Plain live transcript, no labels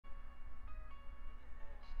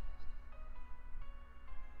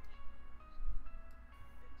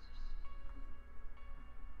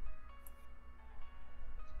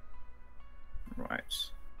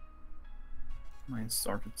Mine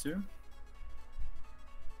started too.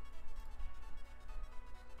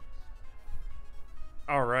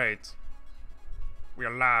 All right, we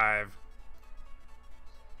are live.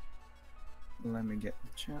 Let me get the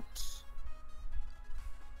chat.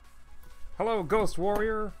 Hello, Ghost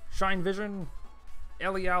Warrior, Shine Vision,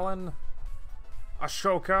 Ellie Allen,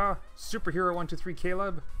 Ashoka, Superhero 123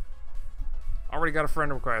 Caleb. Already got a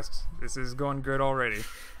friend request. This is going good already.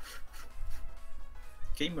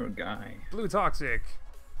 Gamer guy. Blue Toxic,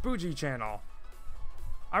 Bougie Channel.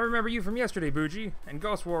 I remember you from yesterday, Bougie. And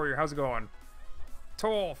Ghost Warrior, how's it going?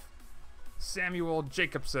 Tolf, Samuel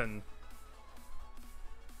Jacobson.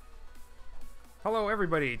 Hello,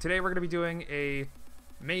 everybody. Today we're going to be doing a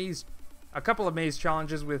couple of maze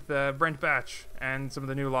challenges with Brent Batch and some of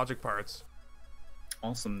the new logic parts.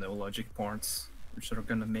 Awesome, no logic parts, which are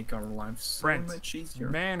gonna make our lives so Brent, much easier.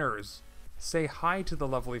 manners. Say hi to the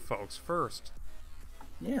lovely folks first.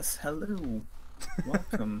 Yes, hello.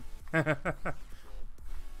 Welcome. I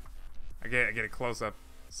get a close up.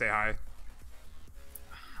 Say hi.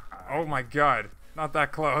 Oh my god. Not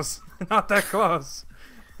that close. Not that close.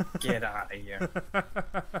 Get out of here.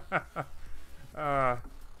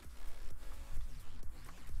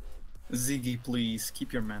 Ziggy, please,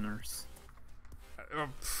 keep your manners.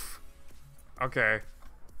 Okay.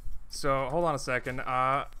 So, hold on a second.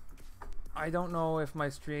 I don't know if my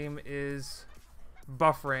stream is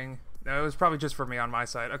buffering. No, it was probably just for me on my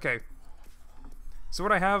side. Okay. So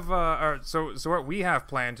what I have, so what we have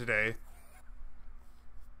planned today,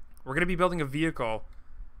 we're going to be building a vehicle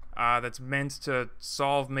that's meant to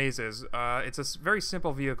solve mazes. It's a very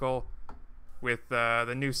simple vehicle with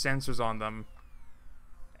the new sensors on them.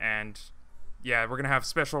 And yeah, we're going to have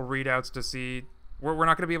special readouts to see. We're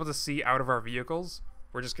not going to be able to see out of our vehicles.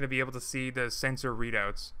 We're just going to be able to see the sensor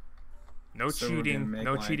readouts. No cheating.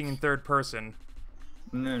 No cheating in third person.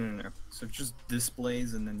 No. So just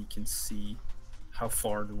displays, and then you can see how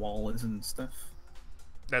far the wall is and stuff.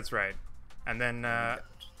 That's right. And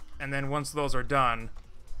then once those are done,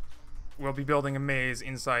 we'll be building a maze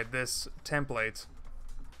inside this template.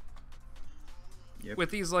 Yep. With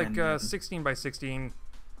these like 16 by 16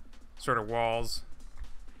 sort of walls,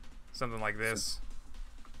 something like this.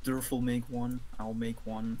 So Durf will make one, I'll make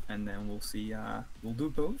one, and then we'll see. We'll do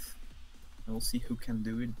both, and we'll see who can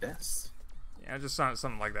do it best. Yeah, just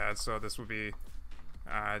something like that. So this would be,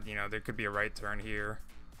 you know, there could be a right turn here,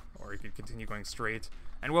 or you could continue going straight,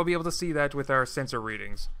 and we'll be able to see that with our sensor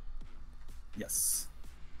readings. Yes.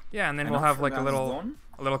 Yeah, and then we'll have like a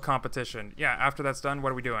little competition. Yeah, after that's done,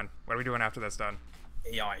 what are we doing? What are we doing after that's done?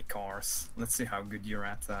 AI cars. Let's see how good you're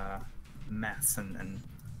at maths and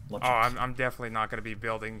logic. Oh, I'm definitely not going to be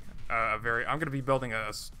building I'm going to be building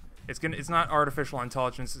it's not artificial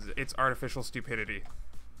intelligence, it's artificial stupidity.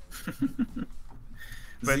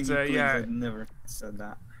 But Ziggy, please, yeah, I've never said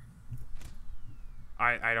that.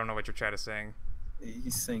 I don't know what your chat is saying.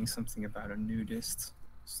 He's saying something about a nudist.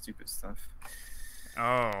 Stupid stuff.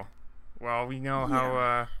 Oh, well, we know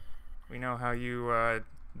how you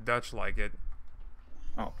Dutch like it.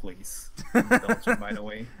 Oh, please. I'm Belgian, by the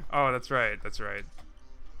way. Oh, that's right. That's right.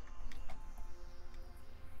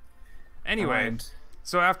 Anyway, And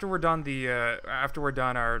so after we're done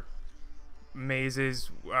our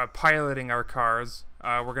mazes, piloting our cars,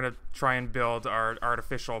 we're gonna try and build our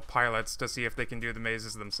artificial pilots to see if they can do the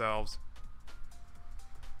mazes themselves.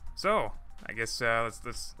 So, I guess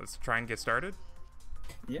let's try and get started.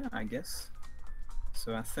 yeah, I guess.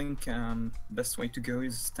 So I think best way to go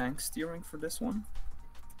is tank steering for this one.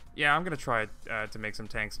 Yeah, I'm gonna try to make some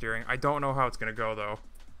tank steering. I don't know how it's gonna go though.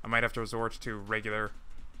 I might have to resort to regular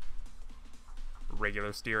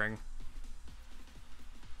steering.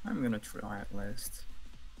 I'm gonna try at least.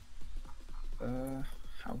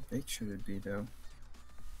 How big should it be though?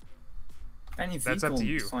 Any That's up to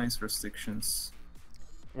you. vehicle size restrictions?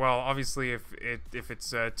 Well, obviously, if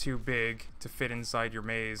it's too big to fit inside your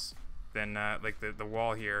maze, then like the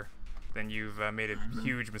wall here, then you've made a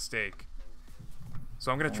huge mistake.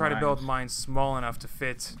 So I'm gonna try to build mine small enough to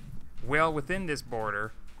fit well within this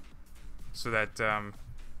border, so that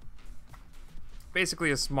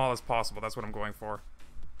basically as small as possible. That's what I'm going for.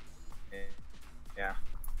 Yeah.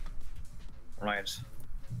 Right. So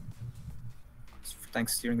for tank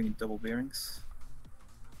steering, we need double bearings.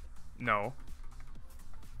 No.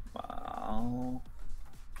 Well.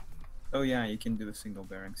 Oh yeah, you can do the single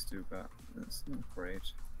bearings too, but that's not great.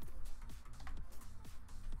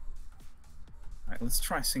 Alright, let's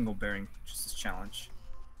try single bearing, just a challenge.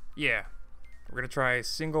 Yeah. We're gonna try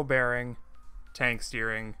single bearing, tank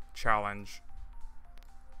steering, challenge.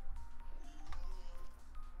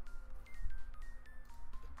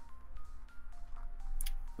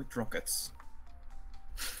 With rockets.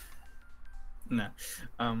 Nah.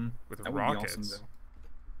 with That would be awesome rockets. though.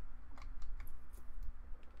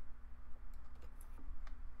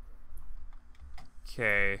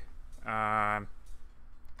 Okay. Um.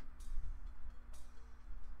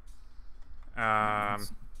 Um.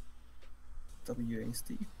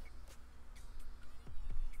 WASD.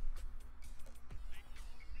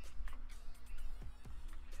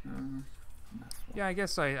 Yeah, I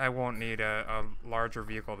guess I won't need a larger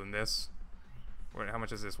vehicle than this. Wait, how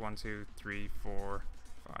much is this? 1, 2, 3, 4,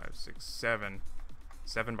 5, 6, 7.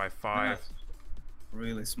 7 by 5.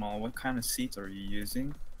 Really small. What kind of seats are you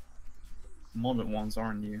using? Modded ones,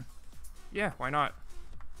 aren't you? Yeah, why not?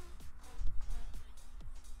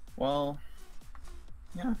 Well,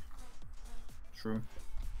 yeah, true.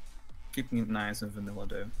 Keeping it nice and vanilla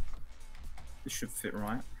though. It should fit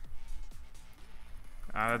right.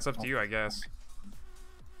 That's up to you, I guess.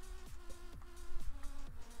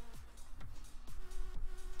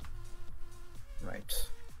 Right.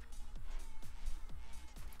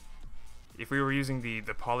 If we were using the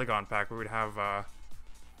polygon pack, we would have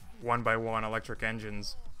 1x1 electric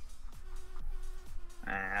engines.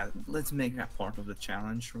 Let's make that part of the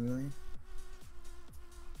challenge, really.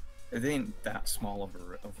 It ain't that small of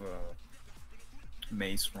a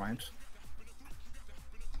maze, right?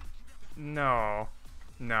 No,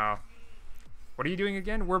 no. What are you doing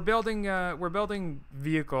again? We're building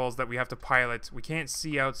vehicles that we have to pilot. We can't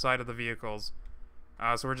see outside of the vehicles,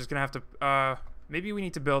 so we're just gonna have to. Maybe we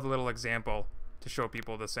need to build a little example to show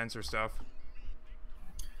people the sensor stuff.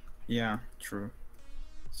 Yeah, true.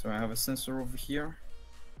 So I have a sensor over here.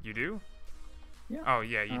 You do? Yeah. Oh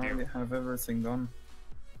yeah, you I do. already have everything done.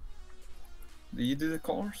 Do you do the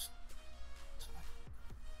colors?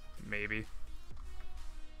 Maybe.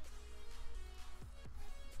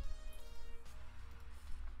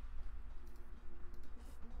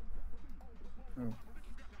 Oh.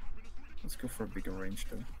 Let's go for a bigger range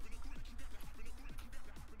though.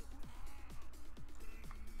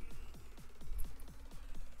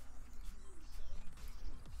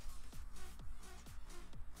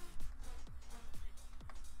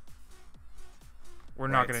 We're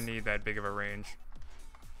not gonna need that big of a range.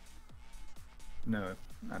 No.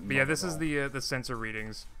 But yeah, this is the sensor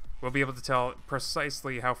readings. We'll be able to tell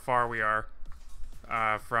precisely how far we are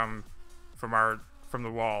from the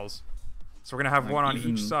walls. So we're gonna have one on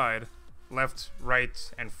each side, left,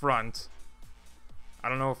 right, and front. I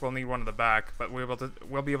don't know if we'll need one at the back, but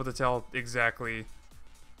we'll be able to tell exactly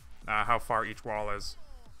how far each wall is.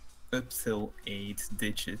 Up till 8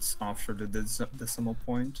 digits after the decimal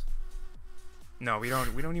point. No, we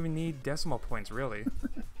don't even need decimal points really.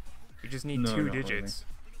 We just need No, 2 not digits.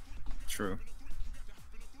 Really. True.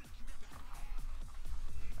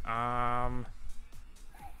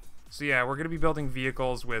 So yeah, we're gonna be building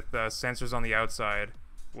vehicles with sensors on the outside.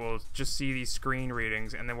 We'll just see these screen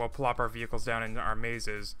readings, and then we'll plop our vehicles down in our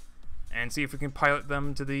mazes, and see if we can pilot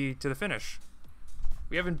them to the finish.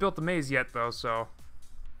 We haven't built the maze yet, though, so.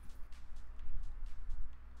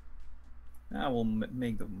 We'll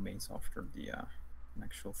make the maze after the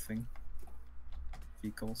actual thing.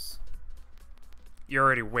 Vehicles. You're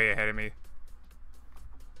already way ahead of me.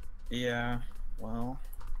 Yeah. Well,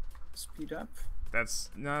 speed up. That's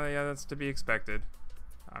to be expected.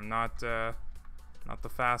 I'm not the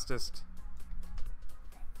fastest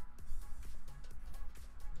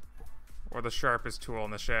or the sharpest tool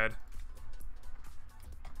in the shed.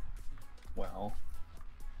 Well,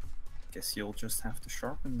 guess you'll just have to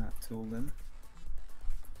sharpen that tool then.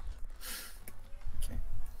 Okay.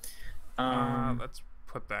 Let's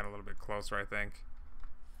put that a little bit closer, I think.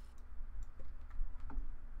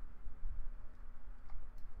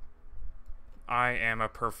 I am a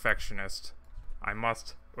perfectionist. I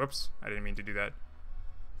must. Whoops, I didn't mean to do that.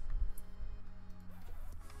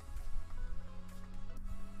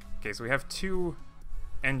 Okay, so we have 2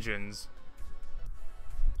 engines.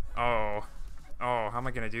 Oh, how am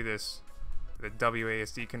I gonna do this? The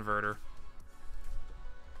WASD converter.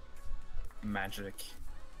 Magic.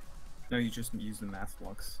 No, you just use the math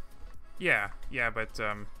blocks. Yeah, but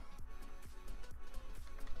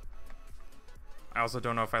I also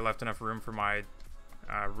don't know if I left enough room for my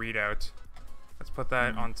readout. Let's put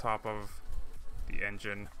that on top of the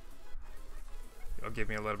engine. It'll give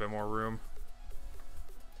me a little bit more room.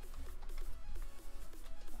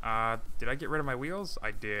 Did I get rid of my wheels?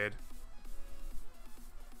 I did.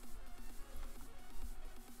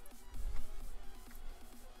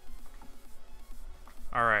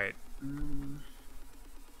 Alright.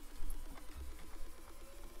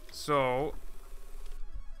 So,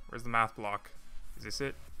 where's the math block? Is this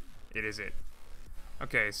it? It is it.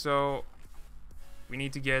 Okay, so we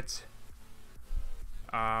need to get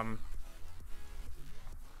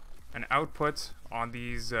an output on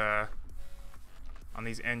these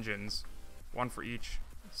engines, one for each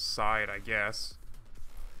side, I guess.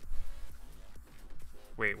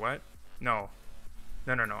 Wait, what? No.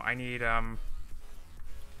 No. I need oh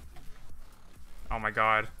my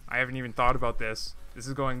god, I haven't even thought about this. This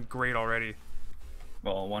is going great already.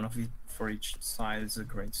 Well, one of each for each side is a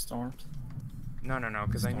great start. No,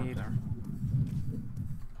 because I need there.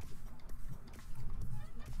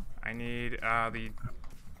 I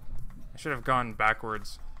should have gone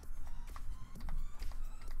backwards.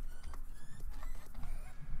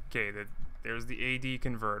 Okay, there's the AD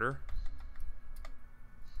converter.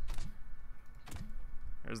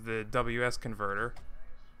 There's the WS converter.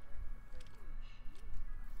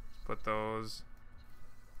 Put those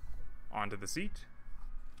onto the seat.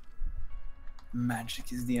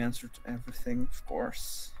 Magic is the answer to everything, of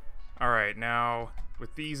course. Alright, now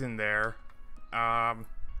with these in there, they're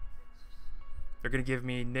going to give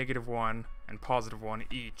me -1 and +1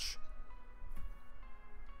 each.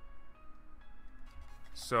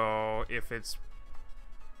 So if it's...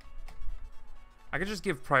 I could just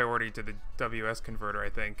give priority to the WS converter, I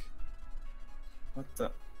think. What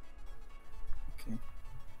the... Okay.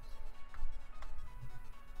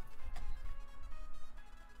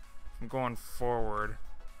 I'm going forward.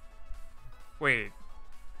 Wait.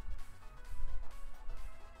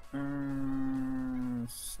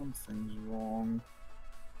 Something's wrong.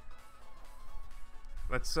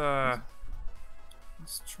 Let's try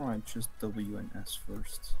just W and S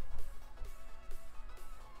first.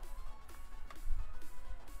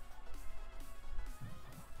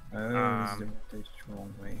 Oh, this is rotated the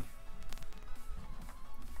wrong way.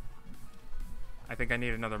 I think I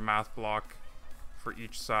need another math block for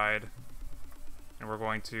each side. And we're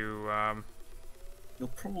going to You'll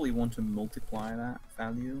probably want to multiply that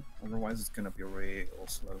value, otherwise it's gonna be real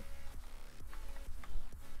slow.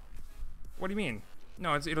 What do you mean?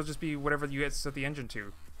 No, it'll just be whatever you get set the engine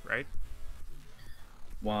to, right?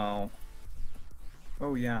 Wow.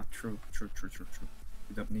 Oh yeah, true. You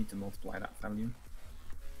don't need to multiply that value.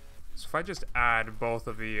 So if I just add both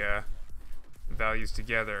of the values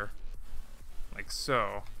together, like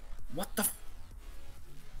so. What the f—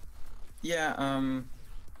 Yeah,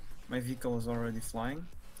 my vehicle is already flying.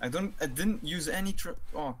 I didn't use any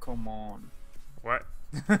oh, come on. What?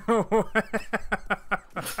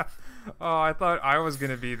 Oh, I thought I was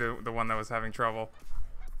gonna be the one that was having trouble.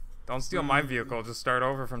 Don't steal my vehicle, just start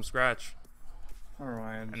over from scratch.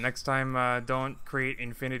 Alright. And next time, don't create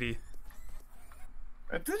infinity.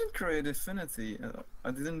 I didn't create infinity.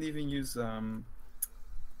 I didn't even use I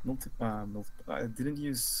didn't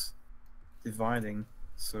use dividing,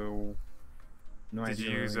 so no idea. Did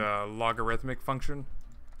you use a logarithmic function?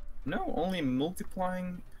 No, only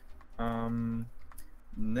multiplying,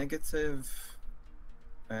 negative,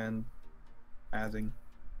 and adding.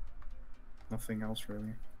 Nothing else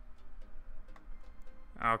really.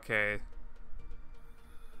 Okay.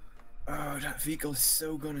 Oh, that vehicle is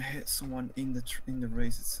so gonna hit someone in the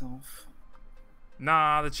race itself.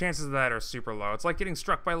 Nah, the chances of that are super low. It's like getting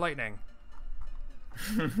struck by lightning.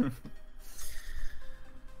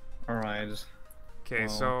 Alright. Okay,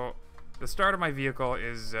 so the start of my vehicle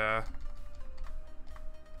is, well,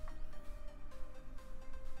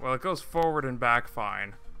 it goes forward and back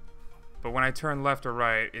fine. But when I turn left or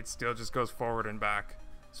right, it still just goes forward and back.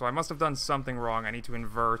 So I must have done something wrong. I need to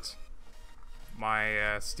invert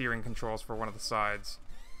my steering controls for one of the sides,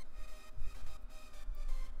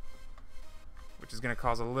 which is going to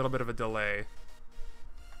cause a little bit of a delay.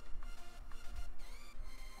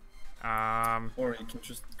 Or you can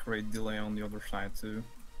just create delay on the other side too.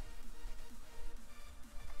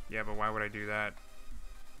 Yeah, but why would I do that?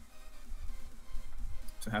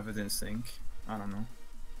 To have it in sync. I don't know.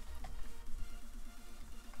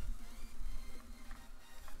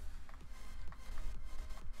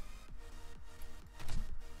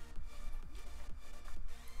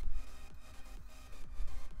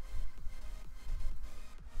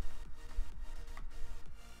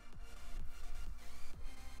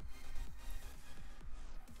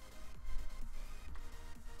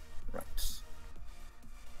 Right.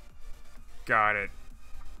 Got it.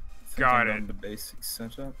 Got it. The basic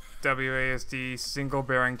setup. WASD single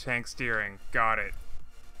bearing tank steering. Got it.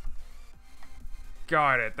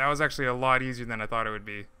 Got it. That was actually a lot easier than I thought it would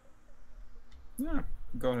be. Yeah,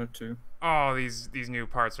 got it too. Oh, these new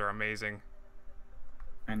parts are amazing.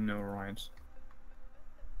 I know, right?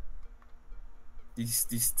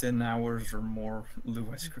 These 10 hours or more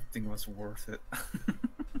Lua scripting was worth it.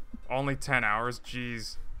 Only 10 hours?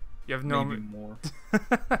 Jeez. You have no... Maybe more.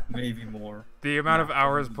 Maybe more. The amount of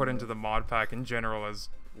hours put into the mod pack in general is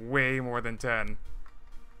way more than 10.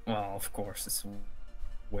 Well, of course, it's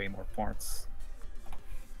way more parts.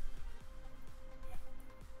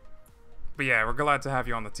 But yeah, we're glad to have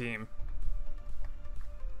you on the team.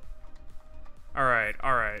 Alright,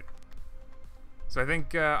 alright. So I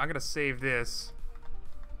think I'm gonna save this.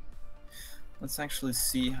 Let's actually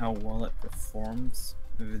see how well it performs.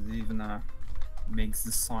 If it even makes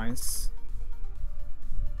the size.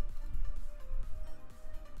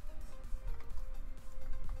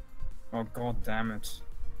 Oh, god damn it.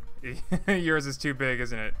 Yours is too big,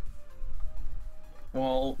 isn't it?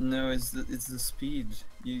 Well, no, it's the speed.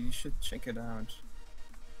 You should check it out.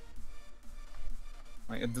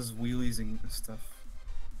 Like, it does wheelies and stuff.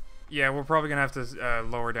 Yeah, we're probably gonna have to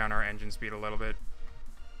lower down our engine speed a little bit.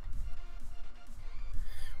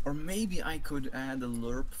 Or maybe I could add a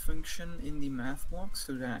lerp function in the math block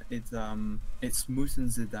so that it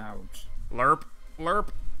smoothens it out. Lerp,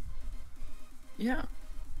 lerp. Yeah.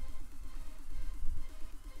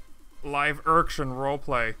 Live action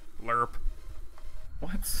roleplay. Lerp.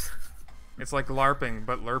 What? It's like LARPing,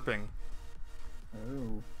 but lerping.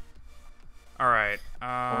 Oh. Alright. Or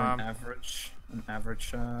an average,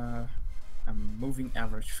 a moving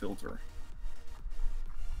average filter.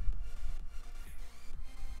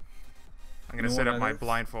 I'm gonna You know set what up my that is?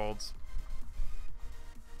 blindfolds.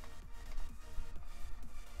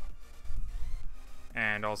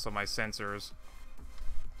 And also my sensors.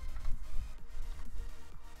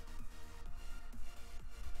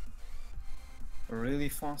 A really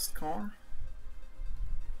fast car?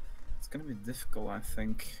 It's gonna be difficult, I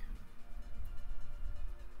think.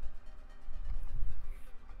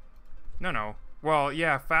 No. Well,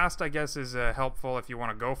 yeah, fast I guess is helpful if you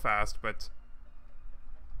want to go fast, but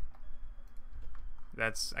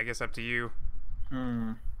that's, I guess, up to you.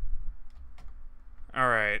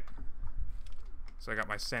 Alright. So I got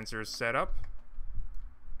my sensors set up.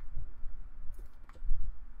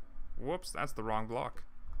 Whoops, that's the wrong block.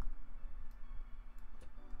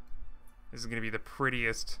 This is going to be the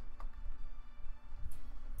prettiest.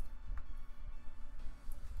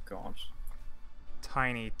 God.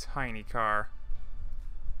 Tiny, tiny car.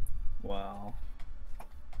 Wow.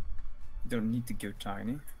 Don't need to go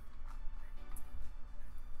tiny.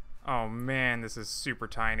 Oh man, this is super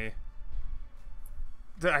tiny.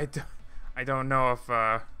 I don't know if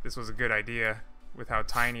this was a good idea with how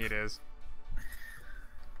tiny it is.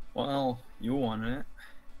 Well, you wanted it.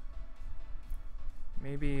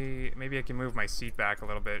 Maybe I can move my seat back a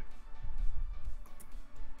little bit.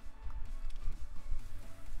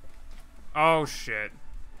 Oh shit.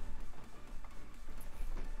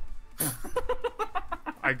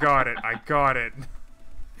 I got it.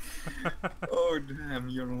 Oh damn,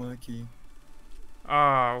 you're lucky.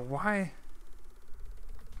 Why?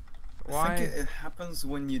 I think it happens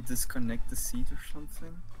when you disconnect the seat or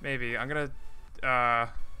something. Maybe. I'm gonna,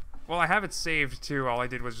 well, I have it saved too. All I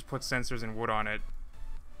did was just put sensors and wood on it.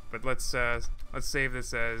 But let's save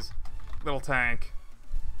this as little tank.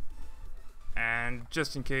 And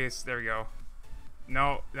just in case, there we go.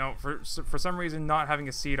 No, for some reason not having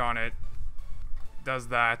a seat on it does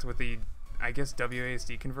that with the, I guess,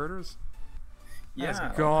 WASD converters? Yeah,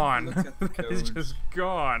 That's gone. look at the It's code. just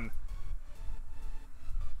gone.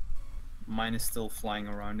 Mine is still flying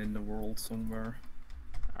around in the world somewhere.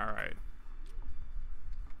 Alright.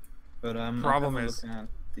 But Problem I'll have a is- look at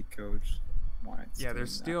the code. Why it's Yeah, doing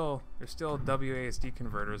there's still WASD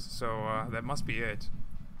converters, so that must be it.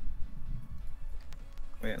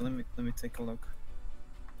 that. Wait, let me take a look.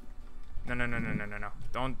 No.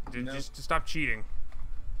 Don't No. just stop cheating.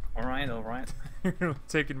 All right. You're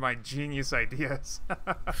taking my genius ideas.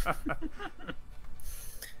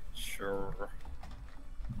 Sure.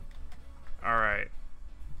 All right.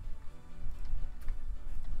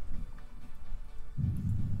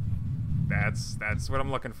 That's what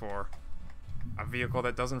I'm looking for. A vehicle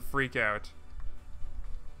that doesn't freak out.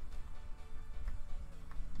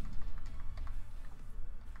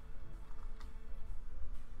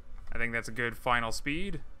 I think that's a good final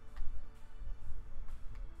speed.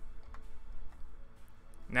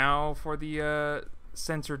 Now for the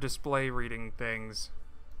sensor display reading things.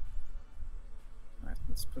 Alright,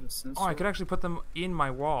 let's put a sensor. Oh, I could actually put them in my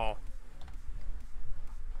wall.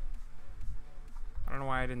 I don't know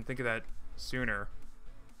why I didn't think of that sooner.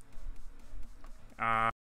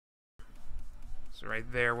 So right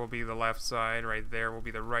there will be the left side, right there will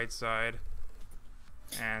be the right side,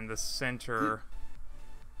 and the center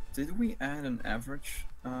Did we add an average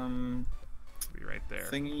will be right there.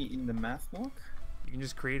 thingy in the math block? You can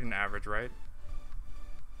just create an average, right?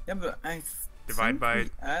 Yeah, but I Divide think by- we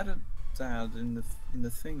added that in the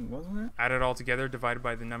thing, wasn't it? Add it all together, divided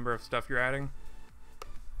by the number of stuff you're adding.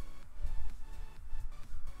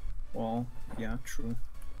 Well, yeah, true.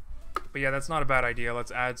 But yeah, that's not a bad idea.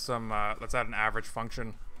 Let's add some. Let's add an average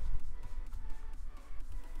function.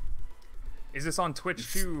 Is this on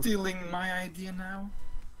Twitch too? Stealing my idea now?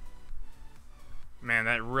 Man,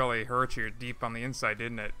 that really hurt you deep on the inside,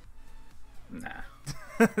 didn't it? Nah,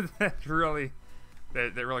 that really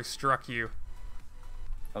struck you.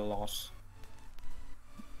 a lot.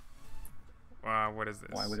 What is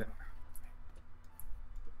this? Why would it?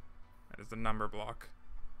 That is the number block.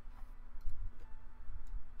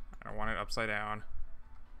 I don't want it upside down.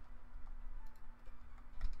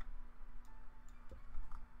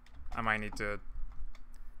 I might need to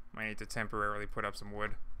temporarily put up some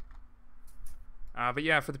wood. But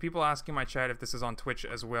yeah, for the people asking my chat if this is on Twitch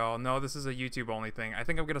as well, no, this is a YouTube only thing. I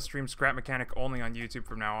think I'm gonna stream Scrap Mechanic only on YouTube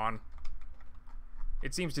from now on.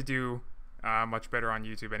 It seems to do much better on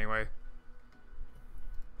YouTube anyway.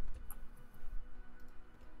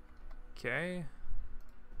 Okay.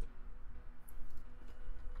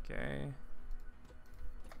 Okay.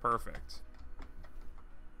 Perfect.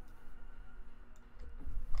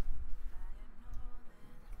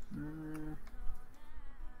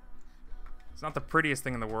 It's not the prettiest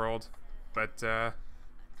thing in the world, but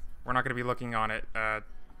we're not going to be looking on it at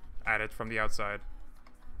it from the outside.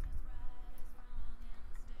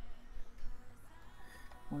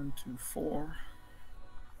 1, 2, 4.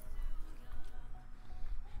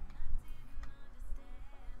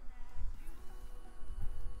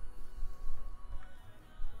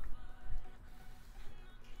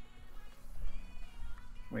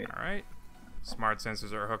 Wait. All right. Smart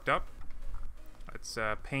sensors are hooked up. Let's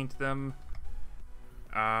paint them.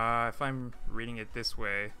 If I'm reading it this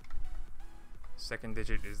way, second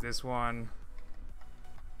digit is this one.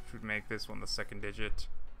 Should make this one the second digit.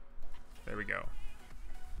 There we go.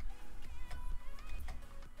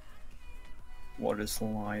 What is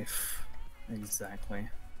life? Exactly.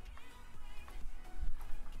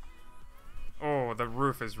 Oh, the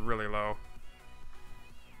roof is really low.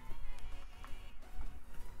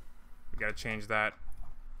 We gotta change that.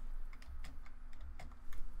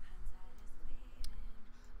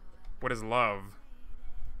 What is love?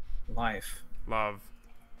 Life. Love.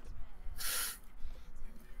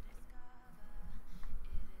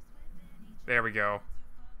 There we go.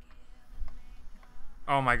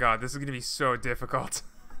 Oh my god, this is gonna be so difficult.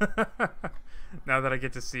 Now that I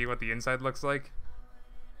get to see what the inside looks like.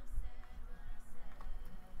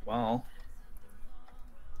 Well,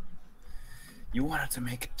 you wanted to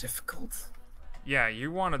make it difficult. Yeah,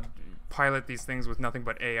 you want to pilot these things with nothing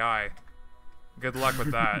but AI. Good luck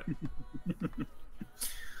with that.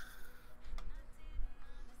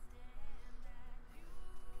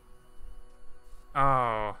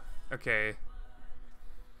 Oh, okay.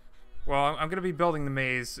 Well, I'm going to be building the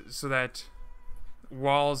maze so that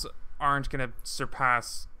walls aren't going to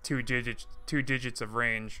surpass two digits of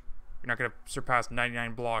range. You're not going to surpass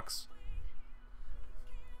 99 blocks.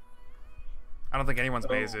 I don't think anyone's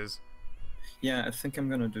maze is. Yeah, I think I'm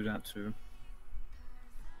gonna do that too.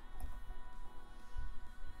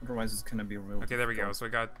 Otherwise it's gonna be real. Okay, there we go. So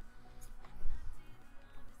we got...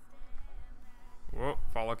 Whoa,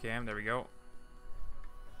 follow cam. There we go.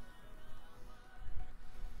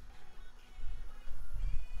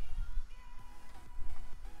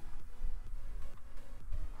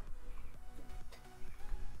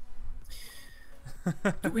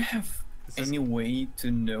 Do we have any way to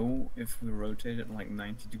know if we rotate it like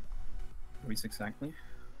 90 degrees exactly?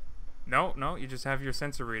 No, no, you just have your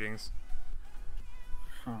sensor readings.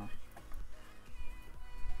 Huh.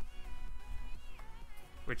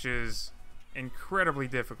 Which is incredibly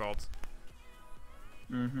difficult.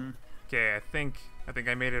 Mm-hmm. Okay, I think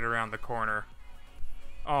I made it around the corner.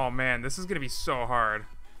 Oh man, this is gonna be so hard.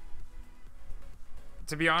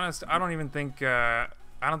 To be honest, I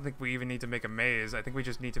don't think we even need to make a maze. I think we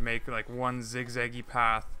just need to make like one zigzaggy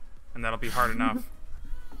path, and that'll be hard enough.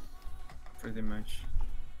 Pretty much.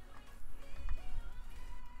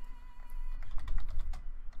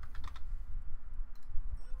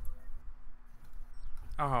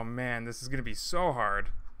 Oh man, this is gonna be so hard.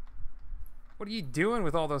 What are you doing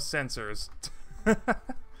with all those sensors?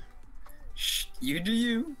 Shh, you do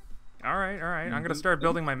you. Alright, I'm gonna start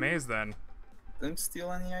building my maze then. Don't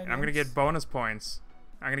steal any ideas. And I'm gonna get bonus points.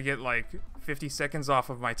 I'm gonna get like 50 seconds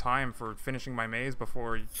off of my time for finishing my maze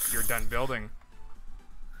before you're done building.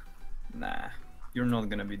 Nah, you're not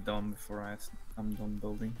gonna be done before I'm done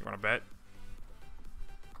building. You wanna bet?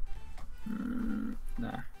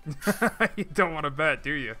 Nah. You don't wanna bet,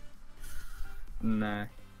 do you? Nah.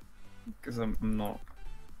 Because I'm not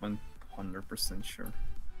 100% sure.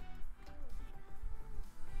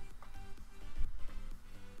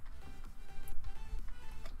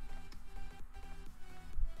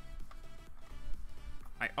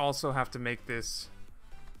 also have to make this...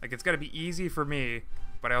 Like, it's got to be easy for me,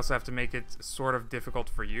 but I also have to make it sort of difficult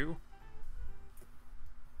for you.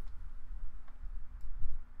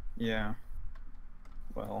 Yeah.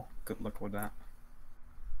 Well, good luck with that.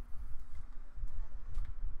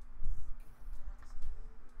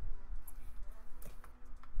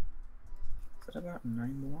 Is that about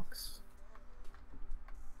 9 blocks?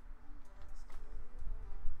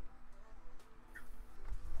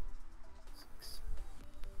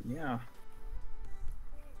 Yeah.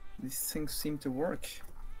 These things seem to work.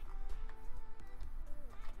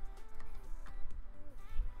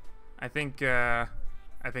 I think you are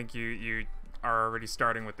already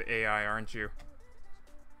starting with the AI, aren't you?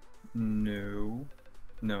 No.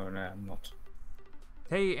 No, I'm not.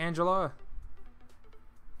 Hey, Angela.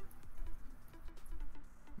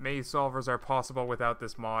 Maze solvers are possible without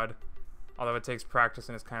this mod, although it takes practice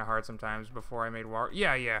and it's kind of hard sometimes. Before I made War,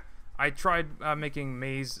 yeah. I tried making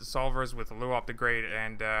maze solvers with Luop the Great,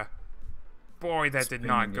 and boy, that did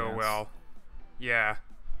not go well. Yeah.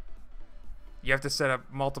 You have to set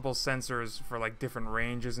up multiple sensors for like different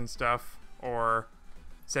ranges and stuff, or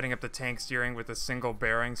setting up the tank steering with a single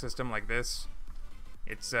bearing system like this.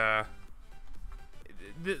 It's the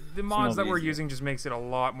mods that we're using just makes it a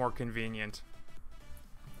lot more convenient.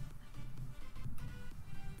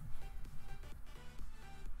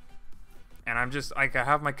 And I'm just like, I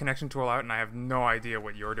have my connection tool out and I have no idea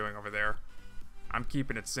what you're doing over there. I'm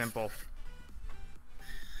keeping it simple.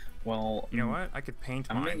 Well, you know what? I could paint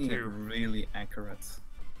I'm mine making too. it really accurate.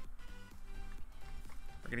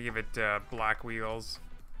 We're gonna give it black wheels.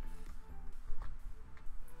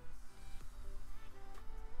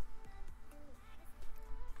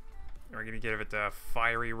 We're gonna give it a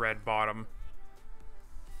fiery red bottom.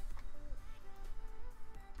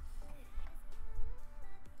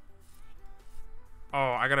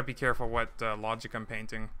 Oh, I gotta be careful what logic I'm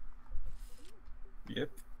painting. Yep.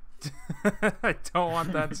 I don't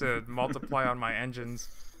want that to multiply on my engines.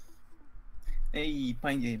 Hey,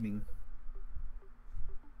 Pine Gaming.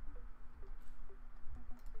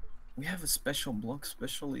 We have a special block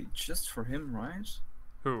specially just for him, right?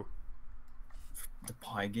 Who? The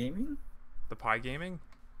Pie Gaming? The Pie Gaming?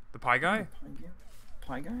 The Pie Guy? Yeah,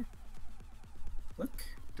 Pie Guy? Look.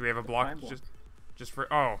 Do we have a block just for...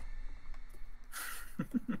 Oh.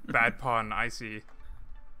 Bad pun, I see.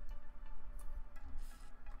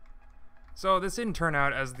 So this didn't turn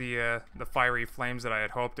out as the fiery flames that I had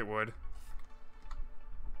hoped it would.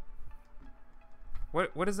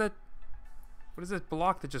 What is that? What is this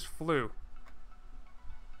block that just flew?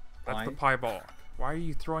 That's the pie block. Why are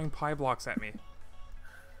you throwing pie blocks at me?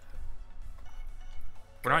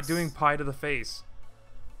 We're not doing pie to the face.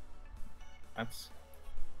 That's...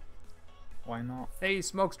 Why not? Hey,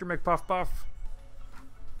 Smokester McPuff Puff.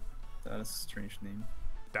 That is a strange name.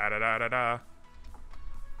 Da da da da da.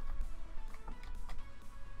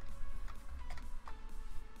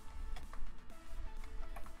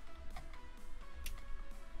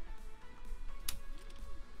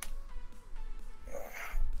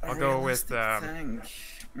 I'll go with tank.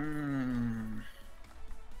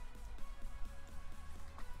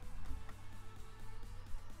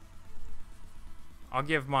 I'll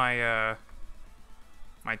give my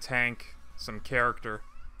my tank some character.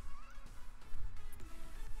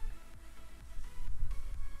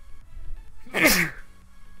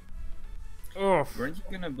 Oof. Weren't you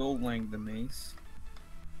gonna build like the maze?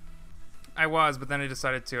 I was, but then I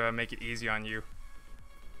decided to make it easy on you.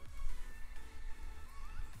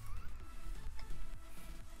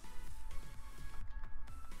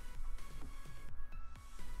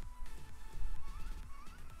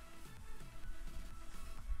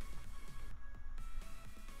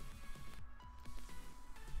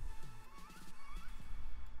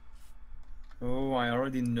 Oh, I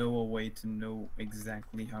already know a way to know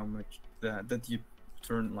exactly how much that you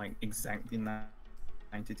turn like exactly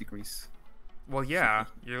 90 degrees. Well, yeah,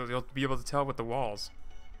 you'll be able to tell with the walls.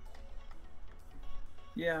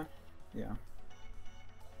 Yeah.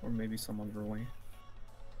 Or maybe some other way.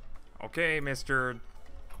 Okay, Mr.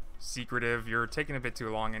 Secretive, you're taking a bit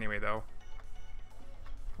too long anyway, though.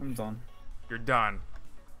 I'm done. You're done.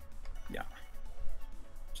 Yeah.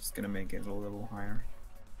 Just gonna make it a little higher.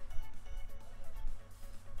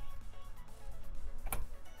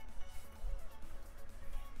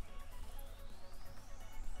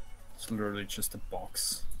 It's literally just a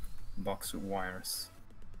box with wires.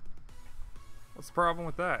 What's the problem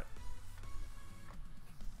with that?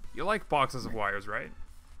 You like boxes of wires, right?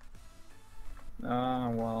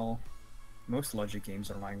 Well, most logic games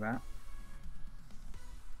are like that.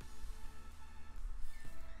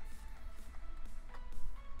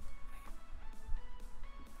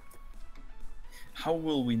 How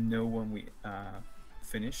will we know when we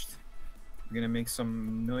finished? We're gonna make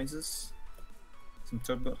some noises, some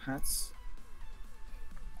tugboat hats.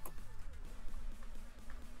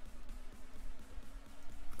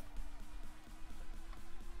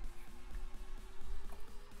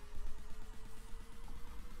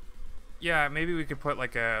 Yeah, maybe we could put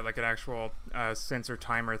like an actual sensor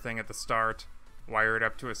timer thing at the start, wire it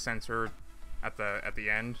up to a sensor at the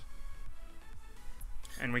end,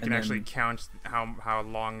 and we can actually count how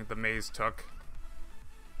long the maze took.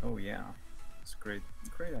 Oh yeah, it's great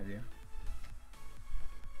idea.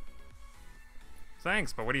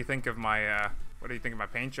 Thanks, but what do you think of my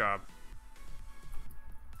paint job?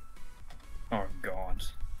 Oh god,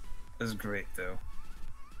 that's great though.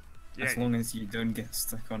 Yeah, as long as you don't get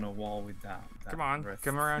stuck on a wall with that come on,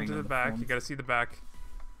 come around to the back. Front. You gotta see the back.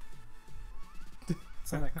 Is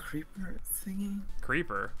that a creeper thingy?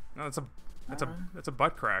 Creeper? No, that's a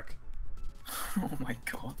butt crack. Oh my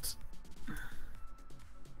god.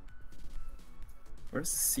 Where's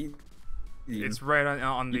the seat? It's right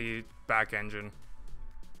on the back engine.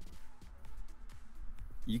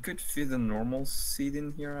 You could fit a normal seat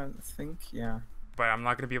in here, I think. Yeah. But I'm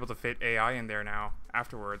not gonna be able to fit AI in there now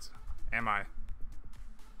afterwards. Am I?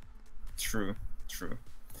 True.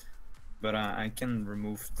 But I can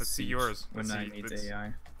remove the Let's see seat yours. when I need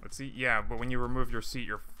AI. Let's see. Yeah, but when you remove your seat,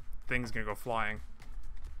 your thing's gonna go flying.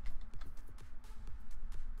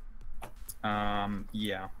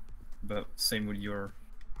 Yeah. But same with your...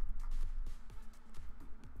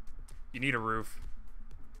 You need a roof.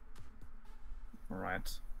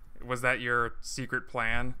 Alright. Was that your secret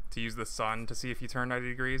plan? To use the sun to see if you turn 90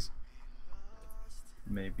 degrees?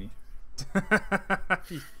 Maybe.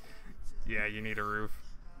 Yeah, you need a roof.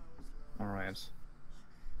 Alright.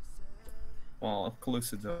 Well, I'll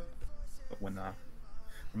close it up when or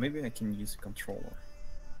maybe I can use a controller.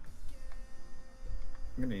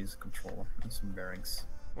 I'm gonna use a controller and some bearings.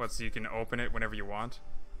 What, so you can open it whenever you want?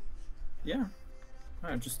 Yeah.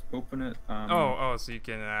 I just open it. So you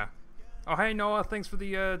can Oh, hey Noah, thanks for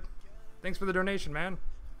the donation, man.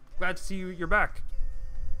 Glad to see you're back.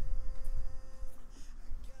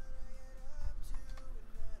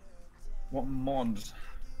 What mod?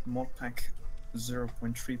 Modpack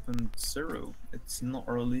 0.3.0. It's not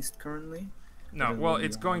released currently. No, well,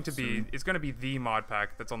 it's going to be the mod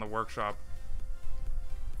pack that's on the workshop.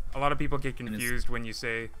 A lot of people get confused when you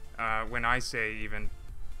say when I say even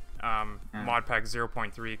Modpack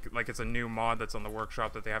 0.3, like it's a new mod that's on the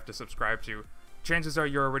workshop that they have to subscribe to. Chances are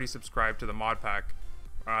you're already subscribed to the mod pack.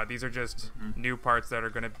 These are just new parts that are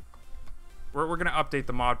gonna... We're gonna update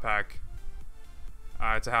the mod pack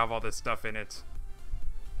to have all this stuff in it.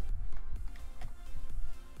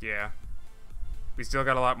 Yeah. We still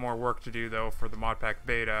got a lot more work to do though for the Modpack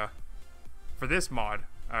beta. For this mod,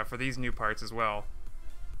 for these new parts as well.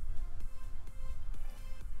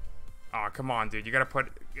 Aw, come on, dude. You gotta put...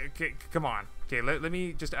 Okay, come on. Okay, let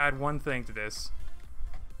me just add one thing to this.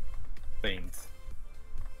 Paint.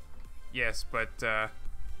 Yes, but,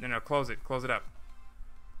 no, close it. Close it up.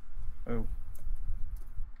 Oh.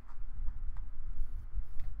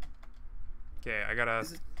 Okay, I gotta...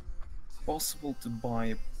 Is it possible to buy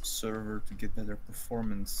a server to get better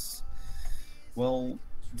performance? Well,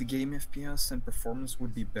 the game FPS and performance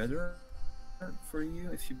would be better for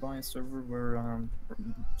you if you buy a server where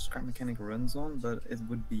Scrap Mechanic runs on, but it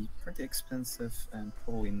would be pretty expensive and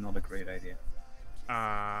probably not a great idea.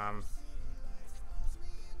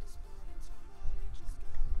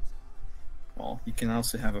 Well, you can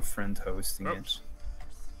also have a friend hosting it.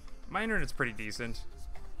 My internet's pretty decent,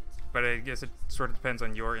 but I guess it sort of depends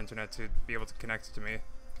on your internet to be able to connect to me.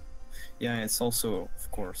 Yeah, it's also,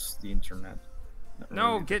 of course, the internet.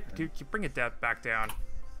 No, bring it back down.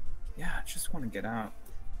 Yeah, I just want to get out.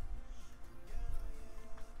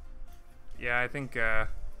 Yeah, I think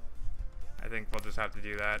we'll just have to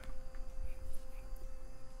do that.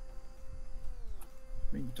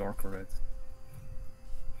 Maybe darker red.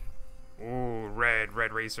 Ooh,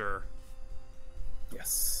 red racer.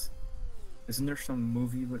 Yes. Isn't there some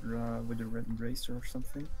movie with a red racer or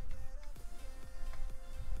something?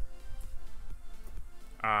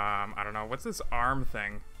 I don't know. What's this arm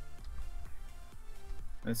thing?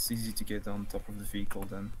 It's easy to get on top of the vehicle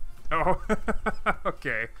then. Oh,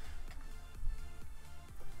 okay.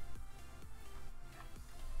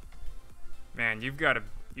 Man, you've got a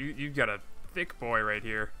thick boy right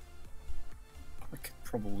here. I could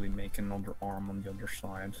probably make another arm on the other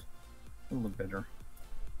side. It'll look better.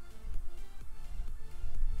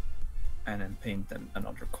 And then paint them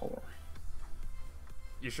another color.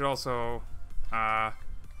 You should also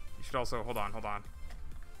hold on.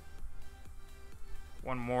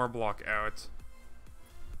 One more block out.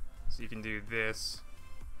 So you can do this,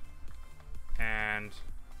 and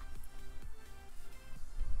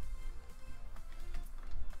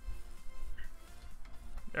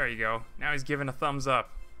there you go. Now he's giving a thumbs up.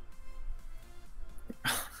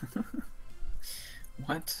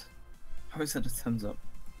 What? How is that a thumbs up?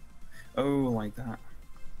 Oh, like that.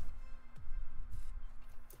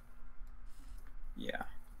 Yeah.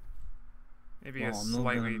 Maybe Well, a I'm not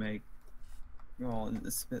slightly. gonna make. Well,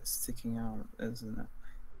 it's a bit sticking out, isn't it?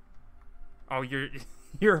 Oh,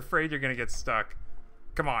 you're afraid you're gonna get stuck.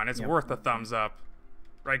 Come on, it's Yep. worth a thumbs up,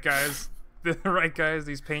 right, guys? Right, guys?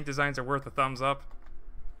 These paint designs are worth a thumbs up.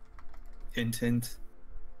 Hint, hint.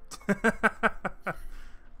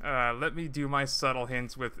 Let me do my subtle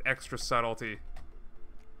hints with extra subtlety.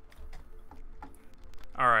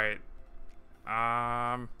 All right.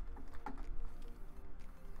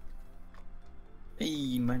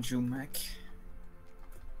 Hey, Manju Mac.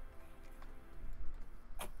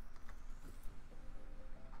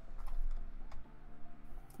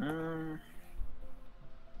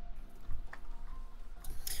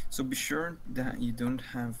 So be sure that you don't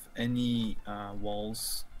have any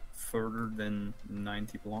walls further than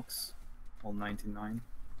 90 blocks, well 99.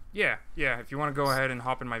 Yeah. If you want to go ahead and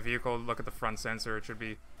hop in my vehicle, look at the front sensor. It should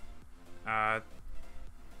be, yeah,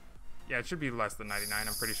 it should be less than 99.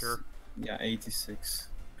 I'm pretty sure. Yeah, 86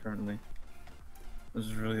 currently. It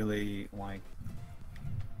was really like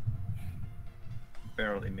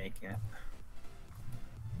barely making it.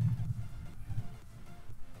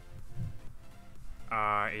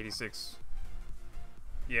 86.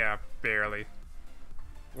 Yeah, barely.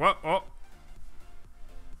 What? Oh.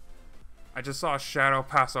 I just saw a shadow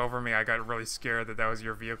pass over me. I got really scared that was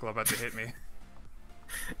your vehicle about to hit me.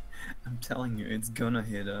 I'm telling you, it's gonna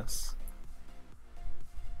hit us.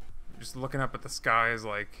 Just looking up at the skies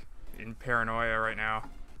like in paranoia right now.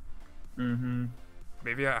 Mm-hmm.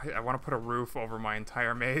 Maybe I want to put a roof over my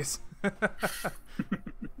entire maze.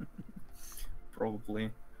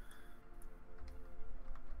 Probably.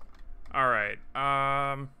 Alright,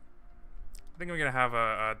 I think I'm gonna have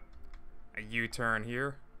a U-turn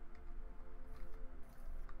here.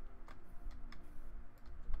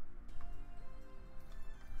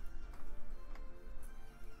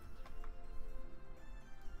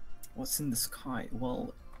 What's in the sky?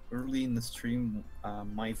 Well, early in the stream,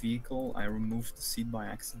 my vehicle, I removed the seat by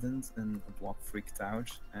accident and a block freaked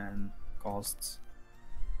out and caused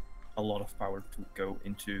a lot of power to go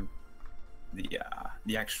into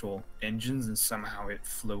the actual engines, and somehow it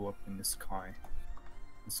flew up in the sky.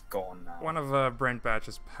 It's gone now. One of Brent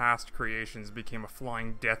Batch's past creations became a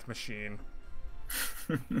flying death machine.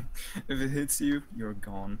 If it hits you, you're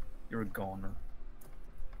gone. You're a goner.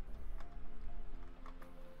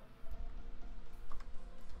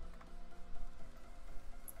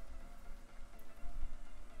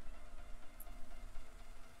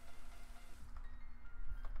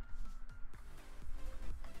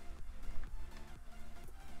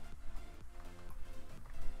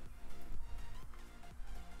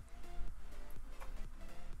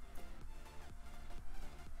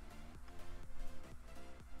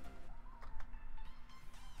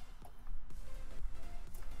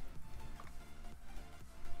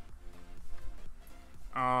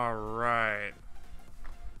 Alright.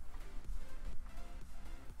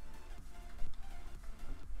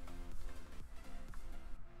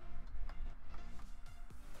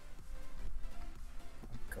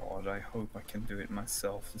 God, I hope I can do it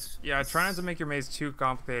myself. Yeah, try not to make your maze too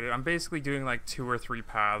complicated. I'm basically doing like 2 or 3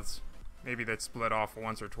 paths. Maybe that split off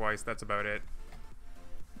once or twice, that's about it.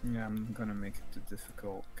 Yeah, I'm gonna make it too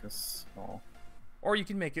difficult, because, well... Or you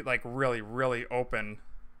can make it like really, really open.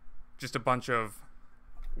 Just a bunch of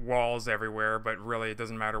walls everywhere, but really it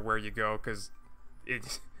doesn't matter where you go, because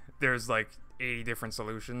there's like 80 different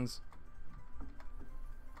solutions.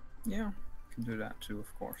 Yeah, can do that too,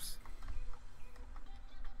 of course.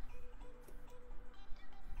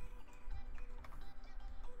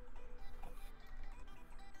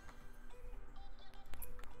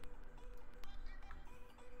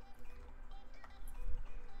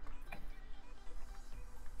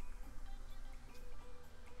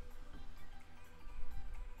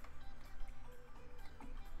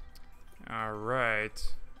 Alright.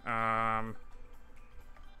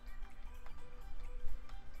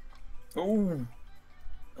 Oh!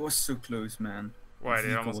 That was so close, man. What, The it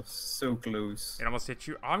vehicle almost was so close. it almost hit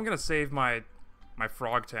you? I'm gonna save my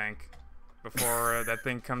frog tank before that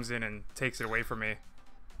thing comes in and takes it away from me.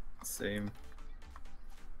 Same.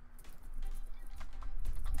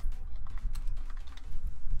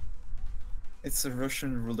 It's a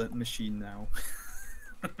Russian roulette machine now.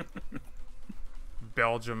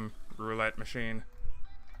 Belgium roulette machine.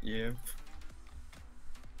 Yep.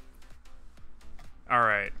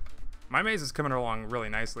 Alright. My maze is coming along really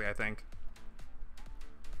nicely, I think.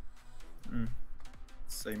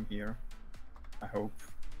 Same here. I hope.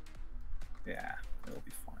 Yeah, it'll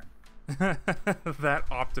be fine. That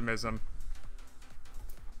optimism.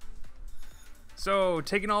 So,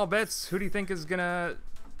 taking all bets, who do you think is gonna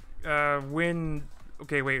win?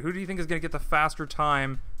 Okay, wait, who do you think is gonna get the faster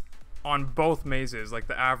time on both mazes? Like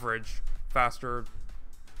the average faster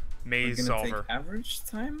maze We're gonna solver. take average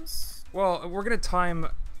times? Well, we're gonna time,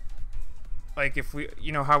 like, if we,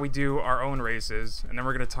 you know, how we do our own races, and then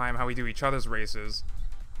we're gonna time how we do each other's races.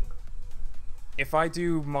 If I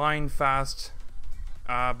do mine fast,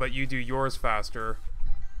 but you do yours faster,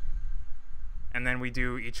 and then we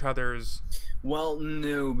do each other's... Well,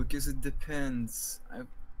 no, because it depends.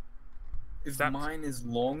 If That- mine is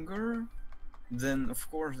longer, then of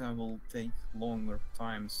course I will take longer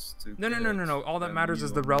times to. No. All that matters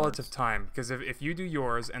is the relative time. Because if you do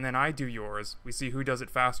yours and then I do yours, we see who does it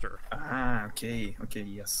faster. Ah, okay,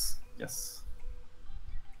 yes.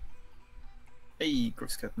 Hey,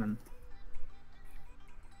 Chris Catman.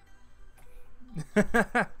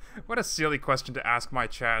 What a silly question to ask my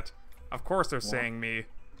chat. Of course they're saying me.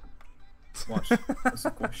 What? What's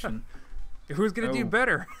the question? Who's gonna do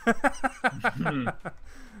better?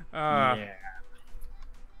 Yeah.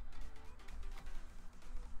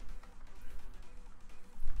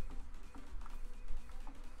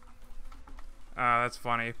 That's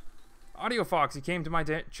funny. Audio Fox, you came to my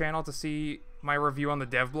channel to see my review on the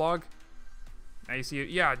dev blog. Now you see it.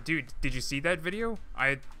 Yeah, dude, did you see that video?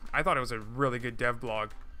 I thought it was a really good dev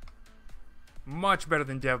blog. Much better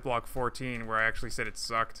than devblog 14, where I actually said it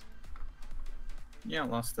sucked. Yeah,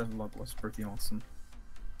 last devlog was pretty awesome.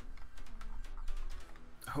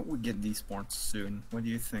 I hope we get these parts soon. What do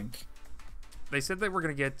you think? They said that we're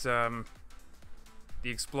gonna get the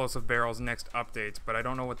explosive barrels next update, but I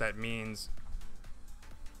don't know what that means.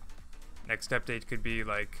 Next update could be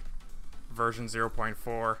like version 0.4,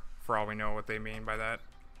 for all we know what they mean by that.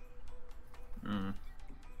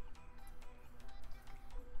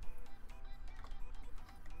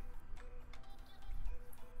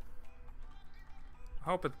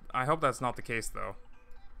 I hope that's not the case though.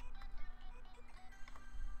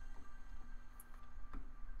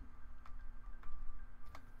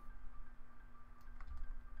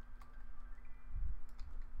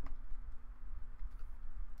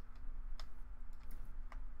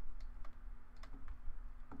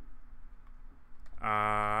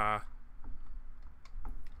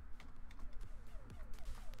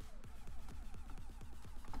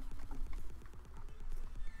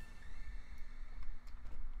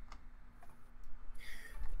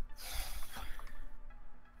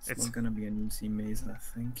 It's not gonna be an easy maze, I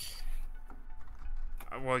think.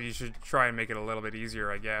 Well, you should try and make it a little bit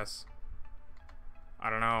easier, I guess. I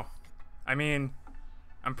don't know. I mean,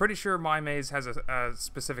 I'm pretty sure my maze has a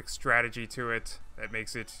specific strategy to it that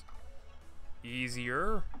makes it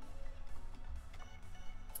easier.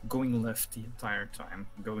 Going left the entire time,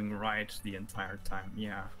 going right the entire time,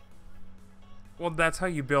 yeah. Well, that's how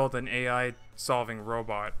you build an AI solving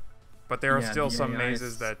robot. But there are still some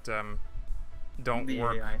mazes that don't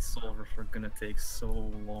work. The AI solvers are gonna take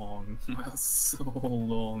so long. So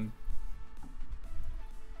long.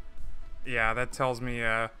 Yeah, that tells me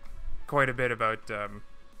quite a bit about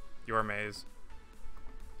your maze.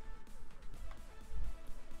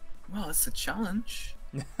 Well, it's a challenge.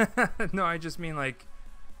 No, I just mean like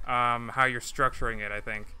how you're structuring it, I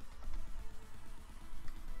think.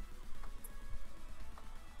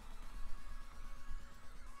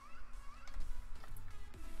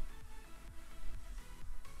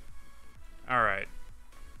 All right.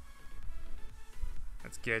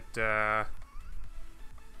 Let's get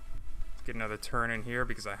another turn in here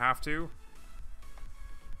because I have to.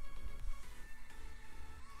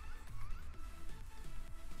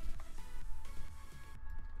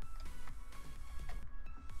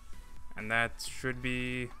 And that should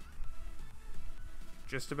be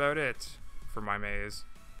just about it for my maze.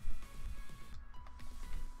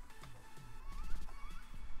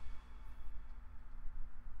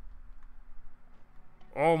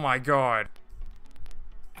 Oh my god.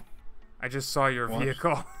 I just saw your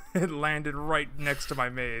vehicle. It landed right next to my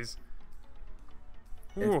maze.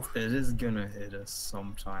 It is gonna hit us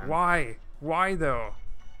sometime. Why? Why though?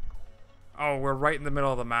 Oh, we're right in the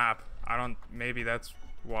middle of the map. Maybe that's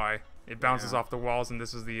why. It bounces off the walls and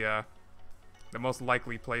this is the most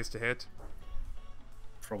likely place to hit.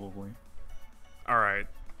 Probably. Alright.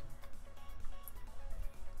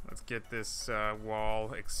 Let's get this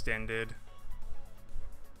wall extended.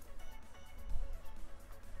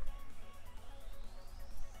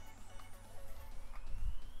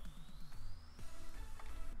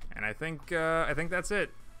 I think that's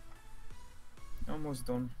it. Almost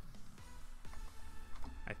done.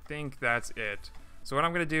 I think that's it. So what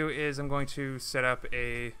I'm going to do is I'm going to set up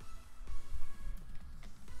a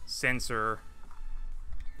sensor.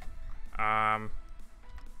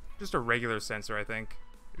 Just a regular sensor, I think,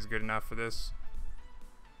 is good enough for this.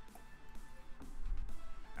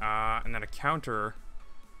 And then a counter.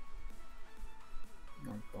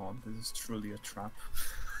 Oh god, this is truly a trap.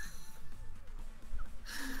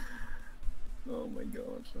 Oh my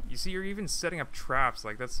god. You see, you're even setting up traps.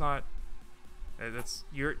 Like, that's not... That's...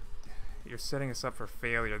 You're setting us up for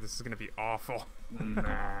failure. This is gonna be awful.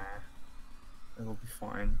 Nah. It'll be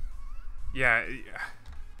fine. Yeah.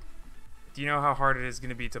 Do you know how hard it is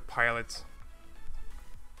gonna be to pilot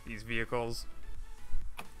these vehicles?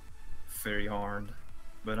 Very hard.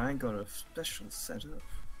 But I got a special setup.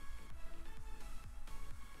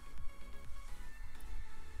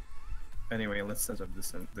 Anyway, let's set up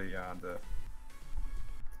the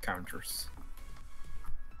counters.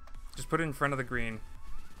 Just put it in front of the green.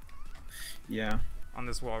 Yeah. On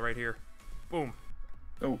this wall right here. Boom.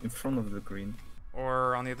 Oh, in front of the green.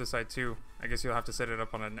 Or on the other side too. I guess you'll have to set it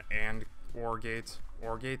up on an AND OR gate.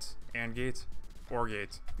 OR gate? AND gate? OR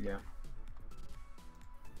gate. Yeah.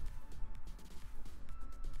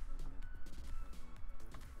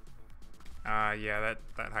 Yeah,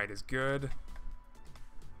 that height is good.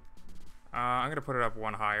 I'm gonna put it up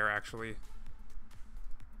one higher actually.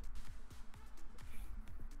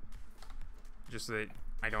 Just so that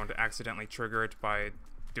I don't accidentally trigger it by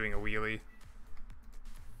doing a wheelie.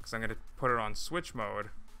 Because I'm gonna put it on switch mode.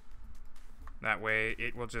 That way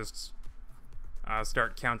it will just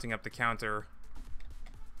start counting up the counter.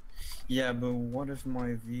 Yeah, but what if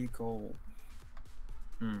my vehicle...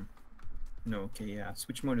 No, okay, yeah.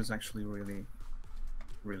 Switch mode is actually really,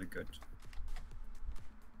 really good.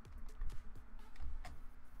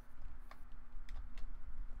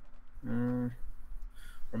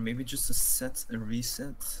 Or maybe just a set and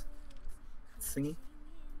reset thingy?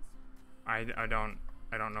 I don't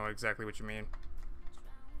know exactly what you mean.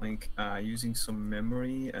 Like, using some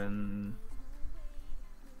memory and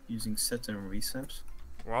using set and reset?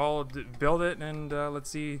 Well, build it and let's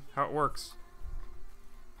see how it works.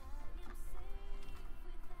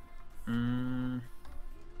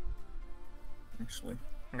 Actually.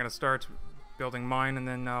 I'm gonna start building mine and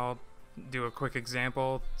then I'll do a quick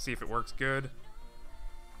example, see if it works good.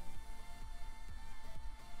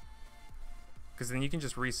 Because then you can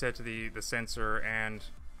just reset the sensor and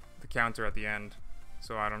the counter at the end.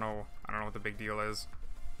 So I don't know what the big deal is.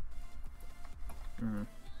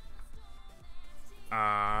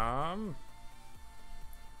 I'm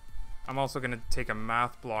also gonna take a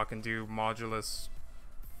math block and do modulus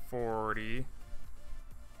 40.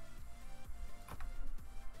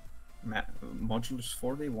 Modulus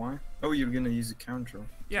 40? Why? Oh, you're gonna use a counter.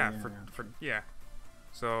 Yeah, yeah.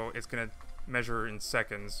 So it's gonna measure in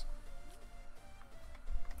seconds.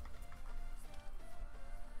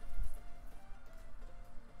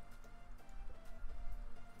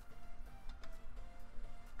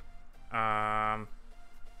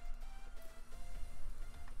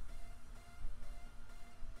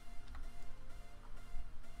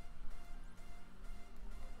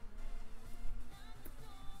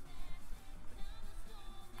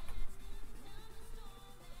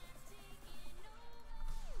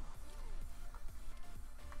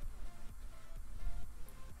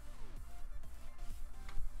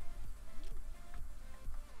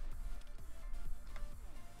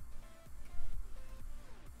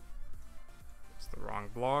 The wrong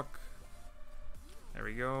block. There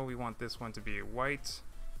we go. We want this one to be white.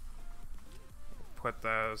 Put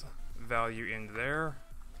the value in there.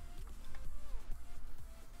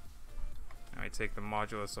 Now I take the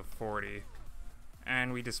modulus of 40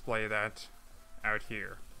 and we display that out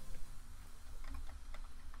here.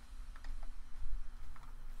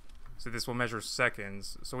 So this will measure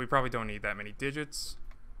seconds, so we probably don't need that many digits.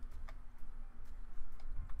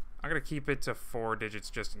 I'm gonna keep it to 4 digits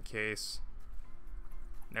just in case.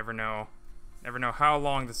 Never know. Never know how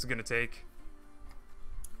long this is gonna take.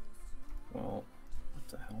 Well, what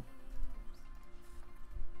the hell?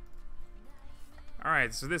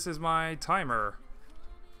 Alright, so this is my timer.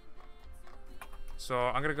 So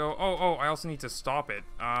I'm gonna go... Oh, I also need to stop it.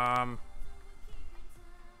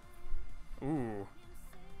 Ooh.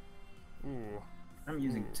 I'm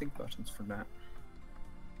using tick buttons for that.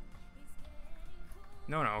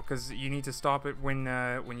 No, because you need to stop it when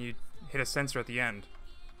you hit a sensor at the end.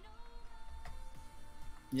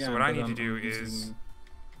 Yeah, so what I need to do is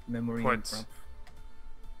memory put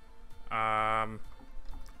an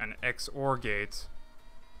XOR gate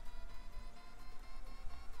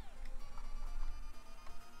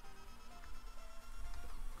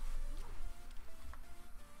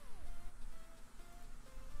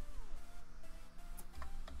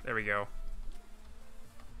There we go.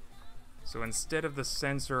 So instead of the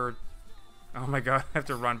sensor... Oh my god, I have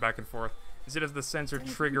to run back and forth. Instead of the sensor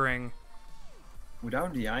triggering...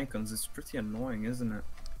 Without the icons, it's pretty annoying, isn't it?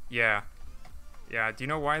 Yeah. Yeah, do you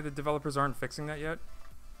know why the developers aren't fixing that yet?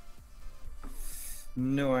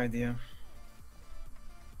 No idea.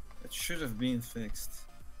 It should have been fixed.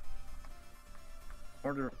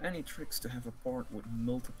 Are there any tricks to have a part with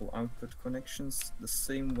multiple output connections, the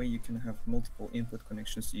same way you can have multiple input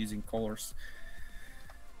connections using colors?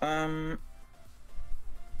 Well...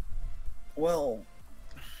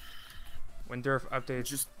 When Durf updates...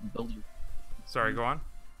 Just build your... Sorry, go on.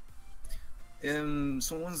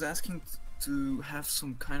 Someone's asking to have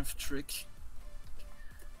some kind of trick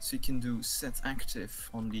so you can do set active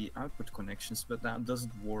on the output connections, but that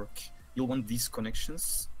doesn't work. You'll want these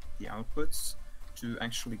connections, the outputs, to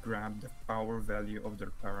actually grab the power value of their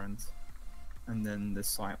parent and then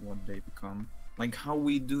decide what they become. Like how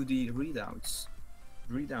we do the readouts.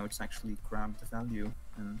 Readouts actually grab the value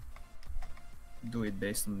and do it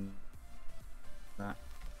based on that.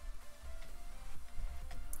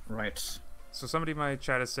 Right. So somebody in my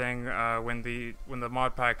chat is saying when the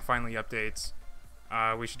mod pack finally updates,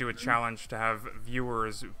 we should do a challenge to have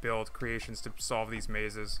viewers build creations to solve these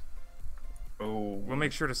mazes. Oh. We'll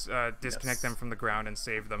make sure to disconnect them from the ground and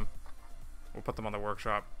save them. We'll put them on the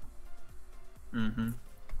workshop. Mm-hmm.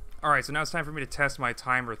 Alright, so now it's time for me to test my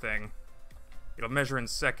timer thing. It'll measure in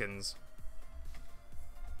seconds.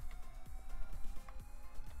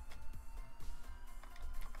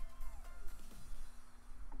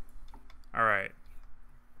 Alright.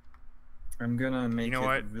 I'm gonna make You know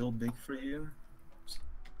it what? real big for you,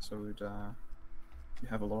 so that you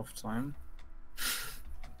have a lot of time.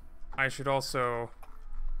 I should also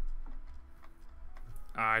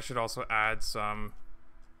add some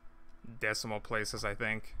decimal places, I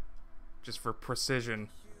think, just for precision,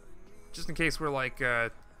 just in case we're like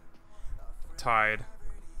tied,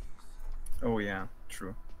 Oh yeah,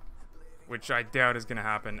 true. which I doubt is gonna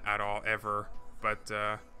happen at all ever, but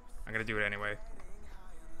I'm gonna do it anyway.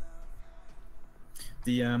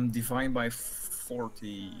 The divide by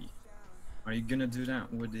 40. Are you gonna do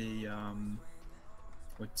that with the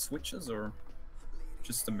with switches or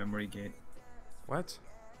just the memory gate? What?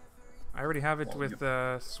 I already have it Well,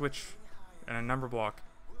 with switch and a number block.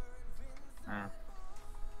 Ah.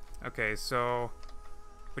 Okay, so,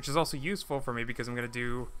 which is also useful for me because I'm gonna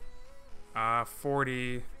do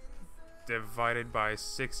 40 divided by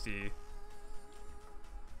 60.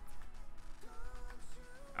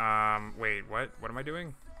 Wait, what? What am I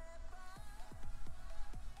doing?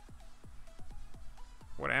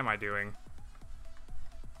 What am I doing?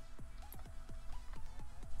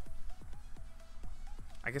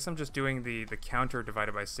 I guess I'm just doing the counter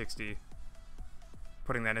divided by 60,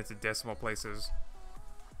 putting that into decimal places.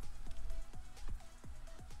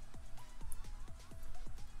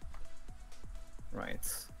 Right.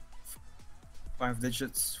 5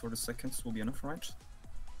 digits for the seconds will be enough, right?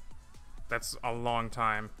 That's a long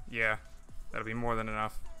time. Yeah, that'll be more than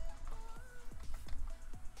enough.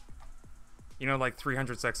 You know, like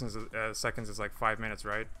 300 seconds is like 5 minutes,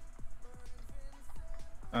 right?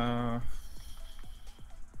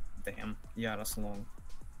 Damn. Yeah, that's long.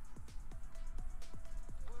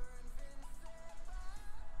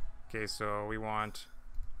 Okay, so we want...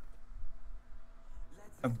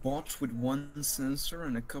 A bot with one sensor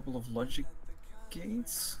and a couple of logic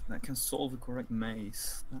gates that can solve the correct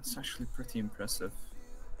maze. That's actually pretty impressive.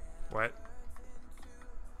 What?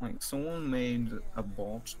 Like, someone made a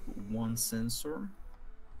bot with one sensor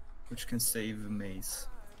which can save a maze.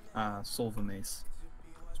 Solve a maze.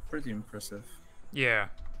 It's pretty impressive. Yeah.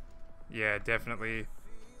 Yeah, definitely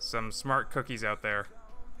some smart cookies out there.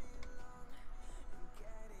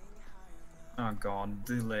 Oh god,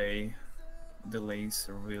 delay. Delays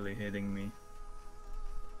are really hitting me.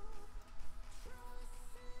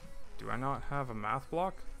 Do I not have a math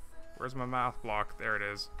block? Where's my math block? There it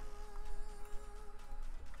is.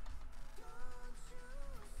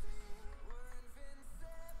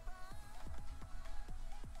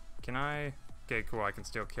 Can I? Okay, cool. I can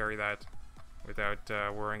still carry that without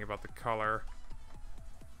worrying about the color.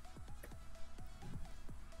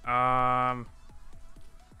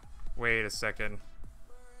 Wait a second.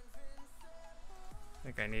 I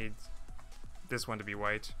think I need this one to be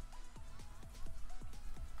white.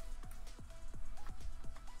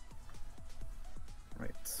 Right.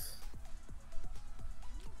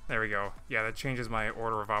 There we go. Yeah, that changes my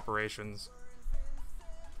order of operations.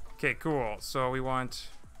 Okay, cool. So we want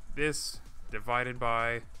this divided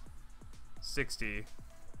by 60.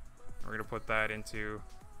 We're gonna put that into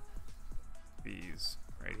these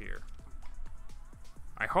right here.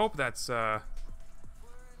 I hope that's the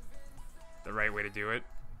right way to do it.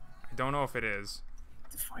 I don't know if it is.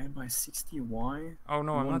 Divided by 60, why? Oh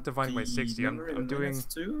no, You I'm not want dividing by the 60. number I'm in doing... minutes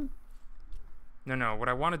too? No, what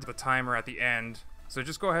I wanted to the timer at the end. So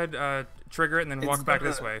just go ahead, trigger it, and then walk back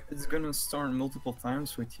this way. It's gonna start multiple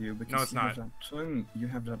times with you because No, it's not. You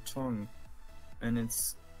have that tongue, and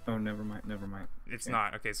it's... Oh, never mind. It's Okay.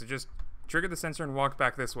 not. Okay, so just trigger the sensor and walk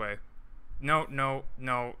back this way. No.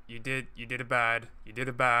 You did it bad. You did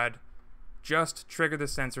it bad. Just trigger the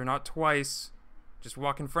sensor, not twice. Just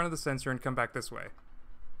walk in front of the sensor and come back this way.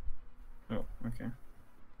 Oh, okay.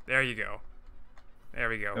 There you go. There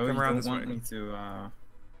we go. Oh, Come you around don't this way. want me to,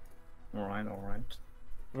 Alright.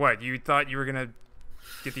 What, you thought you were gonna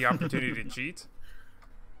get the opportunity to cheat?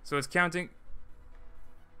 So it's counting...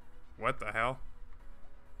 What the hell?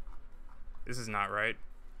 This is not right.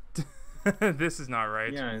 This is not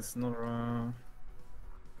right. Yeah, it's not,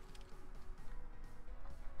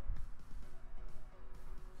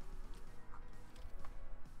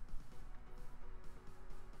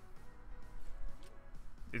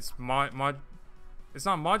 It's It's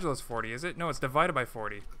not modulus 40, is it? No, it's divided by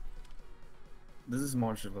 40. This is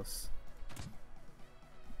modulus.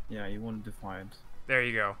 Yeah, you want to divide. There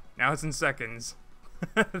you go. Now it's in seconds.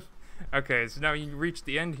 Okay, so now you reach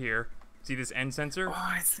the end here. See this end sensor? Oh,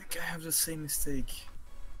 I think I have the same mistake.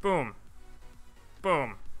 Boom.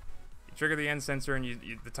 Boom. You trigger the end sensor and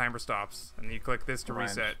the timer stops. And then you click this to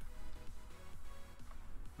reset.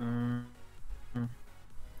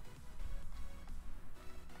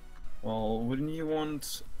 Well, wouldn't you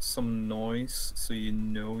want some noise so you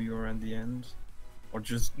know you're at the end? Or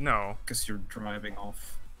just No. because you're driving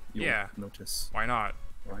off, you'll Yeah. notice. Why not?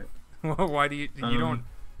 Right. Well, why do you don't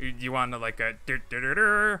you want to like a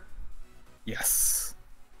Yes.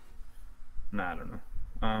 Nah, I don't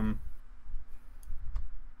know.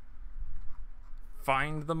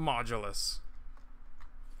 Find the modulus.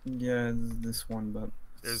 Yeah, this one, but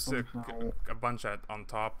There's somehow... a bunch on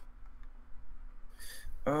top.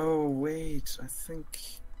 Oh, wait, I think...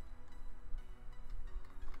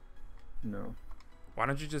 No. Why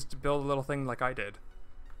don't you just build a little thing like I did?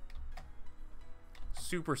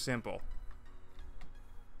 Super simple.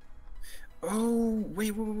 Oh,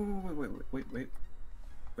 wait,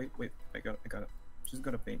 I got it. Just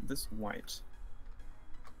gotta paint this white.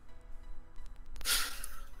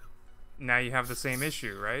 Now you have the same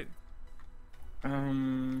issue, right?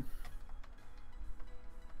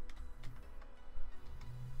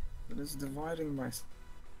 It is dividing by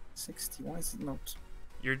 60. Why is it not?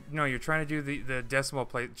 You're trying to do the decimal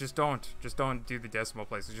place. Just don't do the decimal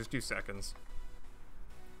places. Just do seconds.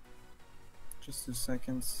 Just 2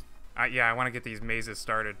 seconds. Yeah, I want to get these mazes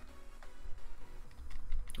started.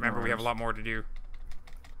 Remember, we have a lot more to do.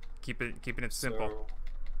 Keeping it simple. So,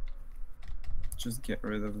 just get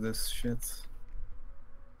rid of this shit.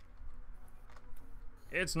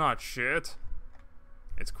 It's not shit.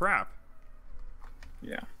 It's crap.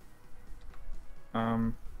 Yeah.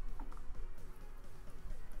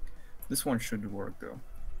 This one should work though.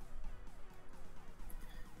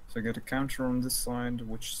 So I get a counter on this side,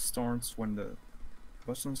 which starts when the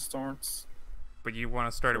button starts. But you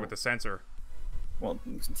want to start it with the sensor. Well,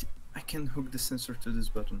 I can hook the sensor to this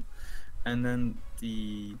button, and then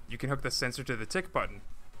the... You can hook the sensor to the tick button.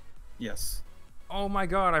 Yes. Oh my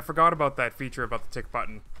god, I forgot about that feature about the tick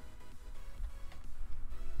button.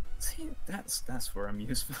 See, that's where I'm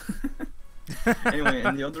useful. Anyway,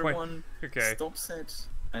 and the other one stops it,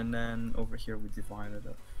 and then over here we divide it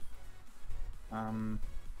up.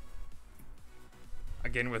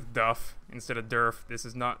 Again with Duff instead of Durf. This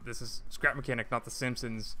is Scrap Mechanic, not The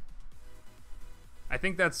Simpsons. I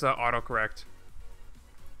think that's autocorrect.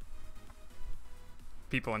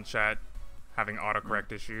 People in chat having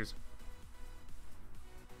autocorrect issues.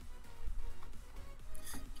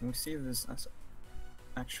 Can we see if that's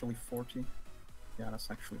actually 40? Yeah, that's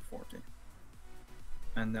actually 40.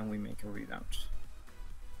 And then we make a readout.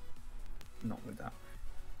 Not with that.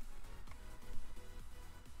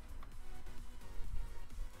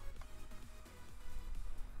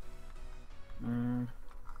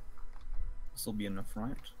 This will be enough,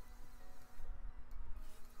 right?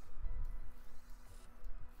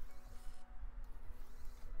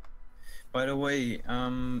 By the way,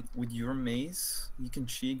 with your maze, you can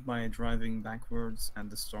cheat by driving backwards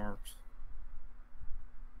at the start.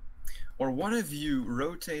 Or what if you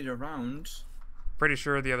rotate around? Pretty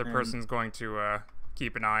sure the other person's going to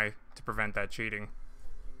keep an eye to prevent that cheating.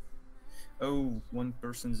 Oh, one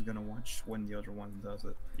person's gonna watch when the other one does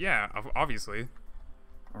it. Yeah, obviously.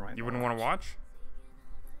 Alright. You wouldn't want to watch?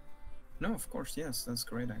 No, of course, yes. That's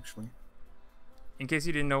great, actually. In case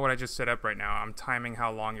you didn't know what I just set up right now, I'm timing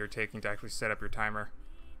how long you're taking to actually set up your timer.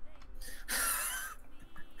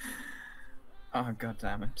 Oh, god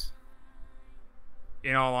damn it.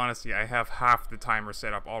 In all honesty, I have half the timer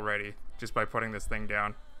set up already just by putting this thing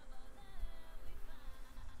down.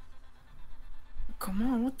 Come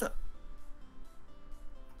on, what the?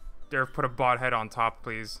 Durf, put a bot head on top,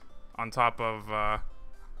 please. On top of, I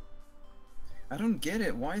don't get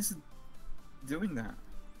it. Why is it doing that?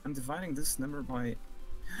 I'm dividing this number by...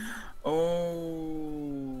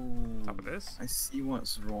 Oh... top of this? I see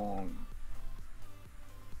what's wrong.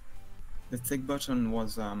 The tick button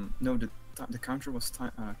was, no, the counter was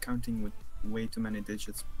counting with way too many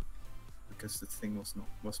digits because the thing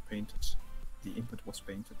was painted. The input was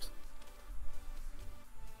painted.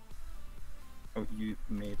 Oh, you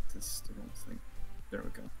made this the wrong thing. There we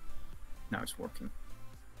go. Now it's working.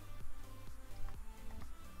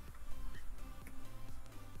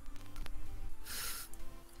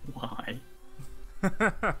 Why?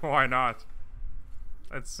 Why not?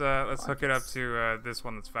 Let's hook it up to this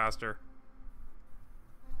one that's faster.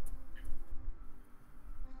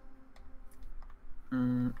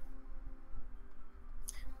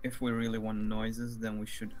 If we really want noises, then we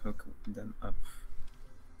should hook them up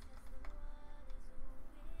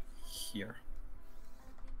here.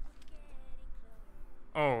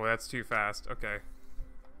 Oh, that's too fast. Okay.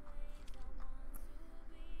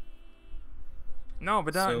 No,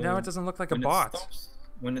 but now it doesn't look like a bot.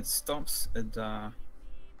 When it stops, it'll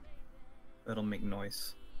make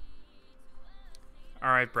noise.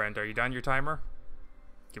 Alright, Brent, are you done your timer?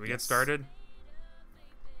 Can we get started?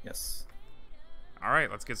 Yes.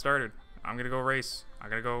 Alright, let's get started. I'm gonna go race. I'm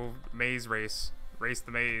gonna go maze race. Race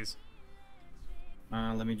the maze.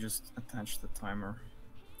 Let me just attach the timer.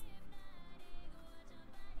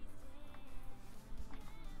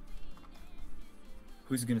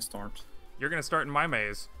 Who's gonna start? You're gonna start in my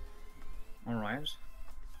maze. Alright.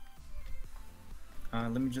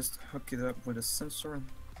 Let me just hook it up with a sensor and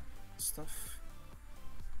stuff.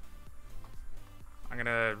 I'm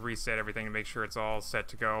gonna reset everything to make sure it's all set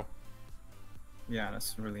to go. Yeah,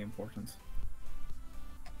 that's really important.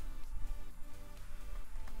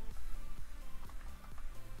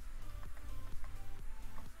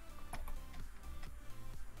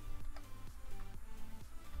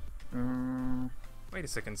 Wait a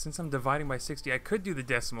second, since I'm dividing by 60, I could do the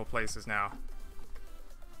decimal places now.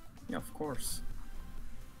 Yeah, of course.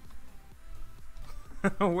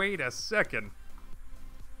 Wait a second.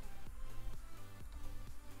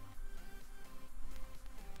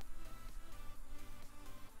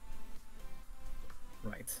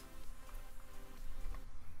 Right.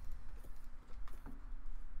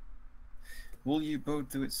 Will you both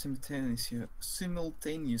do it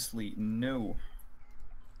simultaneously? No.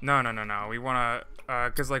 No. We wanna,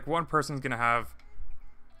 cause like one person's gonna have,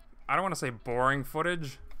 I don't wanna say boring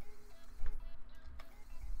footage.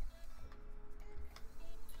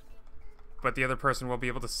 But the other person will be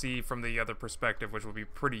able to see from the other perspective, which will be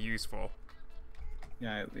pretty useful.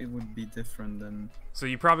 Yeah, it would be different than... So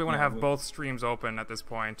you probably want to have both streams open at this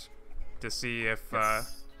point to see if,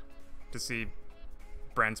 Yes. to see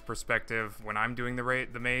Brent's perspective when I'm doing the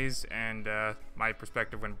maze and my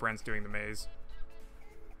perspective when Brent's doing the maze.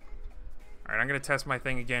 Alright, I'm going to test my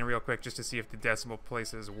thing again real quick just to see if the decimal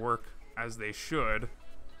places work as they should.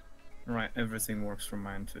 Right, everything works for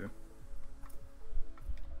mine too.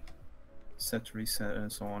 Set, reset,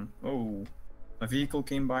 and so on. Oh, a vehicle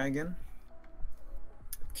came by again.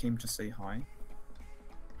 It came to say hi.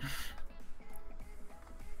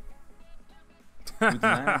 With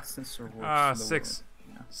lag, sensor works slower. 6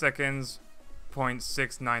 seconds,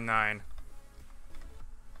 0.699.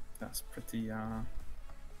 That's pretty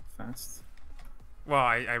fast. Well,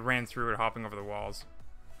 I ran through it hopping over the walls.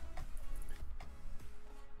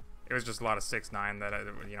 It was just a lot of 6.9 that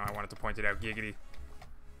I wanted to point it out. Giggity.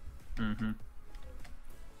 Mm-hmm.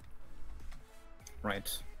 Right.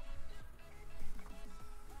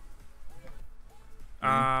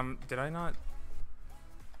 Did I not?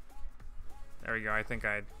 There we go. I think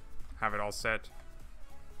I have it all set.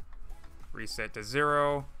 Reset to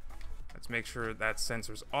 0. Let's make sure that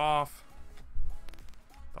sensor's off.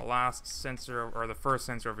 The last sensor, or the first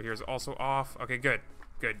sensor over here is also off. Okay, good.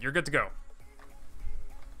 Good. You're good to go.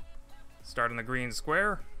 Start in the green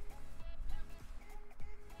square.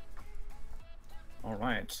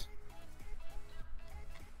 Alright.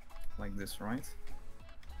 Like this, right?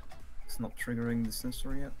 It's not triggering the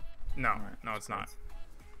sensor yet? No, Alright, no, it's not.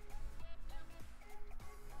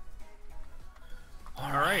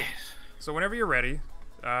 Alright. So whenever you're ready,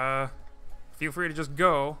 feel free to just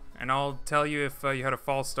go, and I'll tell you if you had a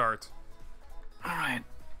false start. Alright.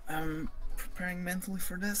 preparing mentally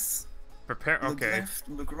for this. Prepare. Look Okay. left,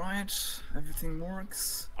 look right. Everything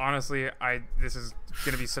works. Honestly, this is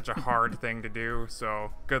gonna be such a hard thing to do.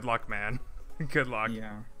 So good luck, man. Good luck.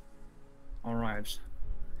 Yeah. All right.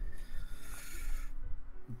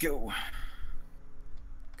 Go.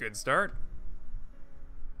 Good start.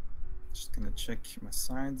 Just gonna check my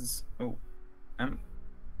sides. Oh,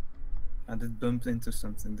 I did bump into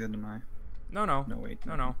something, didn't I? No, no. No, wait.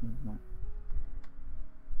 No. No.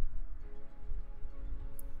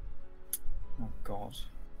 Oh God.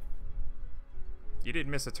 You did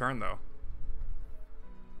miss a turn though.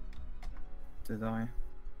 Did I?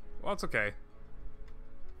 Well, it's okay.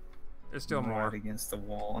 There's still I'm more. right against the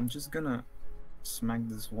wall. I'm just gonna smack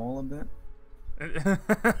this wall a bit.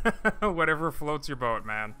 Whatever floats your boat,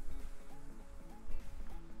 man.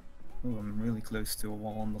 Oh, I'm really close to a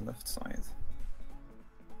wall on the left side.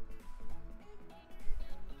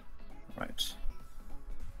 Right.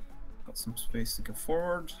 Got some space to go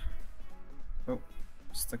forward. Oh,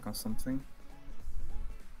 stuck on something.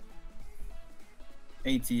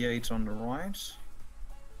 88 on the right.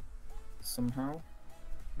 Somehow.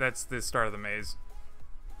 That's the start of the maze.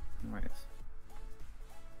 Right.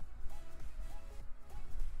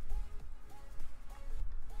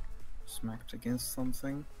 Smacked against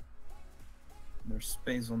something. There's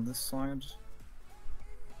space on this side.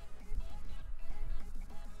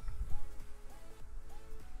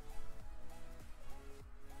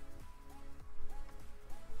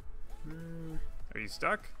 Are you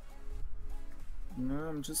stuck? No,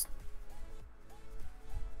 I'm just...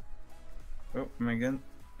 Oh, am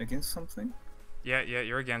I against something? Yeah,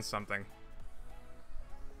 you're against something.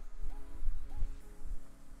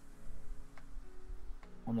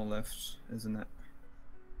 On the left, isn't it?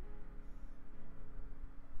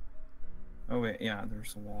 Oh wait, yeah,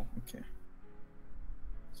 there's a wall. Okay.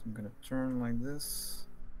 So I'm gonna turn like this.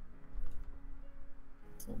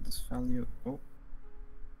 Fill this value. Oh,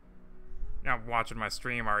 You're not watching my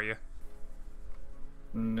stream, are you?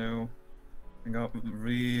 no. I got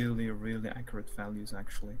really, really accurate values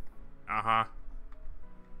actually. Uh-huh.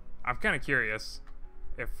 I'm kind of curious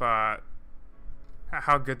if, how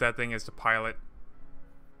good that thing is to pilot.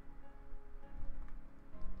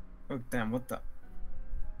 Oh damn, what the?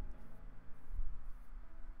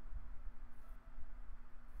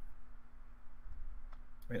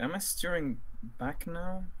 Wait, am I steering back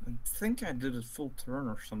now? I think I did a full turn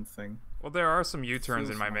or something. Well, there are some U-turns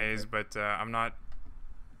in Feels my like maze, it. but I'm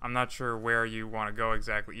not sure where you want to go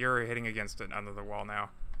exactly. You're hitting against another wall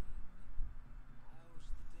now.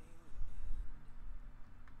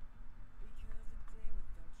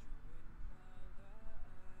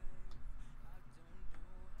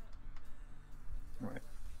 Right.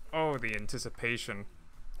 Oh, the anticipation.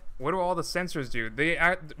 What do all the sensors do?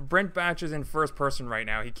 Brent Batch is in first person right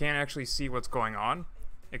now. He can't actually see what's going on,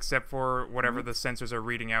 except for whatever the sensors are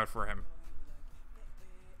reading out for him.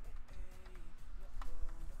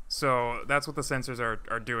 So that's what the sensors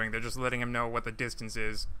are doing. They're just letting him know what the distance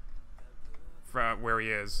is from where he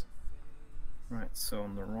is. Right, so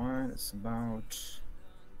on the right it's about...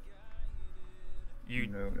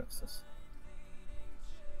 No, that's this.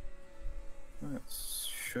 That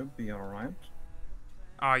should be alright.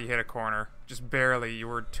 Ah, you hit a corner. Just barely. You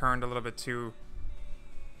were turned a little bit too...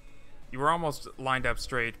 You were almost lined up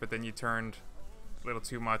straight, but then you turned a little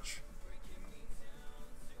too much.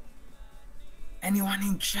 Anyone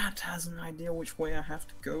in chat has an idea which way I have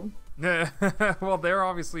to go? Well, they're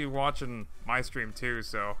obviously watching my stream too,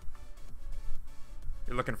 so...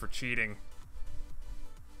 You're looking for cheating.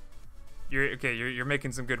 You're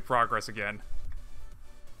making some good progress again.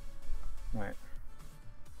 Right.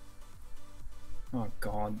 Oh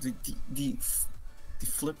god, the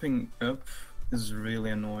flipping up is really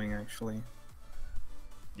annoying actually.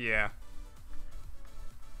 Yeah.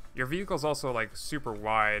 Your vehicle's also like super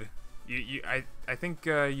wide. I think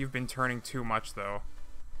you've been turning too much though.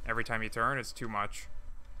 Every time you turn, it's too much.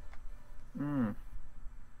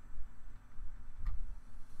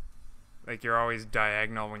 Like you're always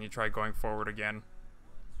diagonal when you try going forward again.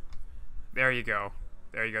 There you go.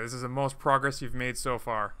 There you go. This is the most progress you've made so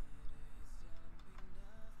far.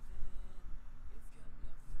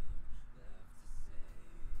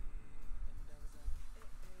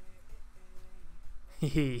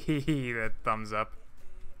 Hehehe, that thumbs up.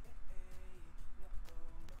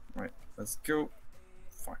 Right, let's go.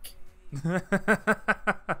 Fuck.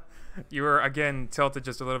 You were, again, tilted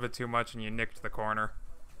just a little bit too much and you nicked the corner.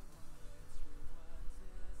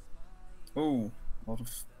 Oh, a lot of...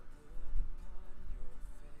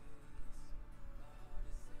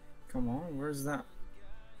 Come on, where's that?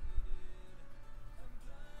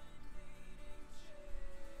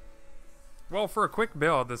 Well, for a quick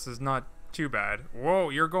build, this is not too bad. Whoa,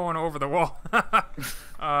 you're going over the wall.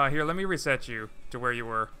 Here, let me reset you to where you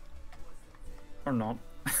were. Or not.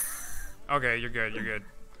 Okay, you're good, you're good.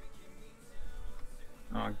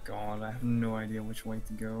 Oh god, I have no idea which way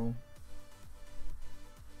to go.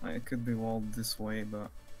 It could be walled this way, but...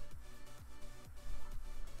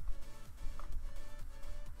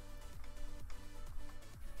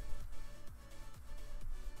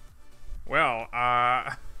 Well,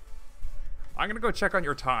 I'm gonna go check on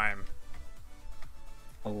your time.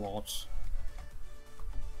 A lot.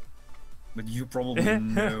 But you probably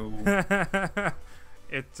know.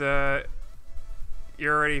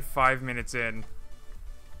 You're already 5 minutes in.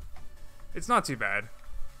 It's not too bad.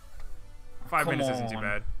 5 minutes isn't too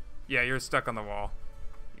bad. Yeah, you're stuck on the wall.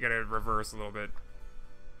 You gotta reverse a little bit.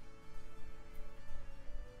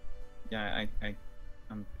 Yeah,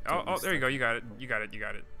 I'm Oh, there you go. You got it. You got it. You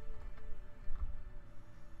got it.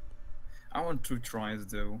 I want 2 tries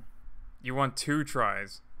though. You want 2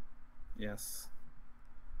 tries. Yes.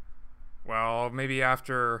 Well, maybe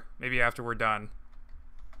after we're done.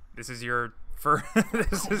 This is your first.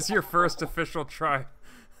 This is your first official try.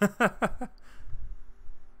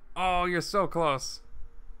 Oh, you're so close.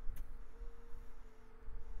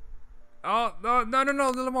 Oh no! A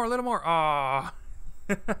little more. Oh,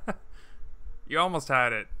 you almost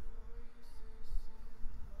had it.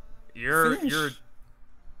 You're.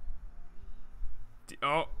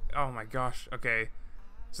 Oh my gosh. Okay.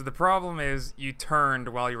 So the problem is you turned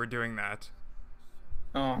while you were doing that.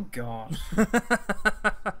 Oh god.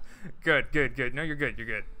 Good. No, you're good.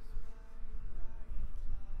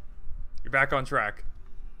 You're back on track.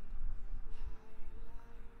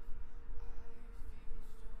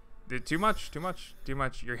 Did too much.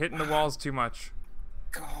 You're hitting the walls too much.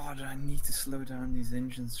 God, I need to slow down these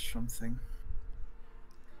engines or something.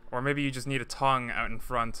 Or maybe you just need a tongue out in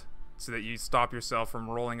front so that you stop yourself from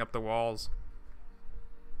rolling up the walls.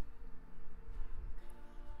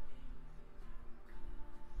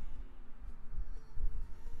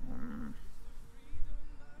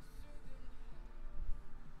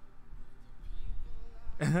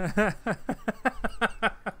 Where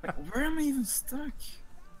am I even stuck?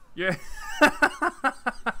 Yeah.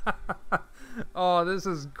 Oh, this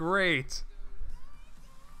is great.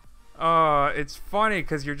 It's funny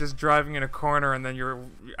because you're just driving in a corner and then you're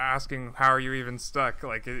asking how are you even stuck.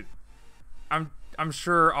 Like it, I'm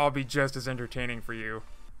sure I'll be just as entertaining for you.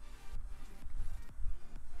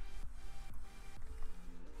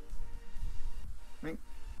 Like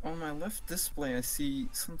on my left display, I see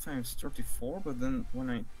sometimes 34, but then when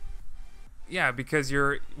I... Yeah, because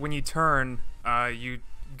when you turn, you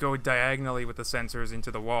go diagonally with the sensors into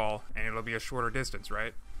the wall, and it'll be a shorter distance,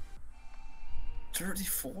 right?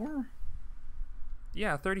 34?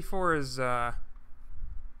 Yeah, 34 is about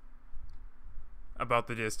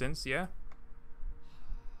the distance, yeah.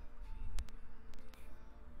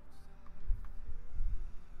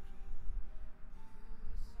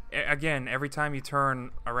 Again, every time you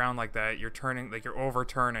turn around like that, you're turning, like you're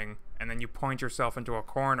overturning, and then you point yourself into a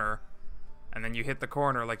corner, and then you hit the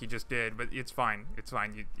corner like you just did, but it's fine. It's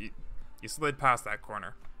fine. You slid past that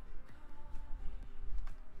corner.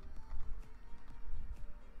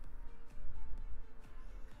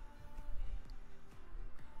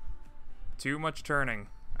 Too much turning.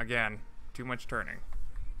 Again, too much turning.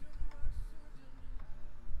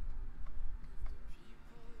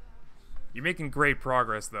 You're making great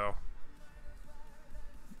progress, though.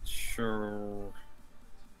 Sure.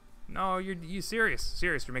 No, you serious.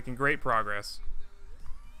 Serious, you're making great progress.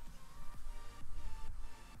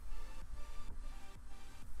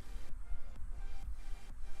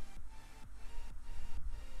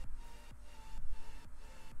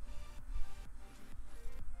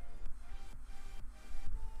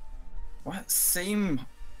 What? Same...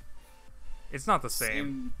 It's not the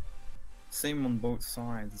same. Same on both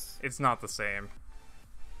sides. It's not the same.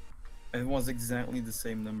 It was exactly the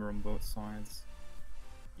same number on both sides.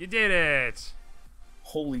 You did it!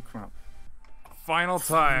 Holy crap. Final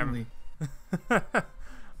time.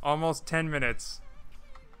 Almost 10 minutes.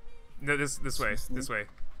 No, this way. This way.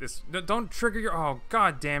 No, don't trigger your... Oh,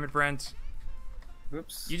 god damn it, Brent.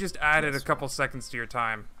 Whoops. You just added a couple seconds to your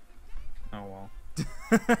time. Oh well.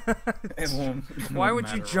 It won't Why would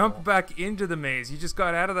you matter jump at all. back into the maze? You just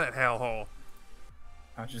got out of that hellhole.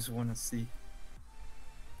 I just want to see.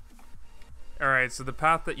 Alright, so the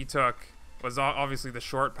path that you took was obviously the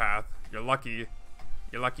short path. You're lucky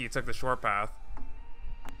you took the short path.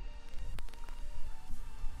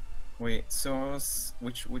 Wait, so I was...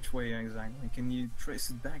 Which way exactly? Can you trace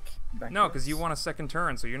it back? No, because you want a second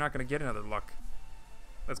turn, so you're not going to get another luck.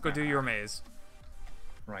 Let's go do your maze.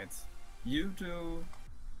 Right. You do.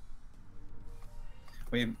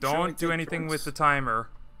 Wait, shouldn't we Don't do take anything with turns? the timer.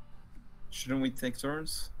 Shouldn't we take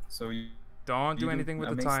turns? So Don't you do do anything with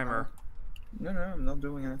a the mace timer. now? No, I'm not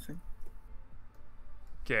doing anything.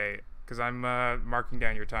 Okay, because I'm marking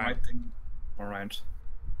down your time. Alright.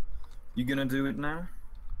 You gonna do it now?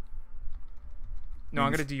 No,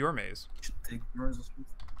 I'm gonna do your maze. Should take yours as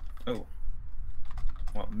well. Oh.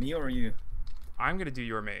 What, me or you? I'm gonna do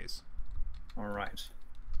your maze. Alright.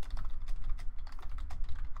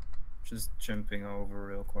 Just jumping over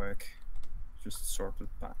real quick. Just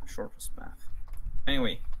shortest path.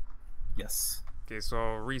 Anyway. Yes. Okay,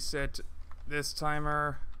 so reset this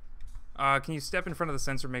timer. Can you step in front of the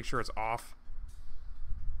sensor, make sure it's off?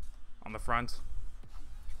 On the front?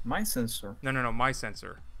 My sensor. No, my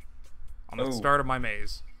sensor. On the Oh. start of my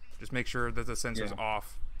maze. Just make sure that the sensor's Yeah.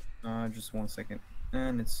 off. Just 1 second.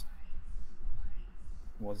 And it's...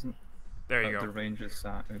 wasn't. There you The go. range is,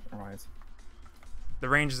 alright. The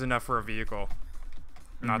range is enough for a vehicle.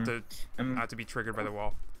 Not Mm-hmm. to be triggered by the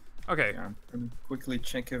wall. Okay. Yeah, quickly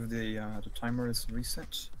check if the timer is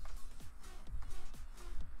reset.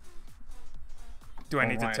 Do I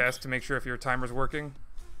need to Alright. test to make sure if your timer's working?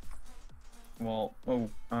 Well,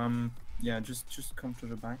 yeah, just come to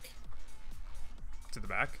the back. To the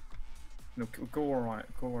back? No, go around,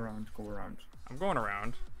 go around. I'm going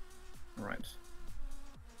around. Alright.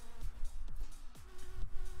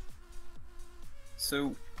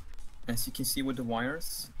 So, as you can see with the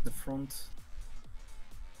wires, the front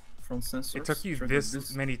sensors. It took you trigger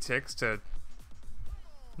this many ticks to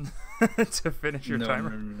to finish your no,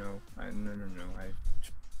 timer? No. I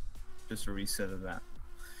just resetted that.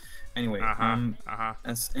 Anyway,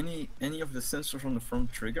 as any of the sensors on the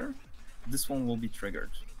front trigger, this one will be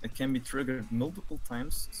triggered. It can be triggered multiple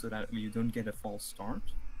times so that you don't get a false start.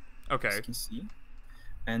 Okay. As you can see.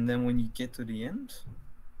 And then when you get to the end,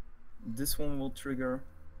 this one will trigger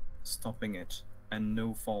stopping it and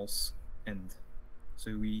no false end.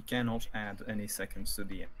 So we cannot add any seconds to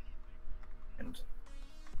the end.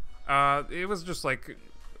 It was just like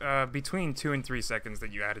between 2 and 3 seconds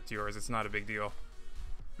that you added to yours. It's not a big deal.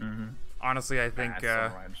 Honestly, I think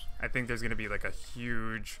I think there's gonna be like a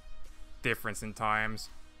huge difference in times.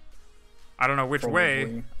 I don't know which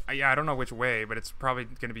way. Yeah, I don't know which way, but it's probably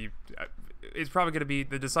gonna be. It's probably gonna be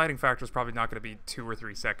the deciding factor. Is probably not gonna be 2 or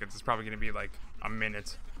 3 seconds. It's probably gonna be like a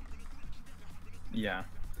minute. Yeah.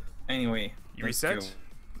 Anyway, you reset?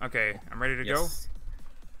 Okay, I'm ready to go.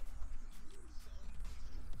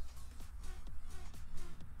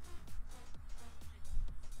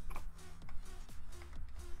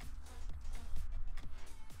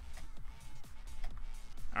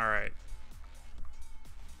 Alright.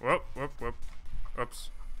 Whoop. Oops.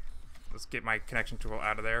 Let's get my connection tool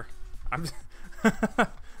out of there. I'm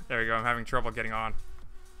there we go, I'm having trouble getting on.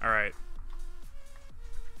 Alright.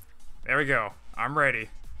 There we go. I'm ready.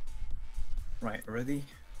 Right, ready?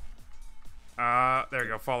 There we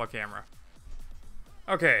go, follow camera.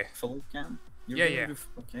 Okay. Follow cam? Yeah.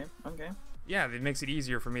 Okay. Yeah, it makes it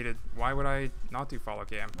easier for me to... Why would I not do follow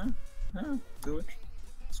cam? No, do it.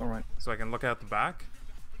 It's alright. So I can look out the back?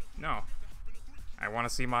 No. I want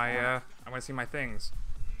to see my, I want to see my things.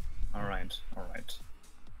 Alright.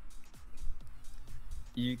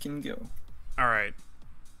 You can go. Alright.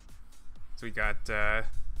 So we got,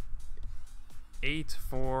 8,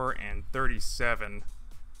 4, and 37.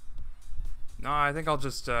 No, I think I'll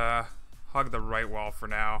just, hug the right wall for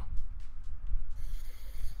now.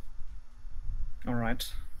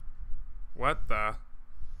 Alright. What the?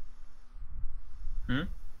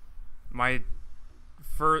 My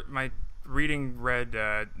reading read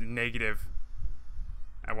negative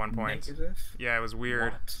at one point. Negative? Yeah, it was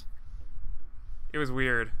weird. What? It was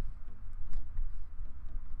weird.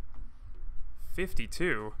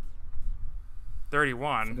 52.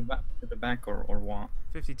 31. To the back or what?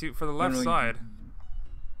 52 for the left side.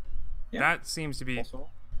 Yeah. That seems to be... Also?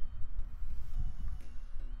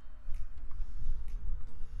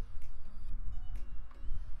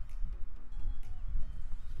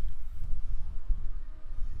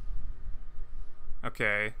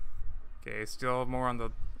 Okay. Okay, still more on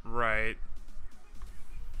the right.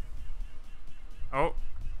 Oh.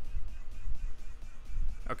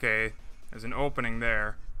 Okay, there's an opening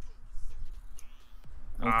there.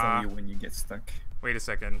 I'll tell you when you get stuck. Wait a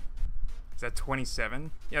second. Is that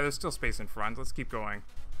 27? Yeah, there's still space in front. Let's keep going.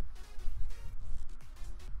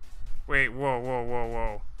 Wait,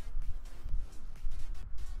 whoa.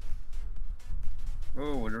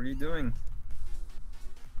 Oh, what are you doing?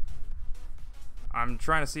 I'm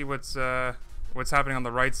trying to see what's happening on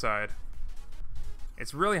the right side.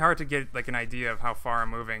 It's really hard to get like an idea of how far I'm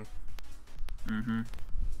moving.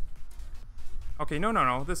 Okay,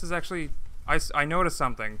 no. This is actually... I noticed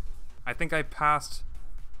something. I think I passed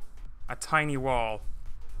a tiny wall.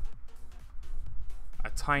 A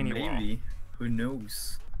tiny wall. Maybe. Who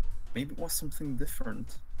knows? Maybe it was something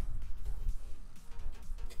different.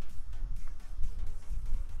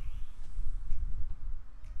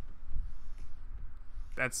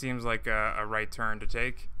 That seems like a right turn to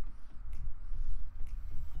take.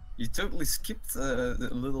 You totally skipped a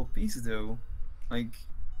little piece though. Like,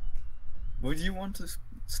 would you want to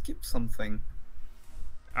skip something?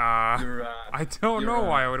 You're, I don't you're know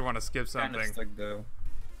why I would want to skip kind of something. stuck though.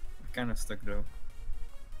 Kind of stuck though.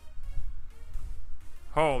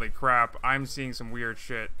 Holy crap, I'm seeing some weird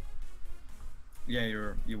shit.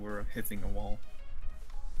 Yeah, you were hitting a wall.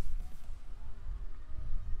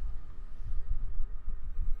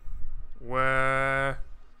 Where?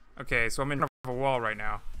 Okay, so I'm in front of a wall right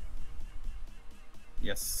now.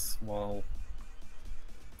 Yes, well,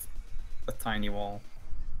 a tiny wall.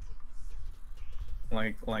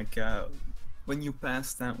 Like when you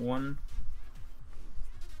pass that one.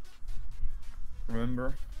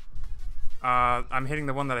 Remember? I'm hitting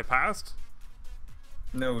the one that I passed?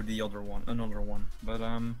 No, the other one, another one. But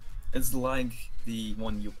it's like the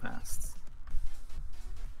one you passed.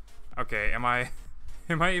 Okay, am I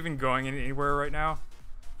even going anywhere right now?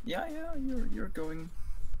 Yeah, you're going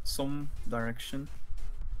some direction.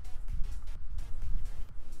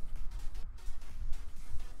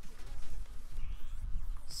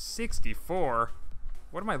 $64?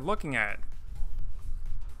 What am I looking at?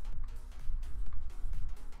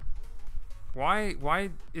 Why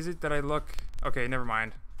is it that I look... Okay, never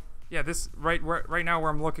mind. Yeah, this right now where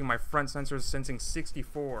I'm looking, my front sensor is sensing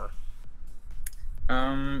 64.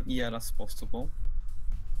 Yeah, that's possible.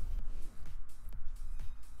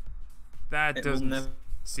 That It will doesn't never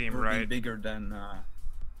seem be right. bigger than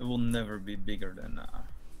it will never be bigger than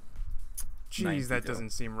Jeez, 90 that though. doesn't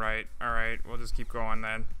seem right. Alright, we'll just keep going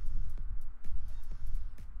then.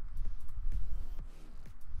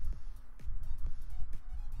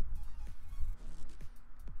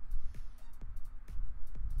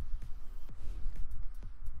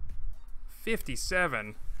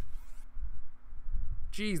 $57.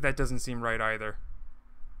 Jeez, that doesn't seem right either.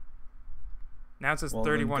 Now it says Well,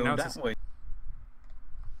 31. then Now go it says... that way.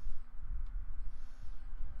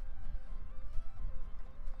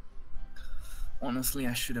 Honestly,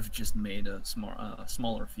 I should have just made a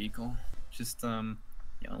smaller vehicle. Just yeah,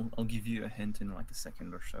 I'll give you a hint in like a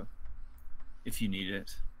second or so, if you need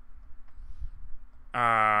it.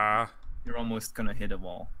 You're almost gonna hit a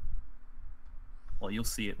wall. Well, you'll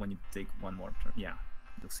see it when you take one more turn. Yeah,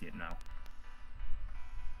 you'll see it now.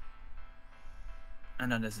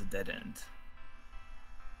 And that is a dead end.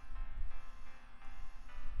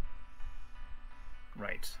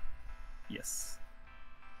 Right. Yes.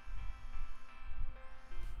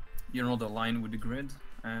 You're not aligned with the grid,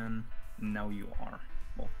 and now you are.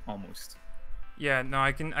 Well, almost. Yeah, no,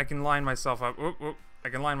 I can line myself up. Whoop, whoop. I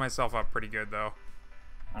can line myself up pretty good though.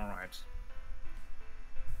 All right.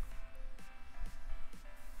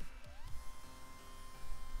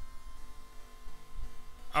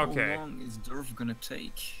 Okay. How long is Durf gonna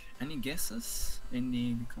take? Any guesses in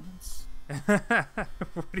the comments?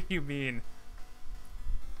 What do you mean?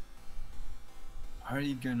 Are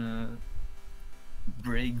you gonna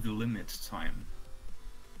break the limit time?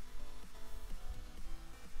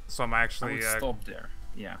 So I'm I actually would stop there.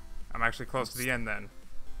 Yeah. I'm actually close to the end then.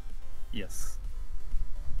 Yes.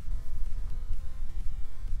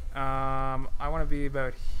 I want to be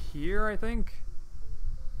about here, I think.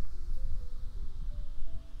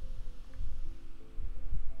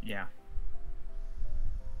 Yeah.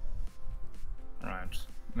 Right.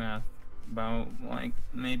 Yeah. About like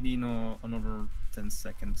maybe no another 10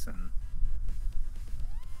 seconds and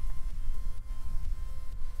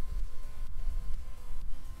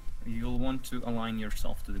you'll want to align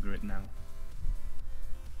yourself to the grid now.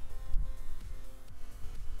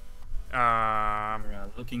 You're,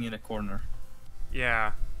 looking in a corner.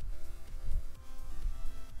 Yeah.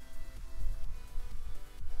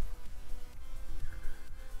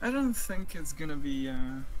 I don't think it's gonna be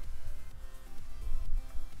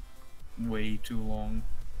way too long.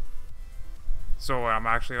 So I'm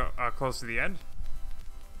actually close to the end.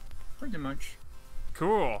 Pretty much.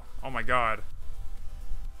 Cool. Oh my god.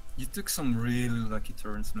 You took some really lucky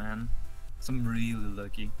turns, man. Some really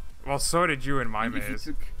lucky. Well, so did you in my And if you maze.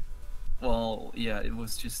 took, well, yeah, it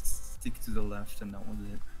was just stick to the left and that was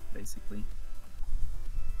it, basically.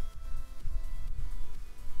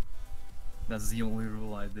 That's the only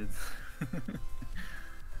rule I did.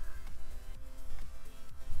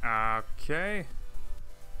 Okay.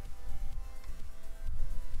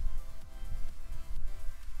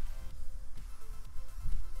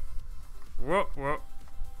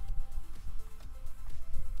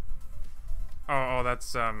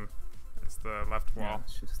 that's the left Yeah, wall.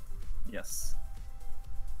 it's just yes.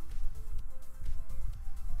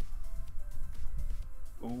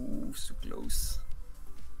 Oh, so close.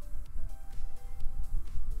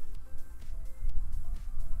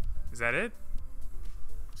 Is that it?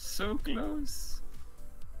 So close.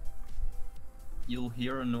 You'll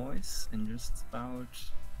hear a noise in just about.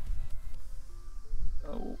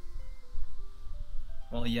 Oh.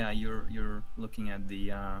 Well, yeah, you're looking at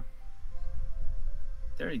the.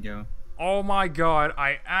 There you go. Oh my god,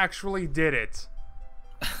 I actually did it.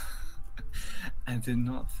 I did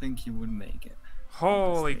not think you would make it.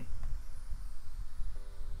 Holy. Honestly.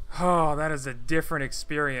 Oh, that is a different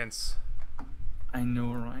experience. I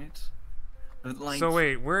know, right? But like. So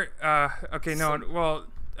wait, we're okay, no, well,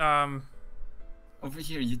 over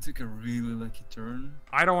here, you took a really lucky turn.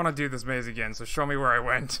 I don't want to do this maze again, so show me where I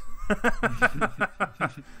went.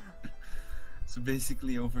 So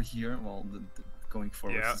basically over here, well, the going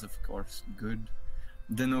forward is of course good.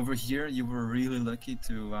 Then over here, you were really lucky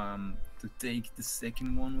to take the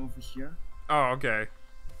second one over here. Oh, okay.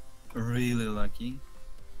 Really lucky.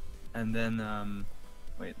 And then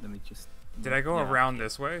wait, let me just. Did I go around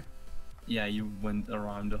this way? Yeah, you went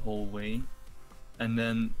around the whole way, and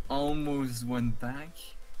then almost went back,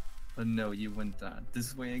 but no, you went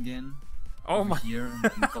this way again. Oh my! Here, and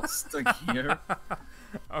then got stuck here.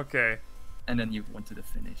 Okay. And then you went to the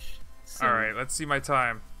finish. So, all right, let's see my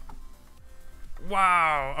time.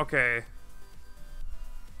 Wow. Okay.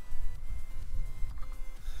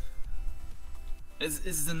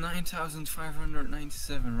 Is the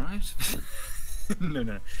 9,597 right? No,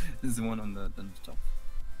 this is the one on the top.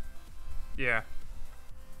 Yeah.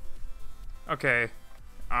 Okay.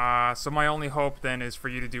 So my only hope then is for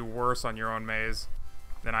you to do worse on your own maze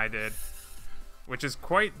than I did, which is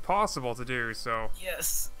quite possible to do. So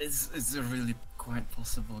yes, it's really quite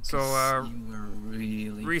possible. So you were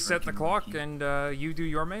really reset the clock lucky. and you do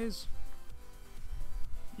your maze.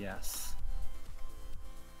 Yes.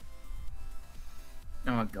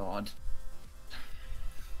 Oh god.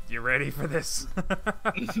 You ready for this? No.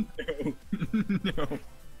 No.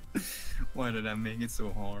 Why did I make it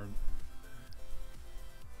so hard?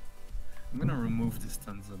 I'm gonna remove this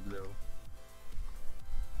stanza blow.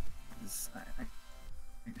 I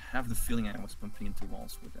have the feeling I was bumping into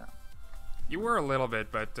walls with that. You were a little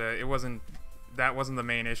bit, but it wasn't. That wasn't the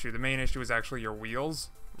main issue. The main issue was actually your wheels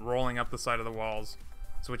rolling up the side of the walls.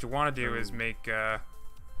 So what you want to do is make the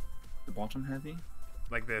bottom heavy,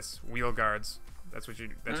 like this, wheel guards. That's what you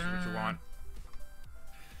want.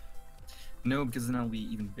 No, because then I'll be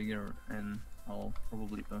even bigger and I'll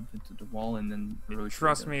probably bump into the wall and then rotate.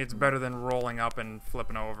 Trust me, it's better than rolling up and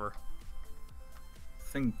flipping over. I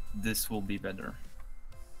think this will be better,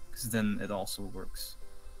 because then it also works.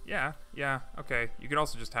 Yeah, okay. You could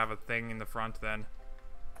also just have a thing in the front then.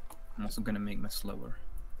 I'm also gonna make my slower.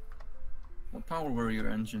 What power were your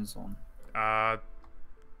engines on? I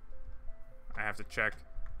have to check.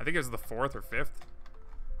 I think it was the 4th or 5th.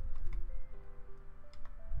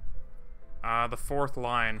 The 4th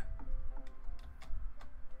line.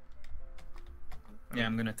 Yeah,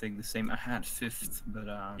 I'm gonna take the same. I had 5th, but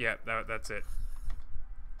yeah, that's it.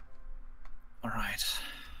 All right.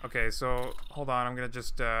 Okay, so hold on. I'm gonna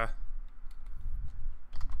just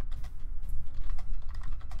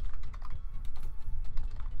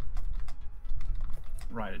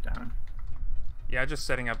write it down. yeah, just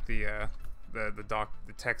setting up the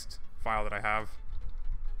text file that I have.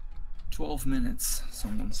 12 minutes.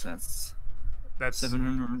 Someone says. That's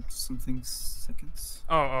 700 something seconds.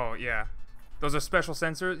 Oh, yeah. Those are special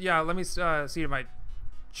sensors. Yeah, let me see my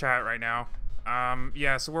chat right now.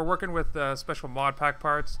 Yeah, so we're working with special Modpack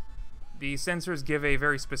parts. The sensors give a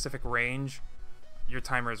very specific range. Your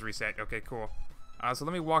timer is reset. Okay, cool. So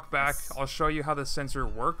let me walk back. I'll show you how the sensor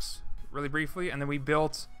works really briefly, and then we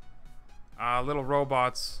built little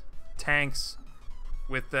robots, tanks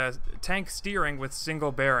with tank steering with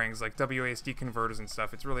single bearings like WASD converters and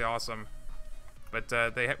stuff. It's really awesome. But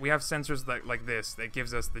we have sensors like this that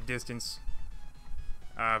gives us the distance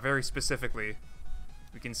very specifically.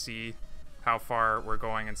 We can see how far we're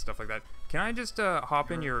going and stuff like that. Can I just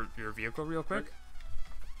hop in your vehicle real quick?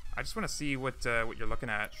 I just want to see what you're looking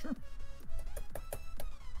at. Sure.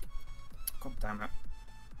 God damn it.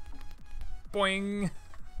 Boing.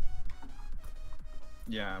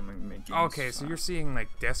 Yeah, I'm making. Okay, so you're seeing like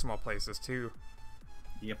decimal places too.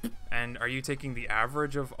 Yep. And are you taking the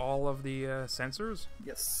average of all of the sensors?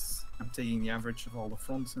 Yes. I'm taking the average of all the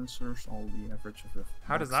front sensors, all the average of the.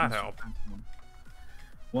 How does that help?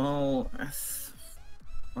 Well,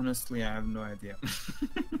 honestly, I have no idea.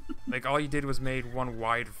 Like all you did was made one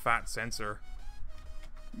wide fat sensor.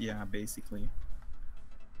 Yeah, basically.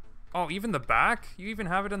 Oh, even the back? You even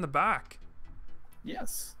have it in the back.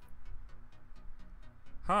 Yes.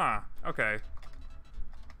 Huh. Okay.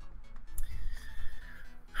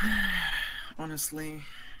 Honestly,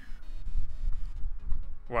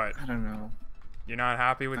 What? I don't know. You're not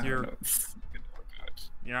happy with I don't your... know. It's gonna work out.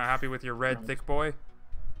 You're not happy with your red Right. thick boy?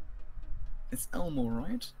 It's Elmo,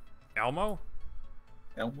 right? Elmo?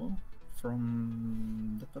 Elmo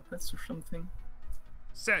from the Puppets or something.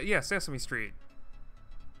 Yeah, Sesame Street.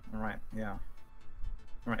 All right. Yeah.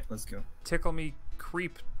 All right. Let's go. Tickle me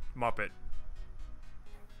creep Muppet.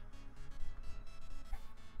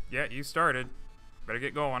 Yeah, you started. Better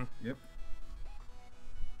get going. Yep.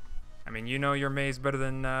 I mean, you know your maze better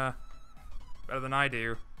than I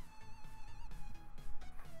do.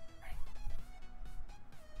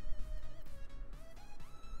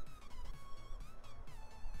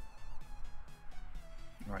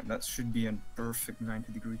 All right. That should be a perfect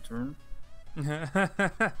 90-degree turn. You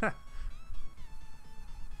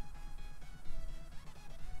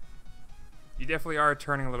definitely are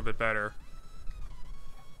turning a little bit better.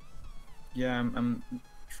 Yeah, I'm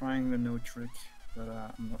trying the no trick, but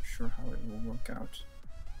I'm not sure how it will work out.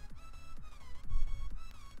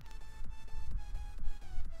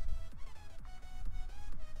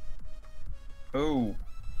 Oh,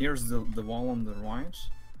 here's the wall on the right.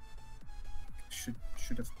 Should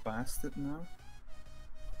have passed it now.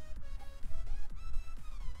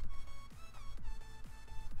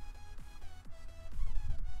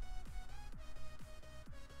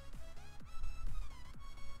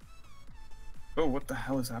 Oh, what the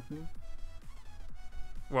hell is happening?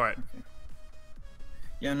 What? Okay.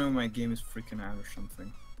 Yeah, no, my game is freaking out or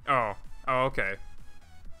something. Oh. Oh, okay.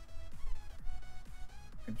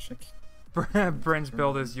 I can check. Brent's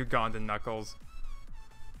build is Ugandan Knuckles.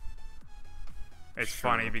 It's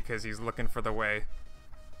Sure. funny because he's looking for the way.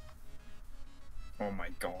 Oh my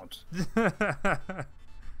god.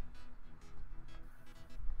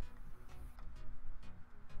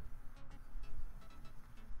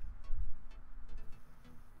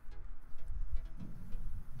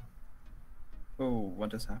 Oh,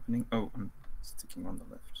 what is happening? Oh, I'm sticking on the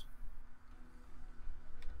left.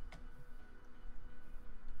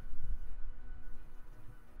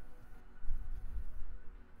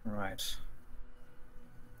 Right.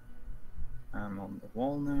 I'm on the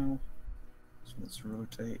wall now. So let's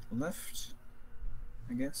rotate left,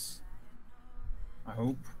 I guess. I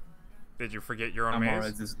hope. Did you forget your own I'm maze?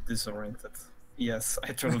 already disoriented. Yes, I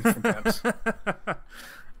totally forgot.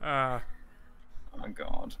 Oh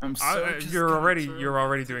god, I'm so. You're already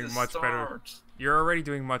doing much better. Start. You're already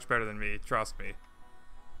doing much better than me. Trust me.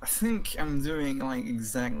 I think I'm doing like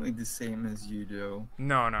exactly the same as you do.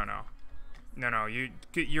 No.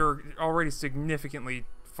 You're already significantly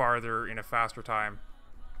farther in a faster time.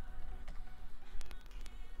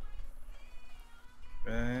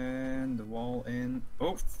 And the wall in.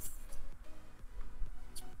 Oh.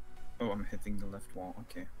 Oh, I'm hitting the left wall.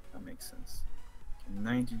 Okay, that makes sense. Okay,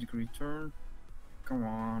 90-degree turn. Come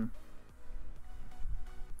on.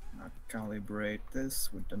 Now calibrate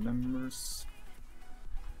this with the numbers.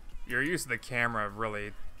 Your use of the camera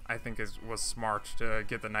really, I think, was smart to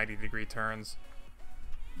get the 90-degree turns.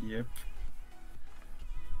 Yep.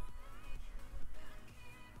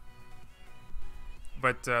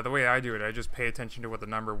 But the way I do it, I just pay attention to what the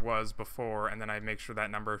number was before, and then I make sure that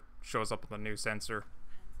number shows up on the new sensor.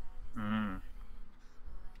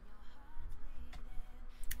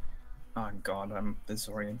 Oh god, I'm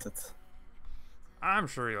disoriented. I'm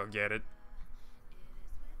sure you'll get it.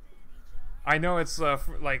 I know it's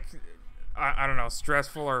like I don't know,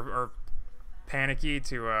 stressful or panicky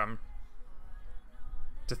to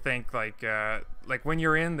think like when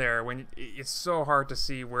you're in there, it's so hard to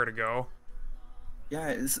see where to go. Yeah,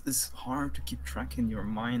 it's hard to keep track in your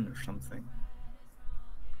mind or something.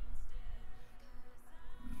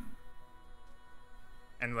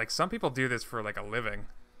 And like some people do this for like a living.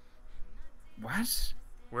 What?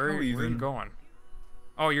 Where are How you even? going?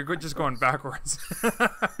 Oh, you're good, just going backwards.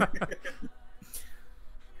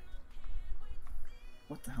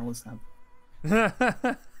 What the hell is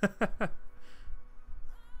happening?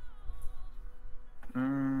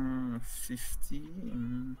 50.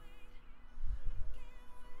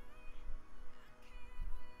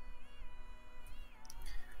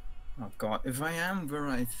 Oh god, if I am where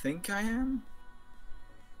I think I am,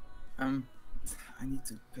 I need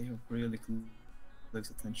to pay really close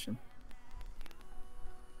attention.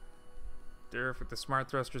 Durf with the smart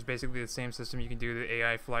thruster is basically the same system you can do the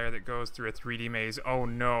AI flyer that goes through a 3D maze. Oh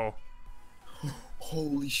no.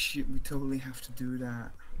 Holy shit, we totally have to do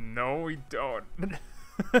that. No, we don't.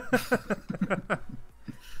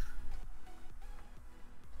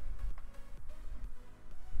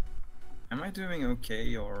 Am I doing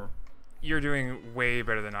okay or? You're doing way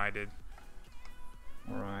better than I did.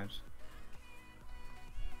 All right.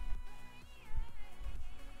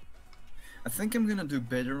 I think I'm gonna do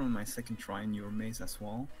better on my second try in your maze as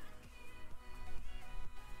well.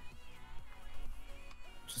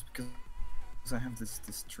 Just because I have this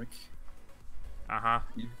trick. Uh-huh.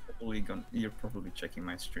 You're probably checking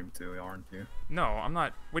my stream too, aren't you? No, I'm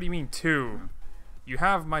not. What do you mean 2? No. You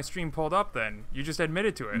have my stream pulled up then. You just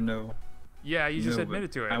admitted to it. No. Yeah, you just No,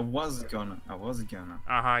 admitted to it. I was gonna.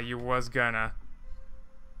 Uh-huh, you was gonna.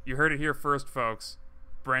 You heard it here first, folks.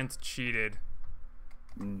 Brent cheated.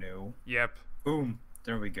 No. Yep. Boom.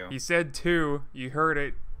 There we go. He said 2. You heard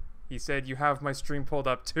it. He said you have my stream pulled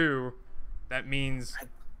up 2. That means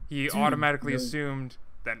he Dude, automatically no. assumed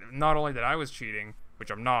that not only that I was cheating,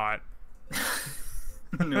 which I'm not,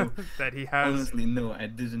 No. that he has. Honestly, no, I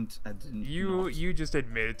didn't. You just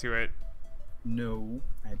admitted to it. No,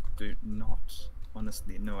 I do not.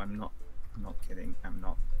 Honestly, no, I'm not. I'm not kidding. I'm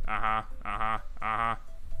not.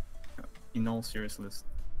 In all seriousness,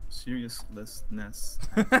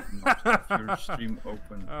 I did not have your stream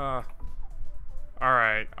open. All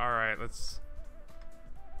right. Let's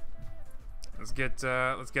get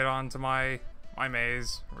on to my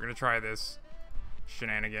maze. We're gonna try this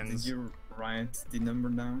shenanigans. Did you write the number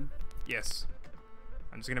down? Yes.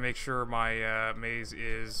 I'm just gonna make sure my maze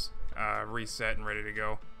is reset and ready to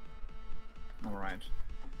go. All right.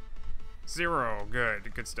 0.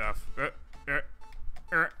 Good stuff.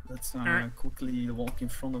 Let's quickly walk in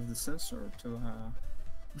front of the sensor to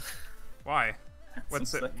Why? add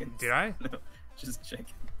What's some it? seconds. Did I? No, just check.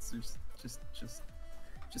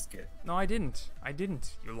 Just kidding. No, I didn't.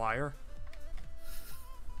 You liar.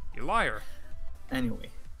 You liar. Anyway.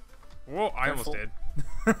 Whoa, I almost did.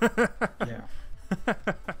 Yeah.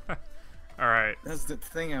 Alright. That's the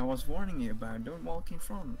thing I was warning you about. Don't walk in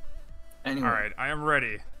front. Anyway. Alright, I am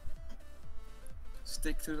ready.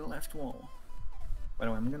 Stick to the left wall. By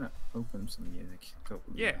the way, I'm gonna open some music.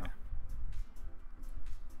 Totally. Yeah.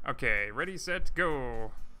 Okay, ready, set,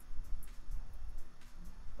 go.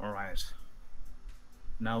 Alright.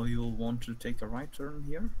 Now you'll want to take a right turn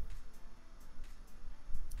here.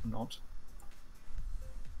 Not.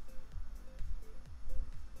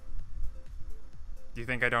 Do you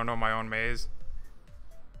think I don't know my own maze?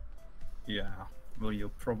 Yeah. Well, you'll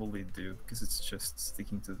probably do, because it's just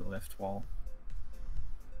sticking to the left wall.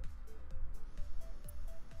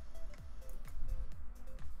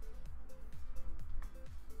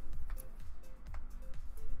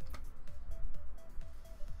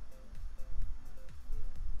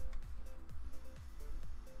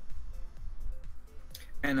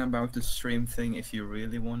 And about the stream thing, if you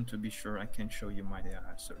really want to be sure, I can show you my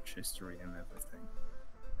search history and everything.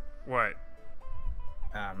 What?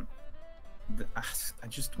 I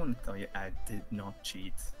just want to tell you, I did not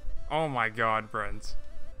cheat. Oh my god, Brent.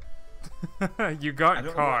 You got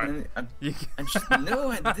caught.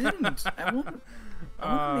 No, I didn't. I want to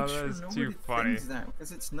make sure that's nobody too funny. thinks that,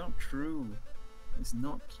 because it's not true. It's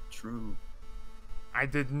not true. I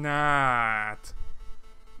did not.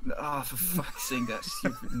 Oh, for fuck's sake, that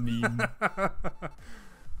stupid meme.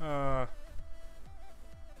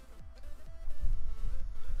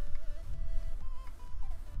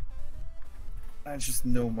 I just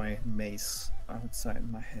know my maze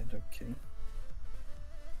outside my head, okay?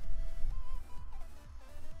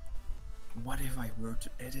 What if I were to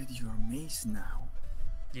edit your maze now?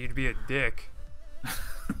 You'd be a dick.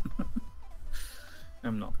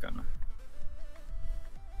 I'm not gonna.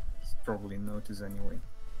 It's probably notice anyway.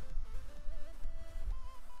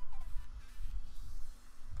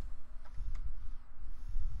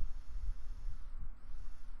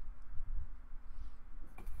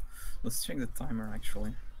 Let's check the timer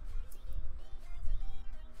actually.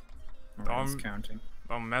 Alright, it's counting.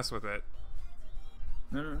 Don't mess with it.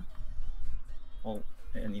 No. Well,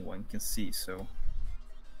 anyone can see, so.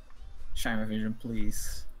 Shine my vision,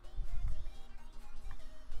 please.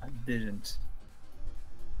 I didn't.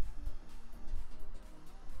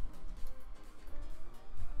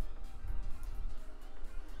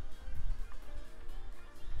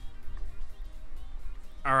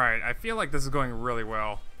 Alright, I feel like this is going really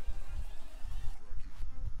well.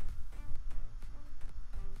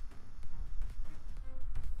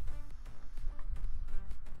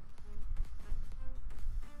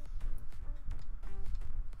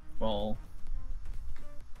 Well,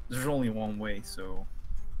 there's only one way, so.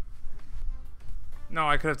 No,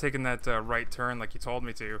 I could have taken that right turn like you told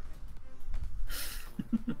me to.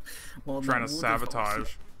 Well, trying to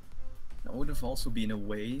sabotage. That would have also been a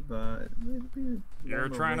way, but you're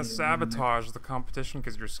trying to sabotage the competition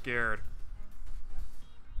because you're scared.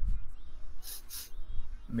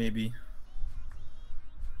 maybe.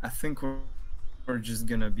 I think we're just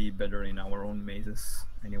gonna be better in our own mazes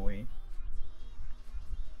anyway.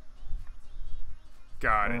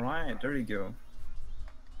 Got it. Alright, there you go.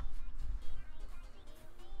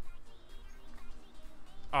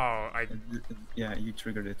 Oh, Yeah, you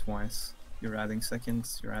triggered it twice. You're adding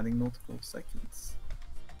seconds, you're adding multiple seconds.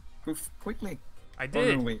 Poof, quickly! I Oh,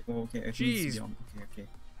 did. no, wait, oh, okay, it needs to be Jeez. on. Okay.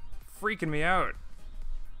 Freaking me out.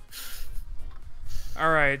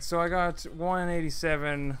 Alright, so I got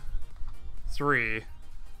 187.3.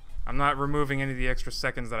 I'm not removing any of the extra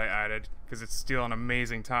seconds that I added, because it's still an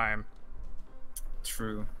amazing time.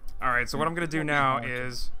 True. Alright, so what I'm going to do now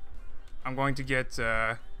is I'm going to get,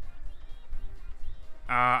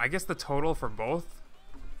 I guess the total for both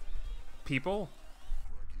people.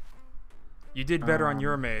 You did better on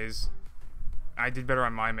your maze. I did better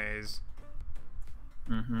on my maze.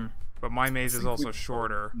 Mm-hmm. But my maze is also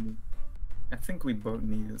shorter. I think we both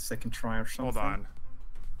need a second try or something. Hold on.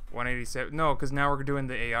 187. No, because now we're doing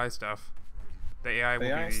the AI stuff. The AI will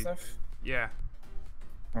AI be... stuff? Yeah.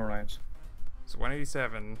 Alright. So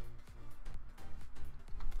 187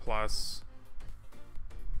 plus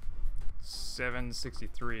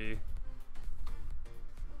 763.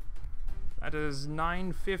 That is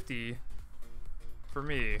 950 for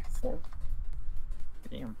me. 4.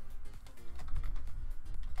 Damn.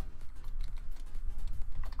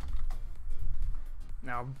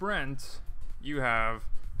 Now, Brent, you have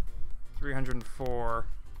 304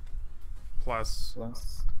 plus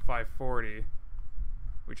 540,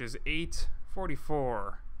 which is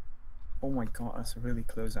 844. Oh my god, that's really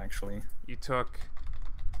close actually. You took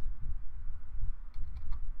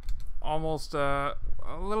almost a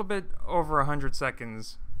little bit over 100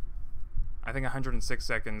 seconds. I think 106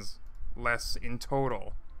 seconds less in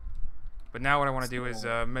total. But now what I want to do is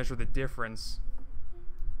measure the difference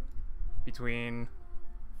between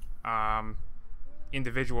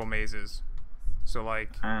individual mazes. So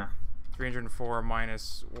like 304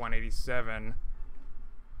 minus 187.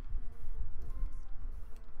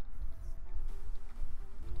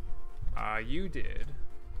 You did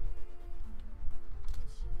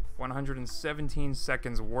 117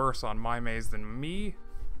 seconds worse on my maze than me.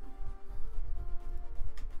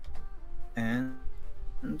 And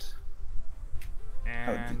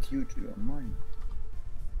how did you do on mine?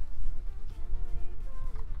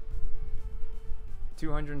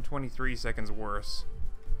 223 seconds worse.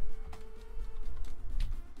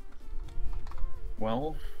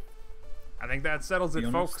 Well, I think that settles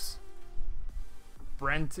it, folks.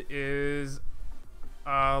 Brent is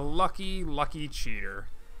a lucky cheater.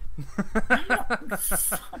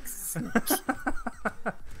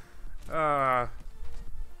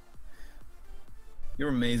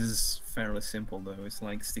 Your maze is fairly simple though. It's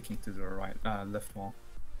like sticking to the left wall.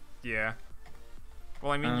 Yeah.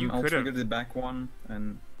 Well, I mean, you I'll could have. trigger the back one,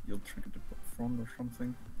 and you'll trigger the front or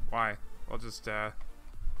something. Why? I'll just to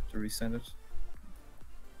reset it.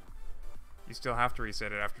 You still have to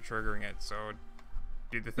reset it after triggering it, so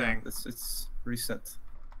do the thing. Yeah, it's reset.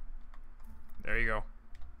 There you go.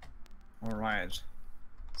 All right.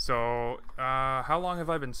 So, how long have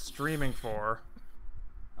I been streaming for?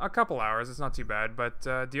 A couple hours. It's not too bad. But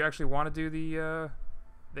do you actually want to do the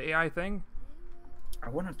AI thing? I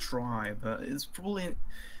want to try, but it's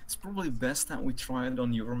probably best that we try it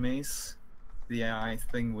on your maze. The AI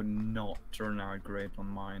thing would not turn out great on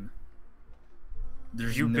mine.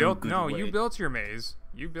 There's you no built good way. You built your maze.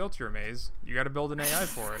 You built your maze. You got to build an AI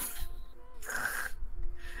for it.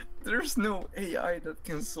 There's no AI that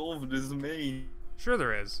can solve this maze. Sure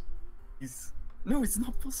there is. No, it's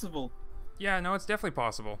not possible. Yeah, no, it's definitely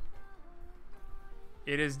possible.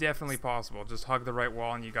 It is definitely possible. Just hug the right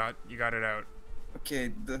wall and you got it out.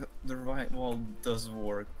 Okay, the right wall does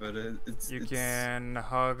work, but it's... You can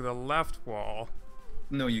hug the left wall.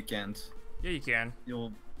 No, you can't. Yeah, you can.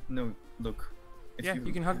 No, look. Yeah,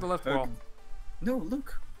 you can hug the left wall. No,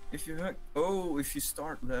 look. If you hug... Oh, if you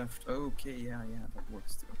start left. Okay, yeah, that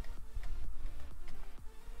works too.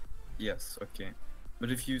 Yes, okay.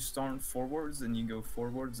 But if you start forwards and you go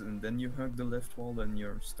forwards and then you hug the left wall, then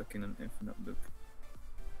you're stuck in an infinite loop.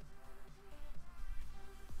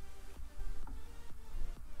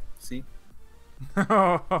 See?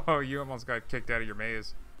 Oh, you almost got kicked out of your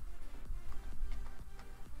maze.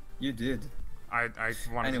 You did. I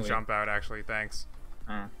wanted to jump out, actually. Thanks.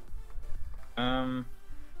 Do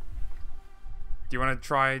you want to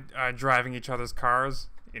try driving each other's cars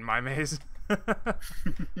in my maze?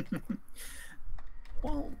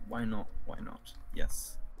 Well, why not? Why not?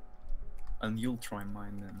 Yes. And you'll try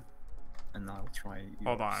mine then. And I'll try yours.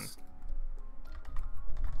 Hold on.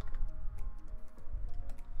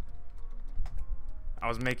 I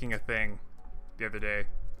was making a thing the other day.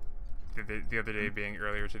 The other day being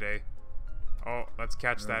earlier today. Oh, let's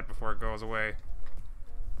catch that before it goes away.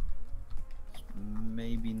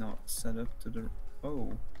 Maybe not set up to the...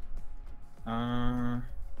 Oh.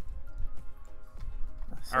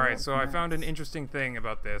 Alright, so I found an interesting thing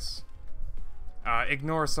about this.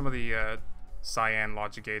 Ignore some of the cyan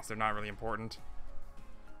logic gates, they're not really important.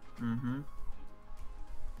 Mm-hmm.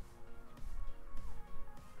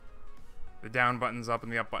 The down button's up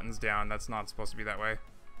and the up button's down, that's not supposed to be that way.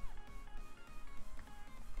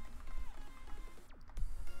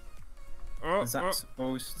 Oh, Is that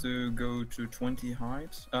supposed to go to 20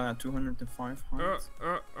 height? 205 height?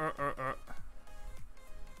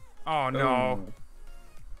 Oh no. Oh.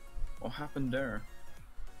 What happened there?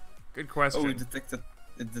 Good question. Oh, it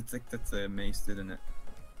detected the mace, didn't it?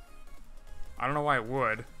 I don't know why it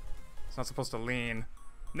would. It's not supposed to lean.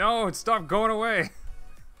 No, it stopped going away.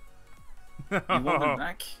 No. You want it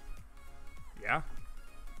back? Yeah.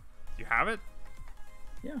 You have it?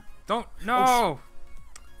 Yeah. Don't. No!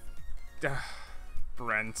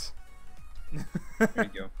 Brent. There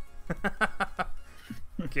you go.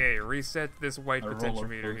 Okay, reset this white A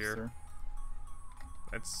potentiometer roller here. coaster.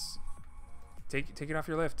 Let's take it off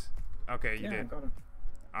your lift. Okay, you Yeah, I did. got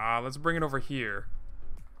it. Let's bring it over here.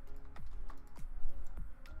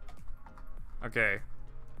 Okay.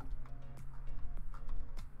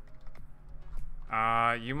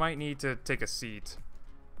 You might need to take a seat.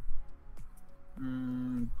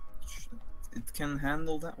 It can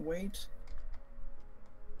handle that weight.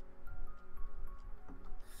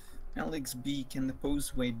 Alex B, can the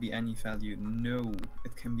pose weight be any value? No,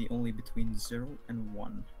 it can be only between 0 and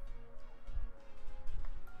 1.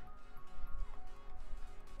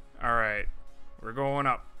 Alright, we're going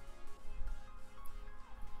up.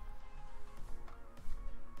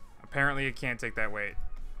 Apparently it can't take that weight.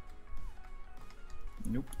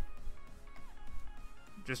 Nope.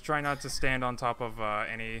 Just try not to stand on top of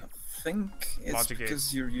any... I think it's Logic because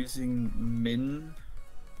gates. you're using min.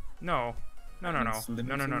 No. No. It's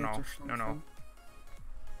limiting it or something.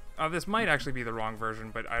 This might actually be the wrong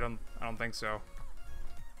version, but I don't think so.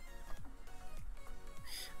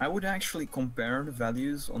 I would actually compare the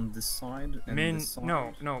values on this side and Min, this side.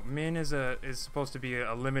 no, min is supposed to be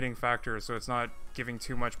a limiting factor, so it's not giving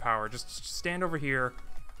too much power. Just stand over here.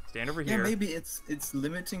 Stand over Yeah, here. maybe it's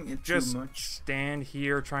limiting it Just too much. stand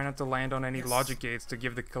here. Try not to land on any Yes. logic gates to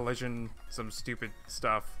give the collision some stupid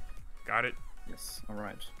stuff. Got it? Yes,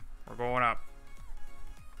 alright. We're going up.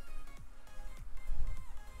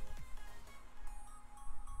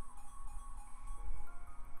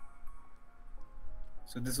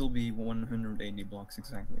 So this will be 180 blocks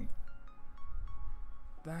exactly.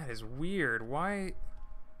 That is weird. Why?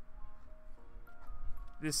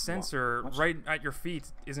 This sensor What? right at your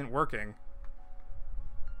feet isn't working.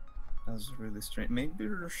 That's really strange. Maybe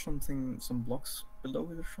there's something, some blocks below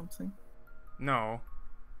it or something? No,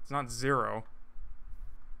 it's not 0.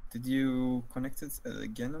 Did you connect it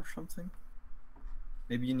again or something?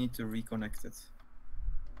 Maybe you need to reconnect it.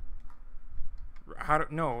 How do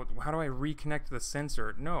I reconnect the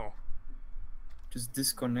sensor? No. Just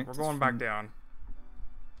disconnect We're it going from... back down.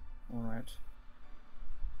 Alright.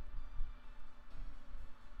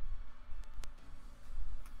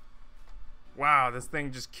 Wow, this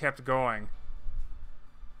thing just kept going.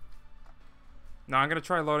 Now I'm gonna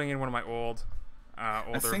try loading in one of my older I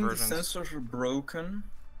think versions. the sensors are broken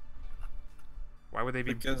Why would they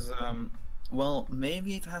be? because, well,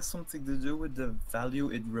 maybe it has something to do with the value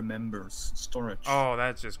it remembers, storage. Oh,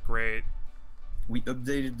 that's just great. We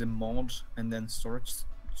updated the mod and then storage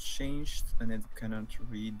changed and it cannot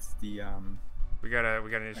read the, We got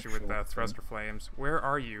an issue with Actual thruster flames. Where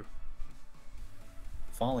are you?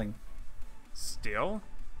 falling. Still?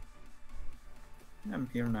 I'm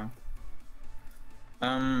here now.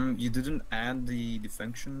 You didn't add the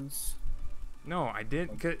functions? No, I did.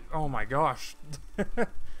 Oh my gosh.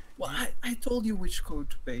 Well, I told you which code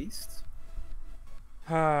to paste.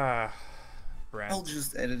 Brent. I'll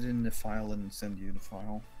just edit in the file and send you the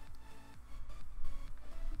file.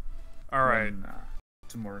 All right. When,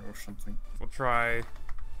 tomorrow or something. We'll try.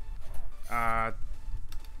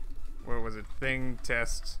 What was it? Thing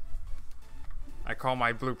test. I call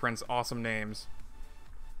my blueprints awesome names.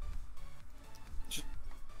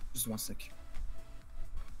 Just one sec.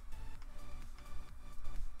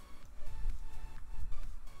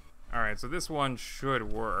 Alright, so this one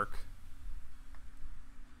should work.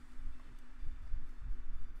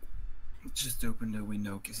 Just open the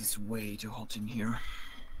window because it's way too hot in here.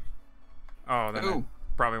 Oh, then I Oh.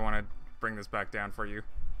 probably want to bring this back down for you.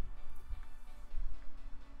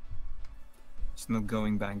 It's not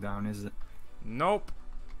going back down, is it? Nope.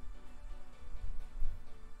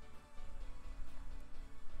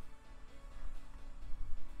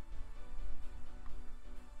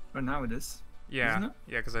 But now it is. Yeah. Isn't it?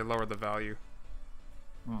 Yeah, because I lowered the value.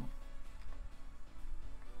 Oh.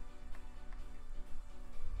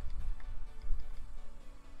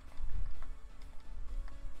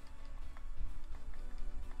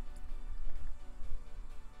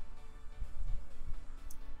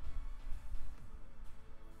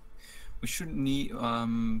 We should need,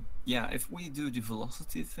 yeah, if we do the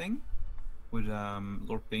velocity thing with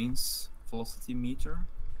Lord Payne's velocity meter,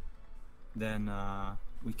 then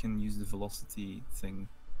we can use the velocity thing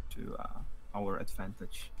to our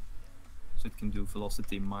advantage. So it can do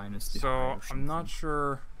velocity minus the height So or I'm not something.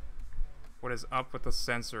 sure what is up with the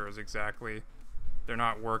sensors exactly. They're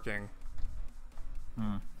not working.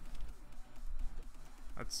 Hmm.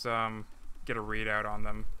 Let's get a readout on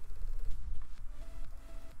them.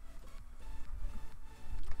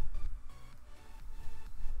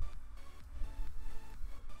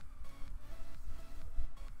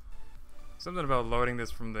 Something about loading this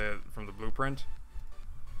from the blueprint.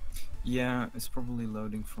 Yeah, it's probably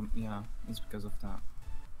loading from, yeah, it's because of that.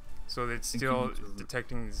 So it's I think still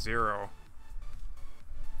detecting 0.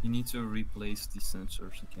 You need to replace the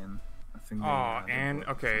sensors again. I think Oh, they and broke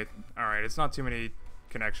or okay, something. all right. It's not too many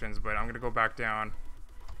connections, but I'm gonna go back down.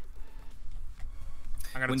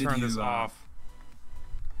 I'm gonna When did turn this you, off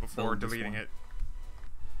before build this deleting one? it.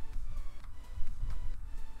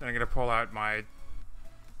 Then I'm gonna pull out my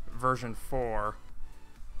version 4,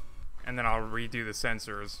 and then I'll redo the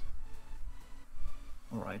sensors.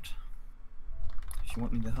 Alright. If you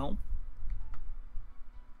want me to help?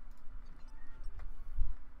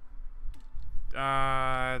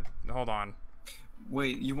 Hold on.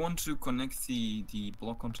 Wait, you want to connect the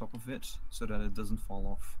block on top of it so that it doesn't fall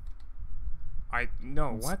off?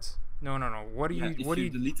 No, what? No. What do Yeah, you? if What do you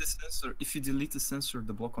you? delete the sensor,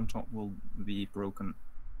 the block on top will be broken.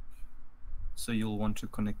 So you'll want to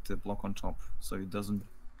connect the block on top so it doesn't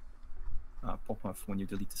pop off when you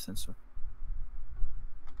delete the sensor.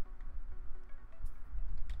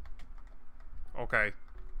 Okay.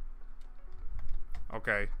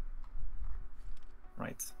 Okay.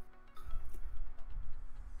 Right.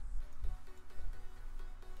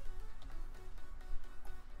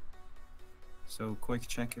 So quick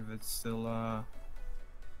check if it's still I'll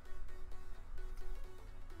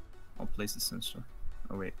place the sensor.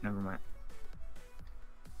 Oh wait, never mind.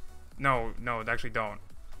 No, actually don't.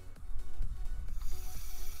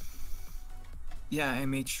 Yeah, I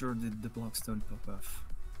made sure that the blocks don't pop off.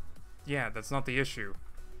 Yeah, that's not the issue.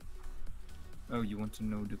 Oh, you want to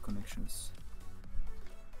know the connections?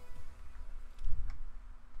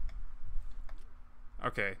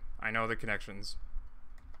 Okay, I know the connections.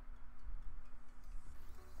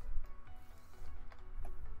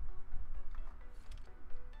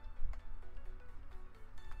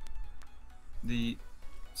 The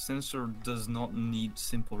sensor does not need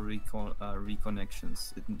simple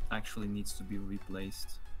reconnections. It actually needs to be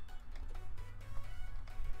replaced.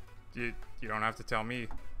 You don't have to tell me.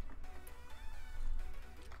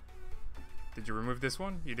 Did you remove this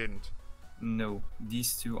one? You didn't. No,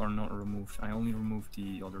 these two are not removed. I only removed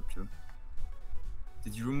the other two.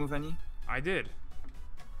 Did you remove any? I did.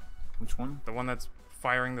 Which one? The one that's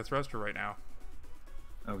firing the thruster right now.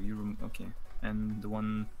 Oh, you okay. And the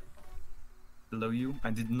one below you?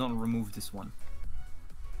 I did not remove this one.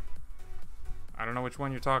 I don't know which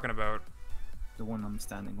one you're talking about. The one I'm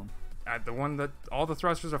standing on. The one that all the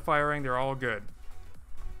thrusters are firing, they're all good.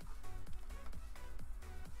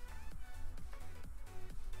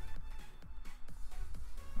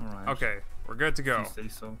 Alright. Okay, we're good to go. If you say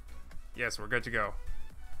so. Yes, we're good to go.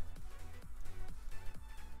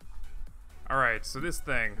 Alright, so this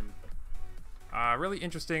thing. Really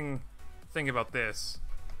interesting thing about this.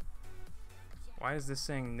 Why is this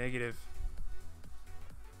saying -8?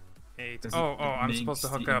 Oh, I'm supposed to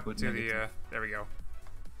hook up to the, there we go.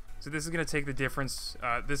 So this is going to take the difference,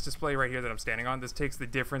 this display right here that I'm standing on, this takes the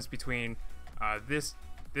difference between this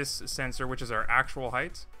sensor, which is our actual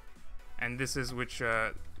height, and this is which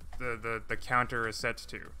the counter is set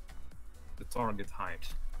to. The target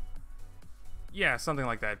height. Yeah, something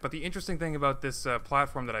like that. But the interesting thing about this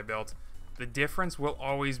platform that I built, the difference will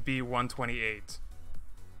always be 128.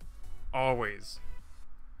 Always.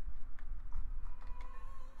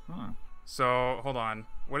 Huh. So, hold on.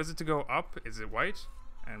 What is it to go up? Is it white?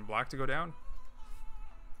 And black to go down?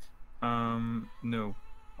 No.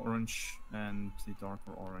 Orange and the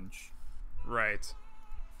darker orange. Right.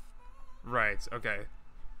 Right, okay.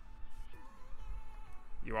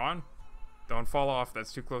 You on? Don't fall off,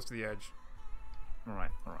 that's too close to the edge.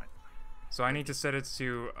 Alright, alright. So I need to set it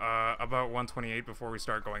to about 128 before we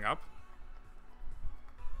start going up.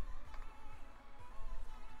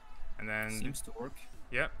 And then... Seems to work.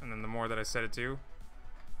 Yep, and then the more that I set it to...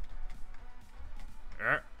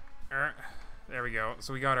 There we go.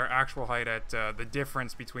 So we got our actual height at the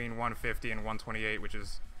difference between 150 and 128, which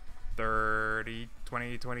is 30,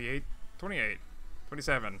 20, 28, 28,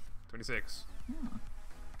 27, 26.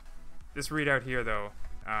 This readout here, though,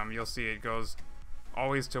 you'll see it goes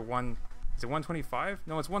always to 1... Is it 125?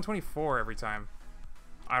 No, it's 124 every time.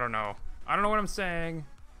 I don't know. I don't know what I'm saying.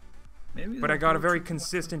 Maybe. But I got a very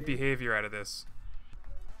consistent behavior out of this.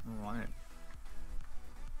 Alright.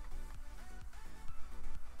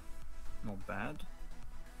 Not bad.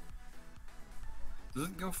 Does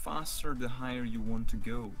it go faster the higher you want to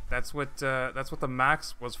go? That's what the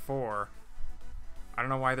max was for. I don't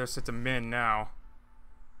know why they're set to min now.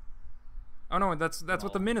 Oh no, that's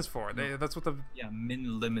what the min is for. That's what the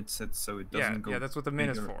min limits it so it doesn't go. Yeah, that's what the min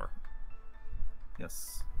is for.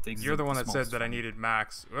 Yes. You're the one that said that I needed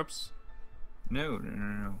max. Oops. No.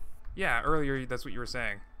 Yeah, earlier that's what you were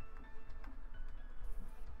saying.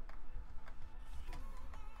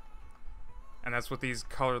 And that's what these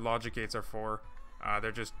color logic gates are for.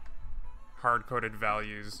 They're just hard-coded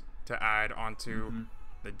values to add onto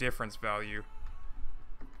the difference value.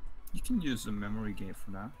 You can use a memory gate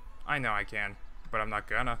for that. I know I can, but I'm not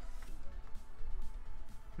gonna.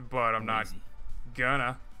 But I'm not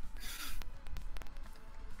gonna.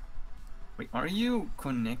 Wait, are you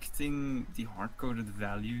connecting the hard-coded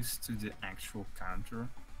values to the actual counter?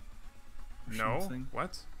 No. Something?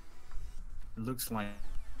 What? It looks like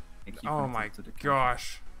you oh connect my it to the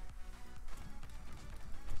gosh.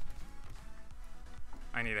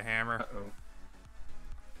 I need a hammer. Uh-oh.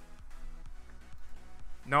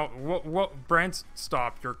 No, what, Brent,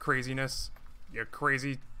 stop your craziness. You're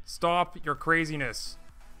crazy. Stop your craziness.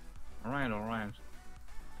 Alright.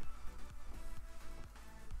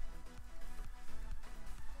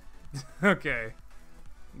 Okay.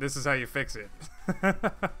 This is how you fix it.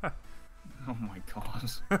 Oh my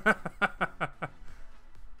god.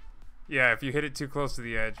 Yeah, if you hit it too close to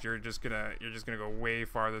the edge, you're just gonna go way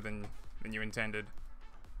farther than you intended.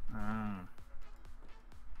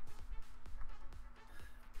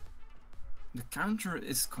 The counter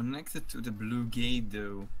is connected to the blue gate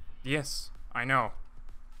though. Yes, I know.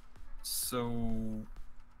 So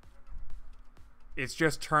it's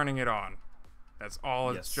just turning it on. That's all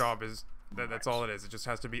its Yes. job is. That's all it is. It just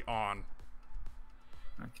has to be on.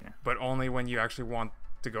 Okay. But only when you actually want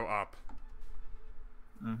to go up.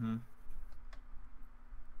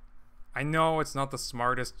 I know it's not the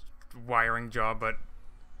smartest wiring job, but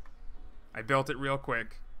I built it real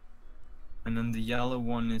quick. And then the yellow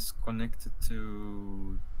one is connected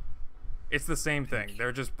to... It's the same thing.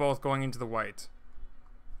 They're just both going into the white.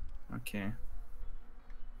 Okay.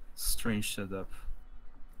 Strange setup.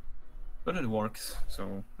 But it works,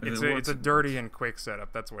 so... It's a dirty and quick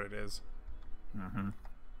setup. That's what it is.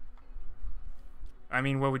 I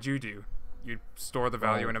mean, what would you do? You'd store the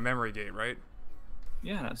value in a memory gate, right?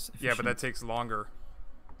 Yeah, that's efficient. Yeah, but that takes longer.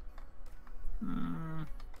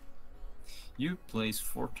 You place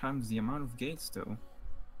 4 times the amount of gates, though.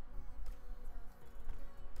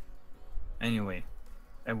 Anyway,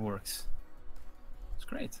 it works. It's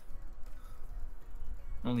great.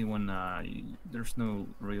 Only when there's no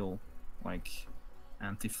real, like,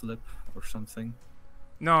 anti-flip or something.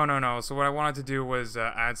 No. So what I wanted to do was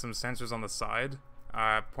add some sensors on the side,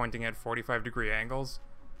 pointing at 45-degree angles,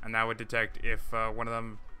 and that would detect if one of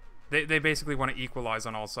them... They basically want to equalize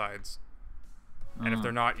on all sides. And if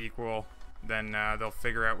they're not equal, then they'll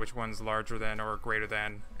figure out which one's larger than or greater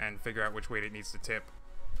than, and figure out which way it needs to tip.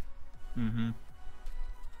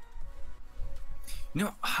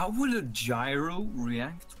 Now, how would a gyro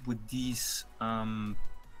react with these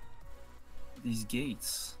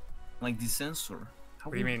gates? Like the sensor?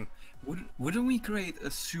 What do you mean? Wouldn't we create a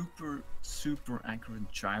super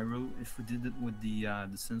accurate gyro if we did it with the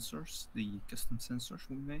sensors, the custom sensors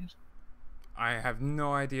we made? I have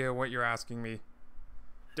no idea what you're asking me.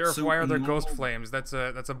 Durf, So why are there ghost normal- flames? That's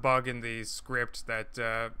a bug in the script that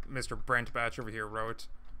Mr. Brent Batch over here wrote,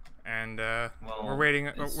 and we're waiting.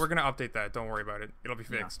 We're gonna update that. Don't worry about it. It'll be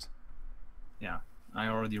fixed. Yeah, I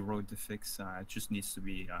already wrote the fix. It just needs to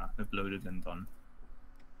be uploaded and done.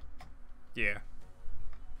 Yeah.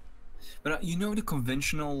 But you know the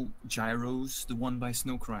conventional gyros, the one by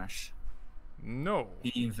Snow Crash? No.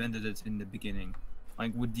 He invented it in the beginning,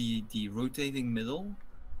 like with the rotating middle,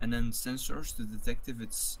 and then sensors to detect if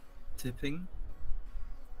it's tipping.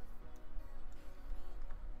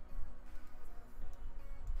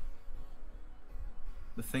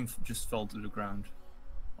 The thing just fell to the ground.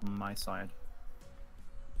 on my side.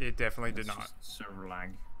 It definitely did It's not. just server lag.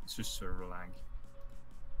 It's just server lag.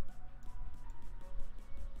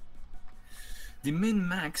 The min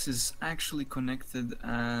max is actually connected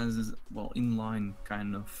as well inline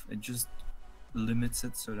kind of. It just limits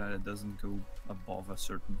it so that it doesn't go above a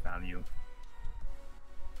certain value.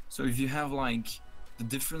 So if you have like the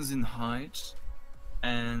difference in height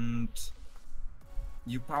and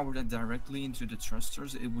you power that directly into the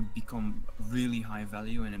thrusters, it would become really high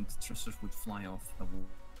value and then the thrusters would fly off.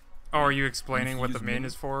 Oh, are you And if explaining you what the use min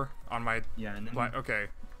is for on my? Yeah, and then, Okay,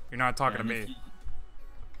 you're not talking yeah, to and me.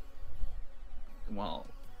 well,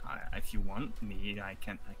 if you want me, I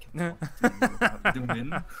can talk to you about the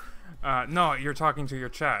min. No, you're talking to your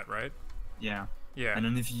chat, right? Yeah. Yeah. And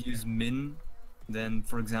then if you use min, then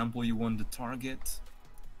for example, you want the target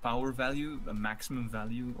power value, a maximum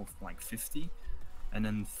value of like 50, and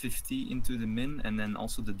then 50 into the min, and then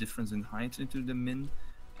also the difference in height into the min,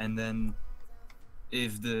 and then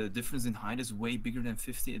if the difference in height is way bigger than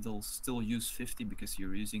 50, it'll still use 50 because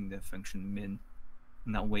you're using the function min.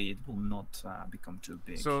 And that way it will not become too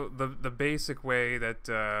big. So the basic way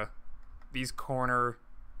that these corner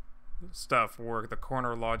stuff work, the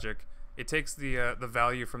corner logic, it takes the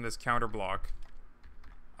value from this counter block.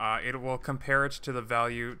 It will compare it to the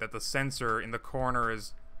value that the sensor in the corner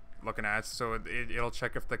is looking at. So it'll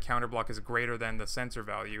check if the counter block is greater than the sensor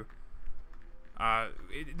value.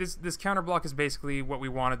 This counter block is basically what we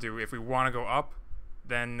want to do. If we want to go up,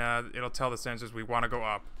 then it'll tell the sensors we want to go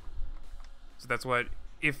up. So that's what,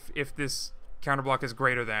 if this counter block is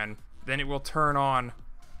greater than, then it will turn on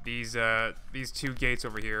these two gates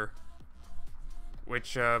over here,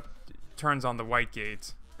 which turns on the white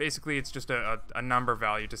gate. Basically, it's just a number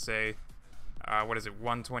value to say, what is it,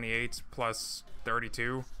 128 plus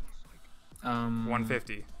 32?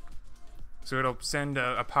 150. So it'll send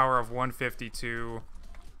a power of 150 to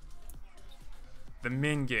the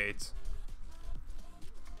min gate.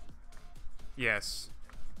 Yes.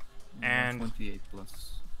 And 128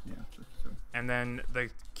 plus, yeah, 32. And then the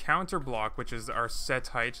counter block, which is our set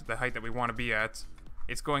height, the height that we want to be at,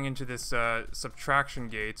 it's going into this subtraction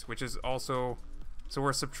gate, which is also... So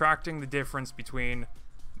we're subtracting the difference between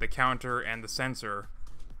the counter and the sensor.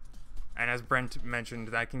 And as Brent mentioned,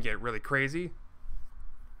 that can get really crazy.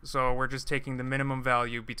 So we're just taking the minimum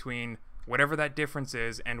value between whatever that difference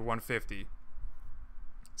is and 150.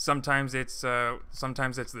 Sometimes it's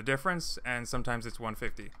the difference, and sometimes it's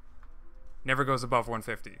 150. Never goes above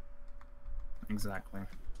 150. Exactly.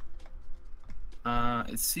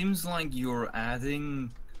 It seems like you're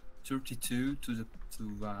adding 32 to the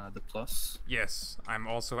plus. Yes, I'm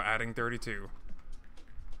also adding 32.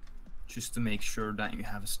 Just to make sure that you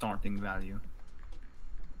have a starting value.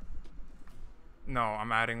 No,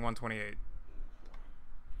 I'm adding 128.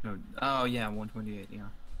 No, oh yeah, 128, yeah.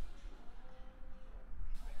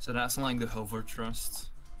 So that's like the hover thrust.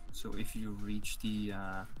 So if you reach the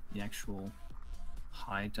actual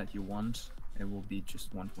height that you want, it will be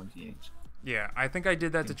just 128. Yeah, I think I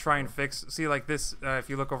did that to try and fix... See, like this, if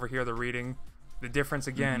you look over here, the reading, the difference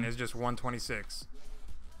again is just 126.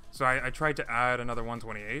 So I tried to add another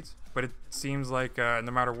 128, but it seems like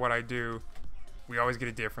no matter what I do, we always get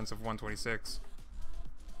a difference of 126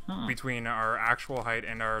 between our actual height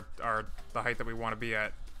and the height that we want to be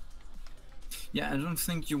at. Yeah, I don't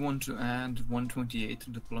think you want to add 128 to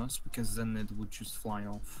the plus, because then it would just fly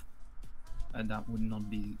off. And that would not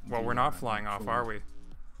be... Well, we're not flying off, are we?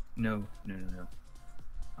 No.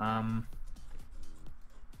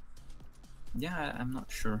 Yeah, I'm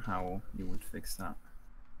not sure how you would fix that.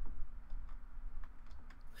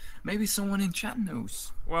 Maybe someone in chat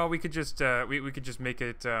knows. Well, we could just we could just make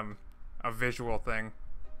it a visual thing,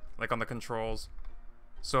 like on the controls.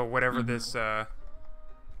 So whatever this or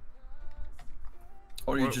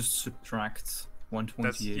you just subtract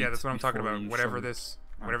 128. Yeah, that's what I'm talking about. Whatever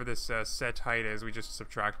show this set height is, we just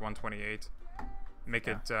subtract 128. Make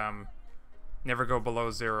it never go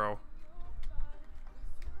below 0.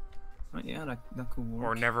 Yeah, that could work.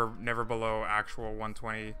 Or never below actual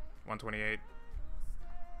 120, 128.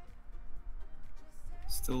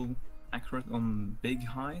 Still accurate on big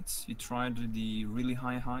heights? You tried the really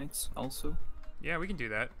high heights also? Yeah, we can do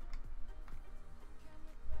that.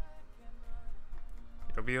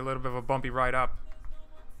 It'll be a little bit of a bumpy ride up.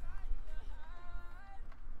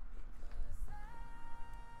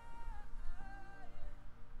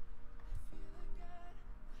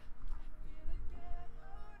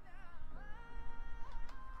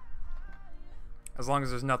 As long as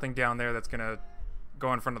there's nothing down there that's gonna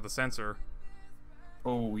go in front of the sensor.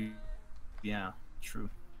 Oh, yeah, true.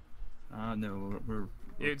 No, we're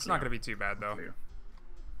it's clear. not gonna be too bad though.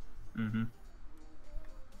 Mm-hmm.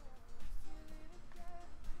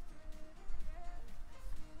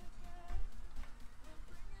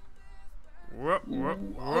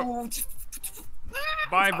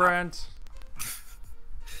 Bye, Brent.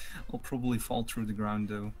 I'll probably fall through the ground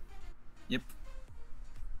though. Yep.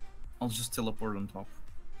 I'll just teleport on top.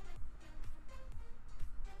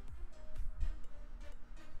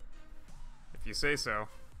 If you say so.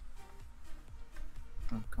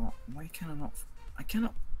 Oh god, why can I not? I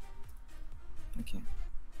cannot. Okay.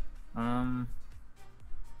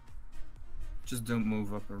 Just don't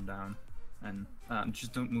move up or down, and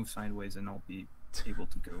just don't move sideways, and I'll be able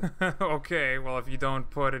to go. Okay, well if you don't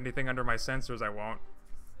put anything under my sensors, I won't.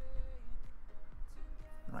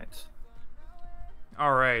 Right.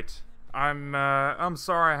 All right. I'm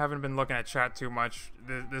sorry I haven't been looking at chat too much.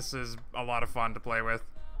 This is a lot of fun to play with.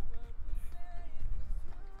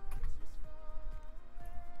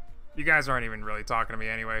 You guys aren't even really talking to me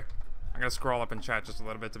anyway. I'm gonna scroll up in chat just a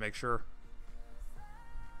little bit to make sure.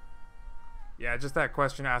 Yeah, just that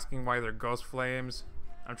question asking why they're ghost flames.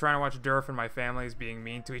 I'm trying to watch Durf and my family's being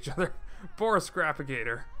mean to each other. Poor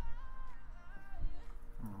Scrapigator.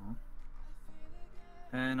 Aww.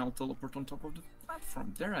 And I'll teleport on top of the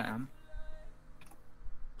platform. There I am.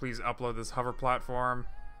 Please upload this hover platform.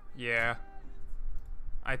 Yeah.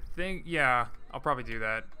 I think, yeah, I'll probably do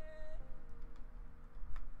that.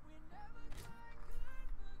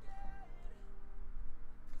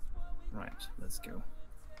 Right, let's go.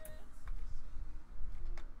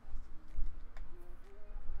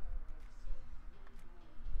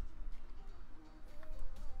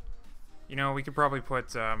 You know, we could probably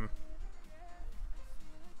put,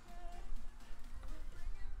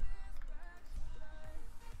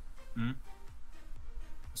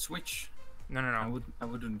 Switch? No. I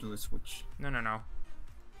wouldn't do a switch. No.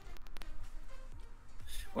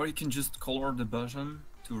 Or you can just color the button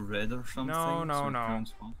to red or something. No.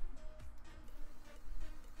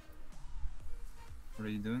 What are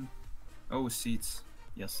you doing? Oh, seats.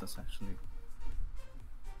 Yes, that's actually.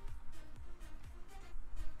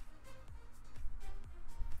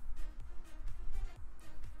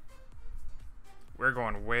 We're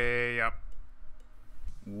going way up.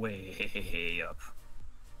 Way up.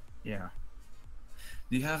 Yeah.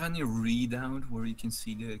 Do you have any readout where you can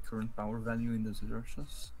see the current power value in the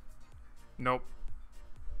Durfs? Nope.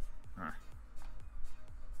 Ah.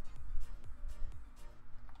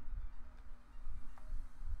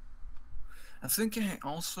 I think I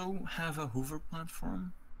also have a hover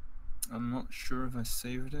platform. I'm not sure if I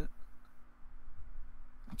saved it.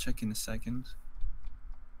 I'll check in a second.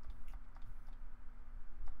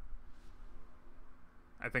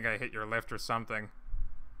 I think I hit your lift or something.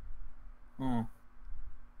 Oh.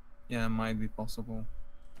 Yeah, it might be possible.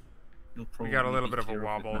 You'll probably We got a little be bit of a clear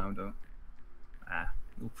wobble. it now, though.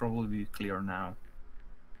 You'll probably be clear now.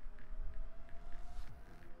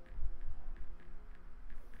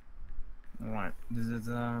 Alright, is it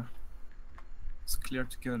it's clear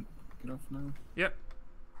to get off now? Yep.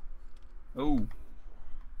 Oh.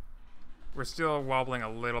 We're still wobbling a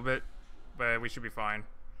little bit, but we should be fine.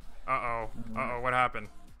 Uh-oh. Uh-oh, what happened?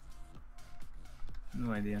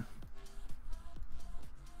 No idea.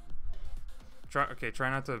 Try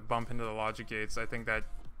not to bump into the logic gates. I think that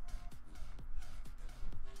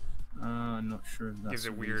I'm not sure if that's gives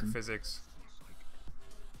it the weird reason. physics.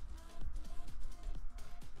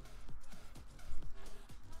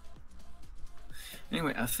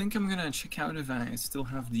 Anyway, I think I'm gonna check out if I still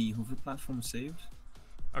have the hover platform saved.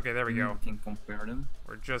 Okay, there we go. We can compare them.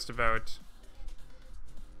 We're just about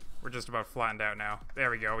flattened out now. There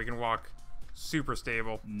we go. We can walk super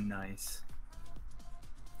stable. Nice.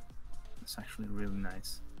 That's actually really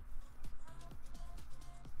nice.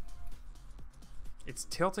 It's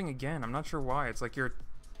tilting again. I'm not sure why. It's like you're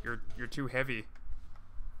too heavy.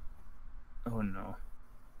 Oh no.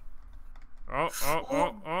 Oh,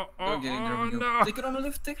 Okay, there we go. no. Take it on the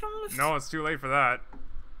lift, take it on the lift. No, it's too late for that.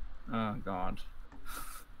 Oh god.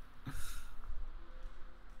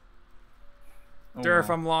 Oh, Durf,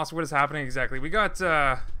 wow. I'm lost. What is happening exactly? We got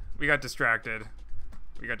distracted.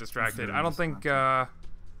 I don't think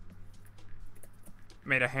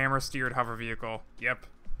made a hammer steered hover vehicle. Yep.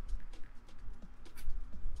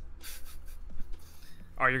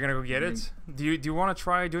 Oh, you're gonna go get it? Do you want to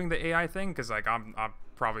try doing the AI thing? Cause like I'm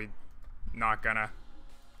probably not gonna.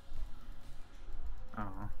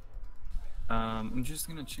 I'm just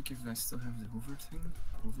gonna check if I still have the hover thing,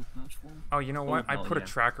 hover platform. Oh, you know what? I hell put yeah. a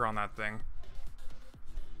tracker on that thing.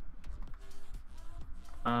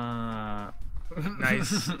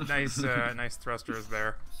 Nice, nice thrusters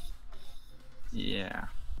there. Yeah.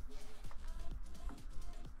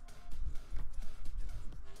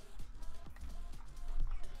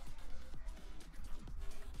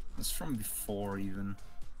 It's from before even.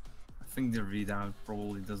 I think the readout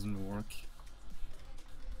probably doesn't work.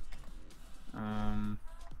 Um.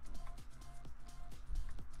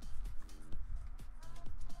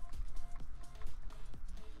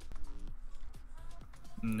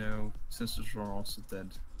 No, sensors are also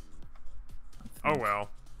dead. I Oh think.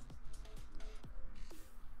 well.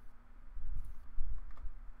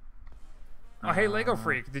 Oh hey, Lego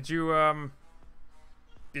Freak, did you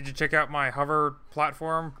check out my hover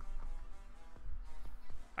platform?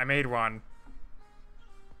 I made one.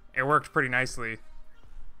 It worked pretty nicely.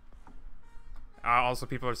 Also,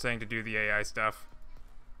 people are saying to do the AI stuff.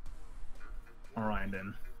 Alright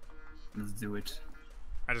then. Let's do it.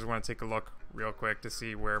 I just want to take a look real quick to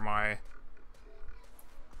see where my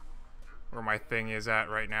thing is at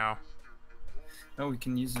right now. Oh, we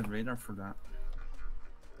can use the radar for that.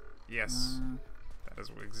 Yes, that is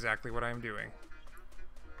exactly what I'm doing.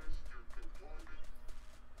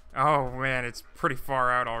 Oh man, it's pretty far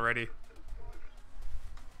out already.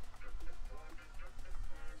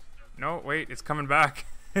 No, wait, it's coming back.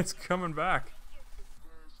 It's coming back.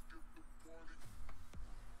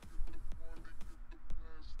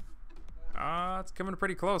 It's coming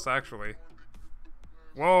pretty close, actually.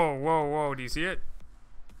 Whoa, whoa, whoa, do you see it?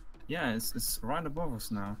 Yeah, it's right above us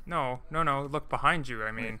now. No, no, no, look behind you,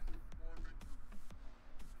 I mean. Wait.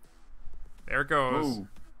 There it goes. Whoa.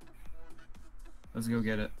 Let's go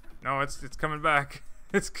get it. No, it's coming back.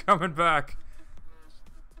 It's coming back.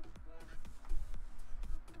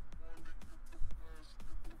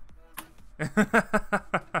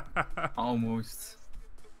 Almost.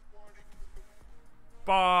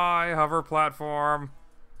 Bye, hover platform.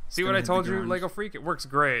 See what I hit the told you, ground. Lego Freak? It works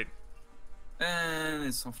great. And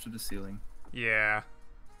it's off to the ceiling. Yeah.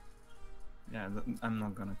 Yeah, I'm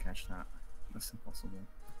not gonna catch that. That's impossible.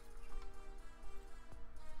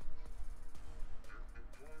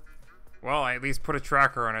 Well, I at least put a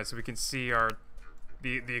tracker on it so we can see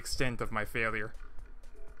the extent of my failure.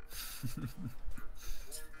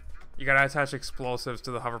 You gotta attach explosives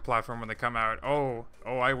to the hover platform when they come out. Oh,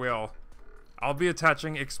 I will. I'll be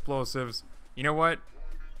attaching explosives. You know what?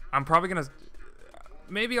 I'm probably gonna...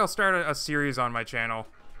 Maybe I'll start a series on my channel.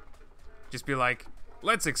 Just be like,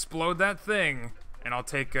 let's explode that thing. And I'll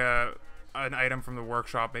take an item from the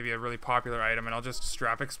workshop, maybe a really popular item, and I'll just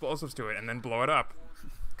strap explosives to it and then blow it up.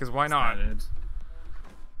 Because why not?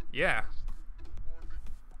 Yeah.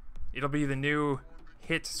 It'll be the new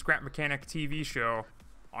hit Scrap Mechanic TV show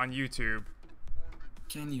on YouTube.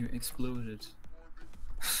 Can you explode it?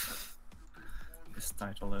 Best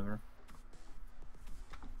title ever.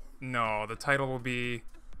 No, the title will be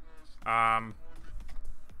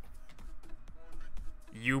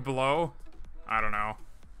You Blow? I don't know.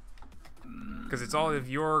 Because it's all of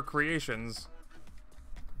your creations.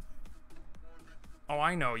 Oh,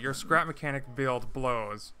 I know. Your Scrap Mechanic build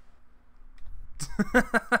blows.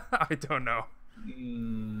 I don't know.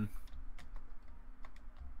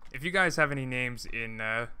 If you guys have any names in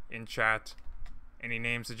chat, any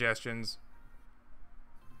name suggestions,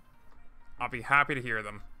 I'll be happy to hear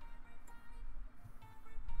them.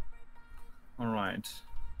 Alright.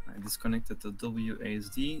 I disconnected the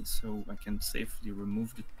WASD so I can safely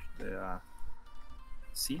remove the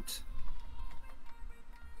seat.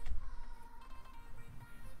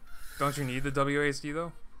 Don't you need the WASD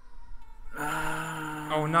though?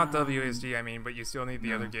 Oh, not WASD, I mean, but you still need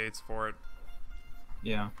the other gates for it.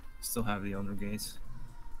 Yeah, still have the other gates.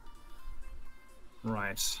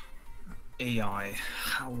 Right. AI.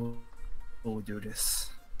 How will we do this?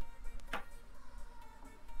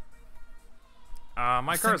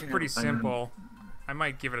 My car is pretty simple. I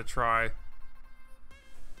might give it a try.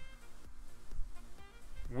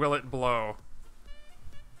 Will it blow?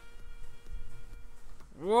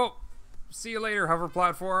 Whoa! See you later, hover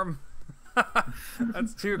platform.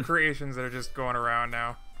 That's two creations that are just going around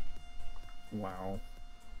now. Wow.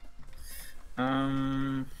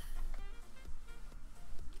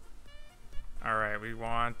 Alright, we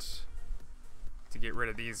want to get rid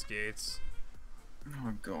of these gates.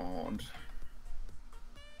 Oh god.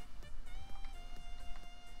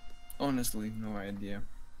 Honestly, no idea.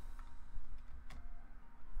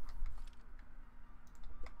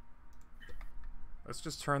 Let's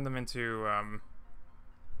just turn them into,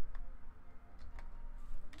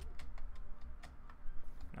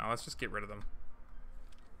 no, let's just get rid of them.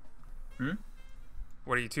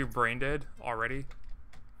 What, are you too brain dead already?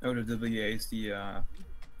 Oh, the WASD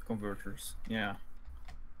converters. Yeah.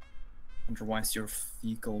 Otherwise your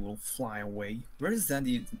vehicle will fly away. Where is that?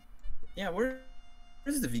 Yeah, where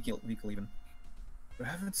is the vehicle even? I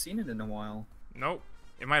haven't seen it in a while. Nope.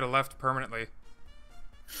 It might have left permanently.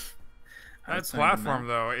 That Outside platform,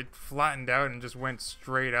 though, it flattened out and just went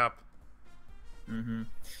straight up.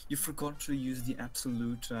 You forgot to use the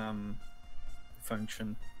absolute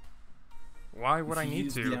function. Why would If I you need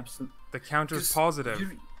use to? the absolute, The counter's 'cause positive.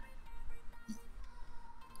 you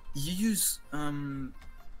use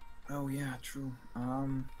oh yeah, true.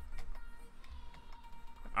 I'm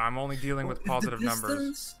only dealing Well, with if the positive numbers.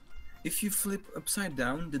 distance, if you flip upside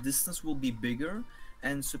down, the distance will be bigger,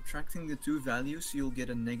 and subtracting the two values, you'll get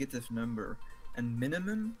a negative number. And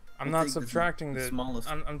minimum, I'm will not take subtracting the smallest.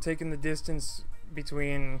 I'm taking the distance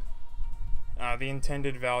between the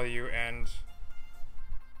intended value and.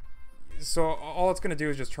 So all it's going to do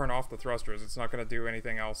is just turn off the thrusters. It's not going to do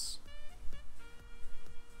anything else.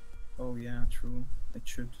 Oh yeah, true. It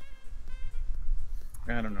should.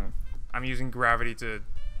 I don't know. I'm using gravity to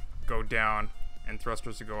go down and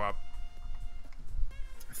thrusters to go up.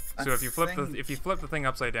 So if you flip the thing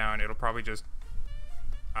upside down, it'll probably just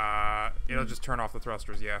it'll just turn off the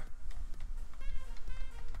thrusters, yeah.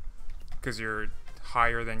 Because you're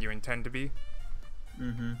higher than you intend to be.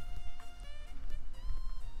 Mm-hmm.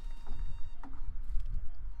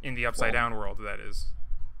 In the upside down world, that is.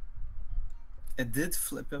 It did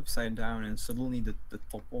flip upside down, and suddenly the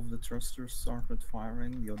top of the thruster started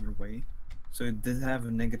firing the other way. So it did have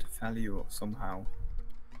a negative value somehow.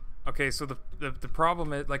 Okay, so the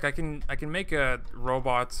problem is, like, I can make a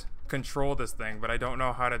robot control this thing, but I don't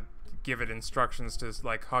know how to give it instructions to,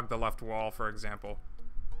 like, hug the left wall, for example.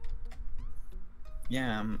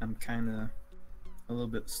 Yeah, I'm kind of a little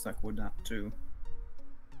bit stuck with that too.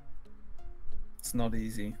 It's not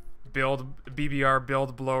easy. Build BBR,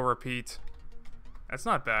 build, blow, repeat. That's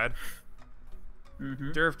not bad.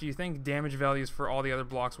 Mm-hmm. Durf, do you think damage values for all the other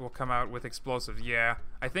blocks will come out with explosives? Yeah,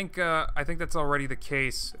 I think that's already the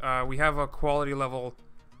case. We have a quality level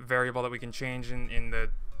variable that we can change in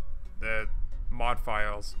the mod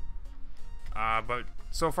files. But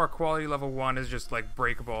so far, quality level 1 is just like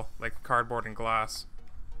breakable, like cardboard and glass.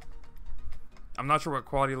 I'm not sure what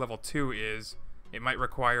quality level 2 is. It might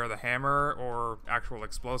require the hammer or actual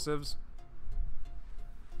explosives.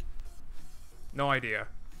 No idea.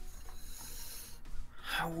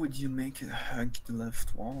 How would you make it hug the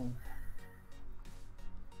left wall?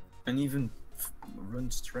 And even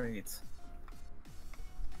run straight?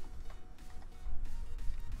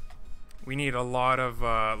 We need a lot of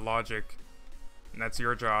logic, and that's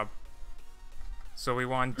your job. So we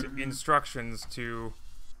want instructions to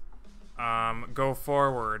go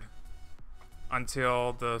forward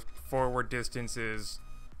until the forward distance is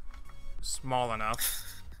small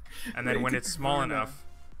enough, and then when it's small enough,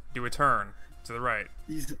 do a turn to the right.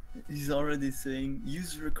 He's already saying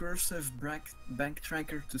use recursive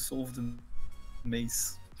backtracker to solve the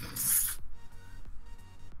maze.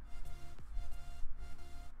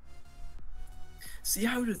 See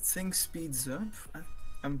how the thing speeds up?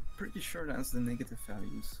 I'm pretty sure that's the negative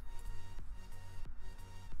values.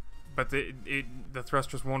 But the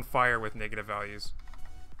thrusters won't fire with negative values.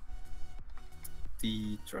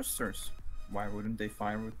 The thrusters, why wouldn't they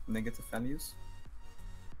fire with negative values?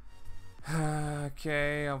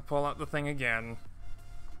 Okay, I'll pull out the thing again.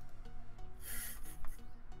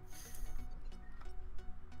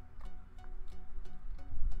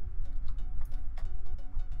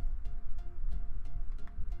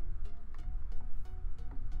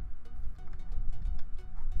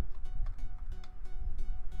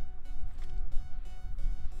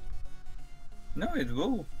 No, it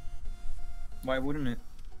will. Why wouldn't it?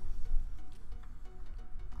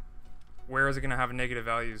 Where is it going to have negative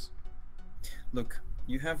values? Look,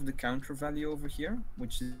 you have the counter value over here,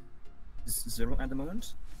 which is 0 at the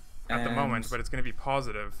moment. At the moment, but it's going to be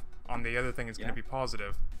positive. On the other thing, it's going to be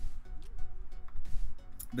positive.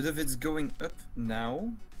 But if it's going up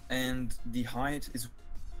now, and the height is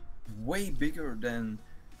way bigger than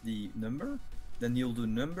the number, then you'll do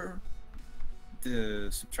number, the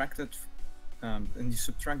subtracted, and you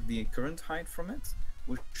subtract the current height from it,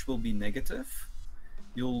 which will be negative.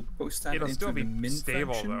 You'll post that into the min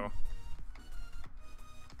stable, function. Though.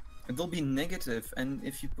 It'll be negative, and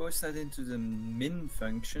if you post that into the min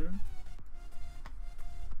function,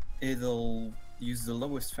 it'll use the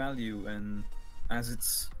lowest value, and as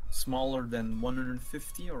it's smaller than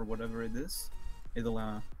 150 or whatever it is,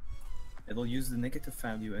 it'll use the negative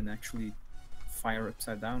value and actually fire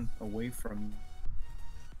upside down away from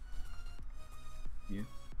you.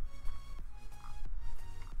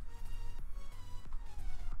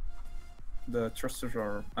 The thrusters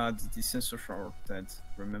are, the sensors are dead,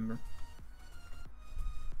 remember?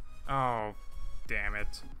 Oh, damn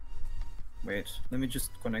it. Wait, let me just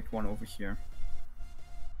connect one over here.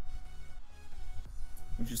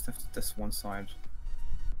 We just have to test one side.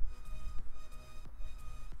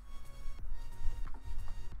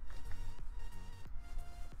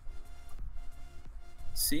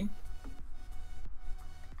 See?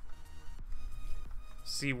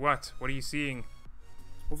 See what? What are you seeing?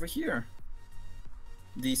 Over here.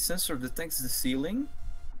 The sensor detects the ceiling.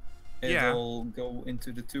 Yeah. It'll go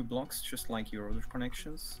into the 2 blocks, just like your other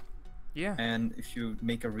connections. Yeah. And if you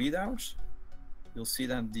make a readout, you'll see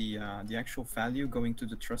that the actual value going to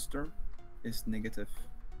the thruster is negative.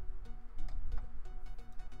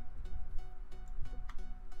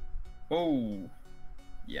 Oh,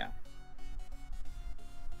 yeah.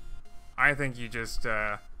 I think you just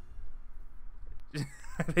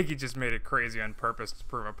I think you just made it crazy on purpose to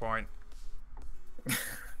prove a point.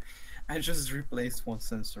 I just replaced one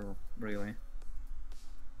sensor, really.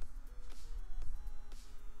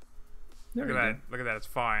 There Look you at go. that. Look at that. It's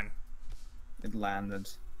fine. It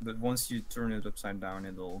landed, but once you turn it upside down,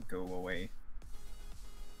 it'll go away.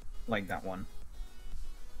 Like that one.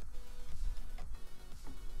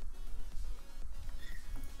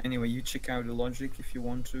 Anyway, you check out the logic if you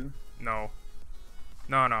want to. No.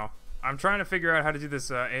 No, no. I'm trying to figure out how to do this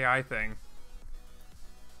AI thing.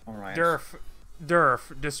 Alright.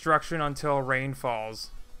 Durf, destruction until rain falls.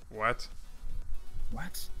 What?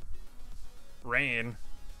 What? Rain?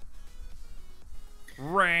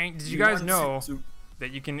 Rain? Did you guys know that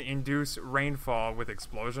you can induce rainfall with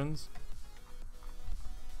explosions?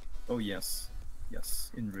 Oh, yes. Yes,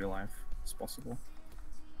 in real life, it's possible.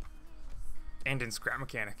 And in Scrap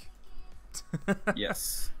Mechanic.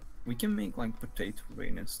 Yes. We can make, like, potato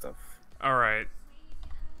rain and stuff. Alright.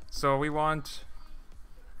 So we want...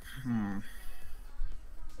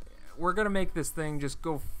 We're gonna make this thing just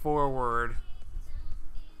go forward.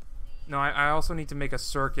 No, I also need to make a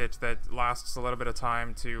circuit that lasts a little bit of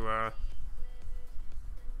time to,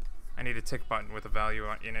 I need a tick button with a value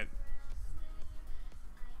in it.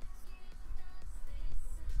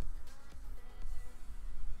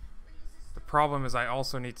 The problem is I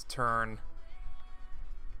also need to turn...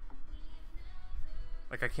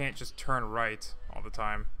 Like, I can't just turn right all the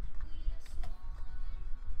time.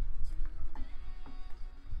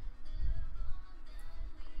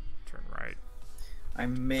 Turn right. I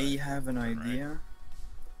may have an idea.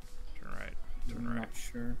 Turn right. Turn I'm right. not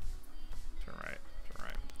sure. Turn right. Turn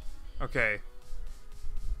right. Okay.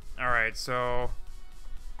 Alright, so...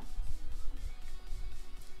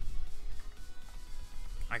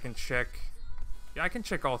 I can check... Yeah, I can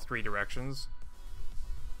check all 3 directions.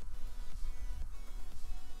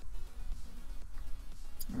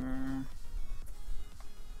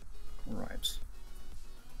 Right.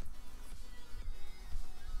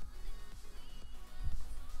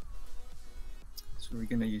 So we're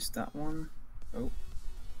gonna use that one. Oh.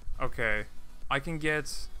 Okay. I can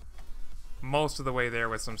get most of the way there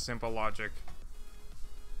with some simple logic.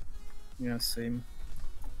 Yeah, same.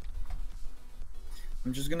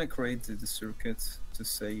 I'm just gonna create the circuit to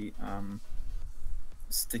say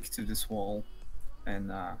stick to this wall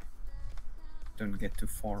and don't get too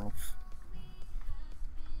far off.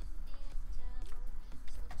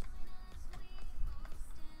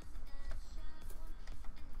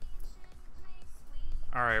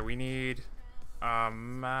 Alright, we need a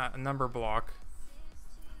number block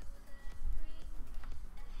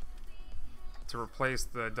to replace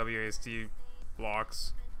the WASD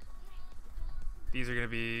blocks. These are going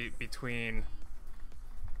to be between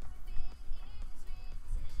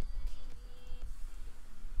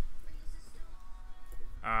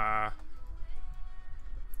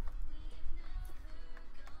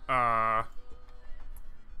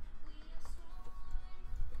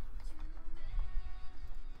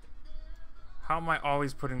how am I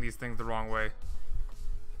always putting these things the wrong way?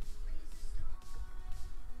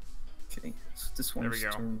 Okay, so this one's There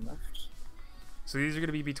we go. turned left. So these are going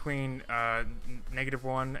to be between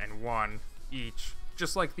 -1 and 1 each,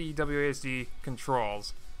 just like the WASD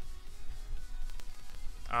controls.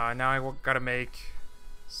 Now I got to make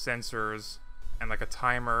sensors and like a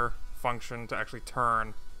timer function to actually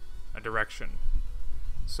turn a direction.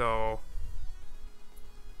 So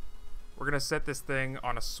we're going to set this thing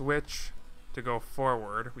on a switch to go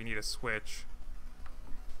forward. We need a switch.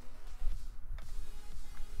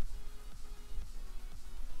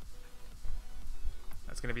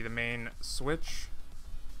 That's going to be the main switch.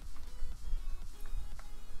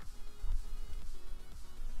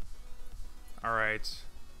 Alright.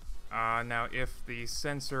 Now if the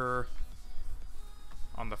sensor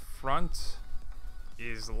on the front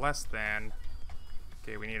is less than...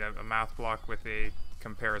 Okay, we need a math block with a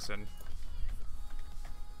comparison.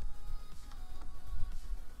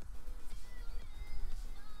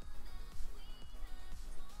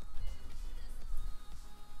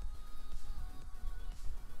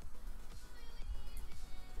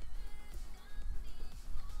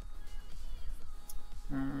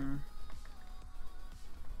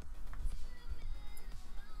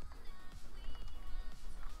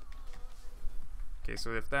 Okay,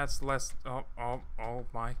 so if that's less... Oh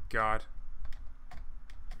my god.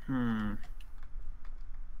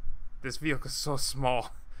 This vehicle is so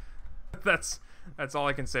small. That's all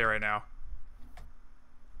I can say right now.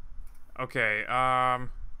 Okay,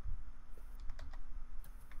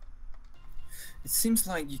 It seems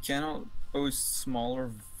like you cannot post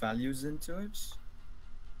smaller values into it.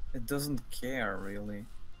 It doesn't care, really.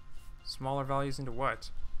 Smaller values into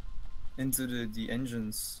what? Into the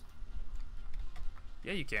engines.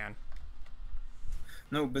 Yeah, you can.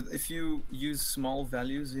 No, but if you use small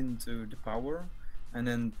values into the power, and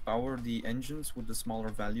then power the engines with the smaller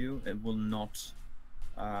value, it will not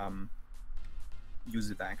use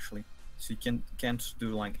it actually. So you can't do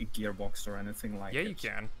like a gearbox or anything like Yeah, it. you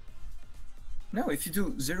can. No, if you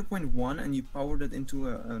do 0.1 and you power that into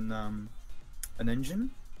an engine,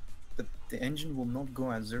 the engine will not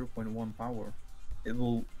go at 0.1 power. It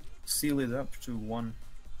will seal it up to 1.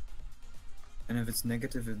 And if it's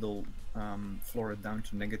negative, it'll floor it down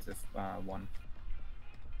to negative 1.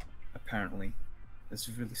 Apparently. That's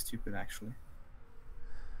really stupid, actually.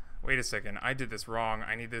 Wait a second, I did this wrong.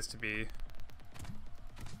 I need this to be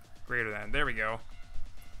greater than. There we go.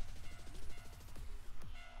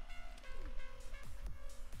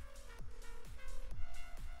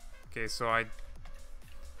 Okay, so I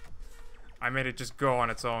made it just go on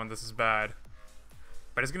its own. This is bad.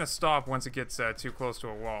 But it's gonna stop once it gets too close to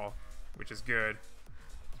a wall, which is good.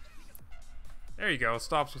 There you go,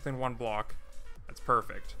 stops within 1 block. That's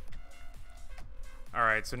perfect.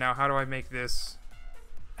 Alright, so now how do I make this?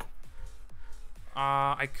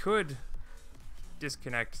 I could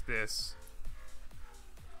disconnect this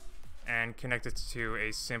and connect it to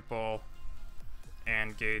a simple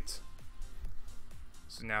AND gate.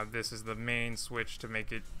 So now this is the main switch to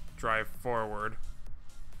make it drive forward.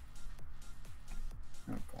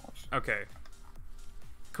 Oh gosh. Okay.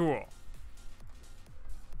 Cool.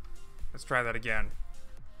 Let's try that again.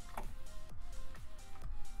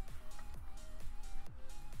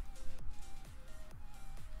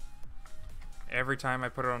 Every time I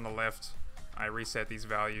put it on the left, I reset these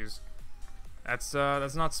values. That's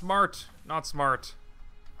not smart. Not smart.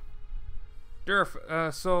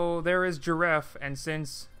 Durf, so there is Giraffe, and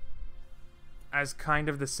since as kind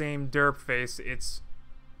of the same derp face, it's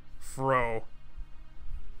Fro.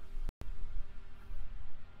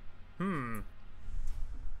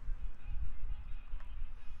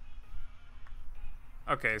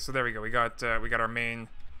 Okay, so there we go. We got our main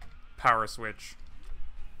power switch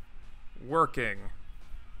working.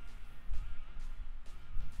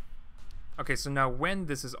 Okay, so now when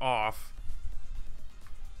this is off,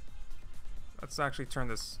 let's actually turn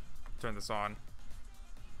this on.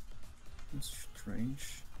 That's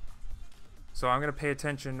strange. So I'm gonna pay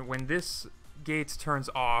attention when this gate turns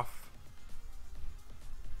off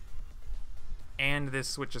and this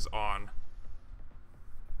switch is on.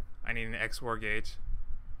 I need an XOR gate.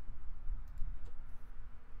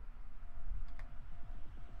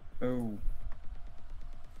 Oh.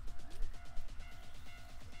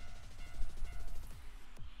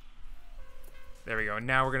 There we go.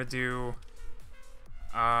 Now we're gonna do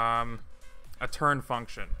a turn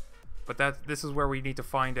function, but this is where we need to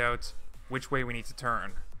find out which way we need to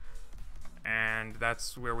turn, and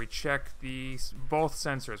that's where we check both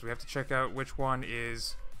sensors. We have to check out which one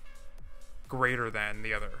is greater than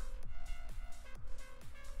the other.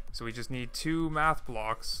 So we just need 2 math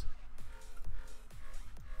blocks.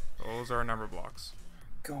 Those are our number blocks.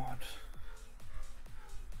 God.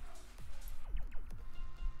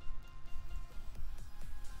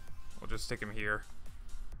 We'll just stick them here.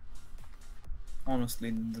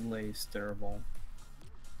 Honestly, the delay is terrible.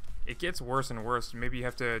 It gets worse and worse. Maybe you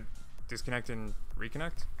have to disconnect and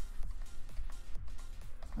reconnect?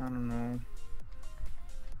 I don't know.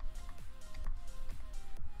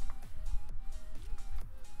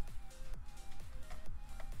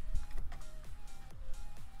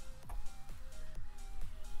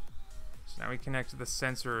 So now we connect the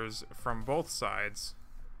sensors from both sides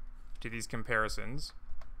to these comparisons.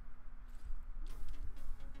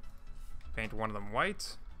 Paint one of them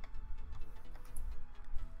white.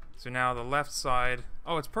 So now the left side,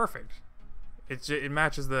 oh, it's perfect. It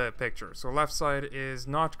matches the picture. So left side is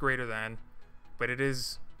not greater than, but it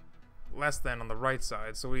is less than on the right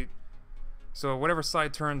side. So whatever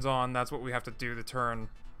side turns on, that's what we have to do the turn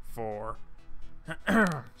for.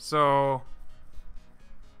 So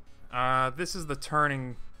this is the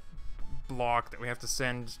turning block that we have to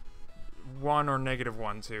send 1 or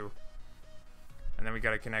 -1 to. And then we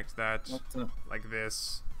gotta connect that like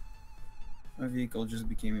this. My vehicle just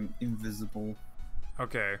became invisible.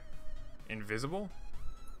 Okay. Invisible?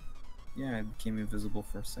 Yeah, it became invisible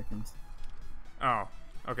for a second. Oh,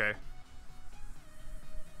 okay.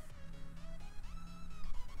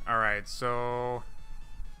 Alright, so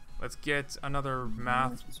let's get another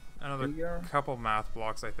math, another bigger. couple math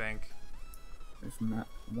blocks, I think. If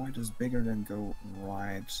white is bigger, then go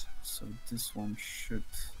right. So this one should.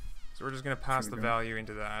 So we're just gonna pass the value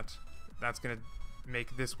into that. That's gonna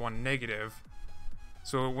make this one negative.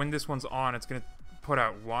 So when this one's on, it's gonna put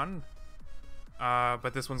out 1.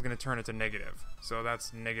 But this one's gonna turn it to negative. So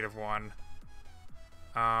that's -1.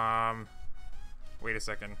 Wait a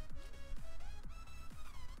second.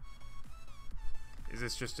 Is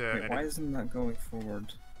this just a... Wait, why isn't that going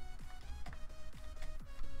forward?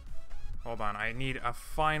 Hold on, I need a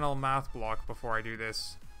final math block before I do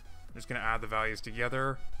this. I'm just gonna add the values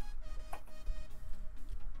together.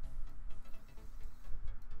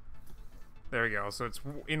 There we go. So it's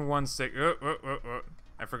in 1 sec.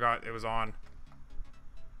 I forgot it was on.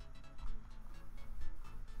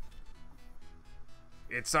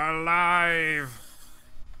 It's alive!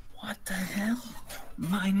 What the hell?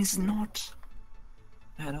 Mine is not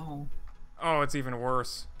at all. Oh, it's even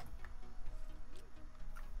worse.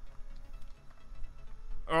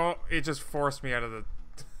 Oh, it just forced me out of the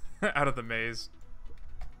out of the maze.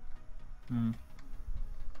 All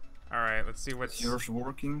right, let's see what's Is yours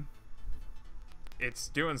working. It's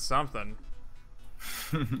doing something.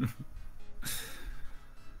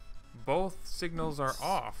 Both signals are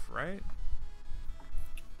off, right?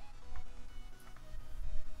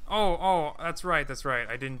 Oh, that's right, that's right.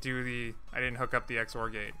 I didn't hook up the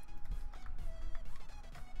XOR gate.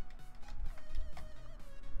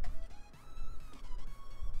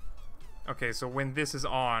 Okay, so when this is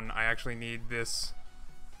on, I actually need this.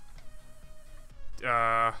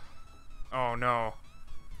 Oh no.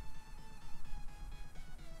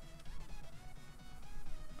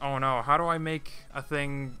 Oh no, how do I make a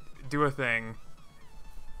thing do a thing?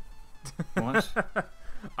 What?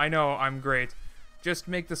 I know, I'm great. Just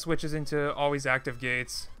make the switches into always active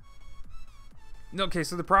gates. Okay,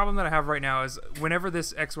 so the problem that I have right now is whenever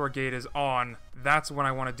this XOR gate is on, that's when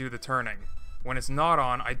I want to do the turning. When it's not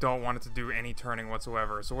on, I don't want it to do any turning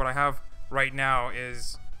whatsoever. So what I have right now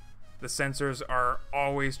is the sensors are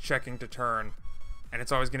always checking to turn, and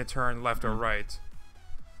it's always going to turn left or right.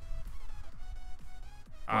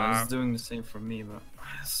 Well, it's doing the same for me, but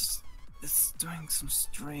it's doing some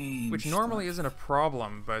strange which normally stuff. isn't a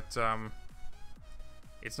problem, but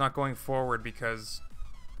it's not going forward because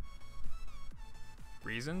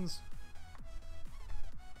reasons.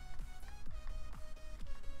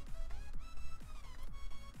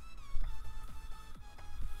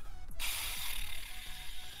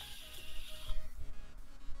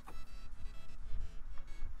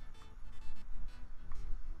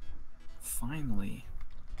 Finally.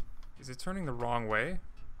 Is it turning the wrong way?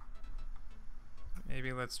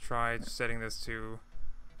 Maybe let's try setting this to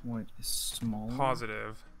What is small?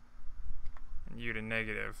 positive and you to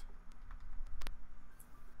negative.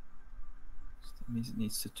 That means it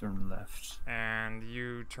needs to turn left. And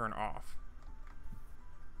you turn off.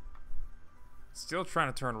 Still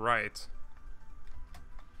trying to turn right.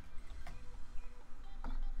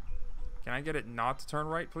 Can I get it not to turn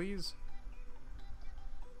right, please?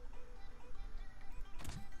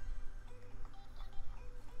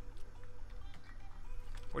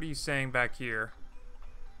 What are you saying back here?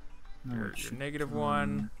 No, You're it should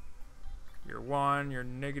 -1. You're 1. You're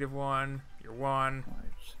 -1. You're 1.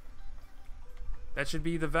 Right. That should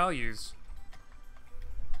be the values.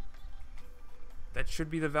 That should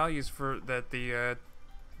be the values for that the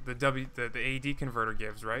AD converter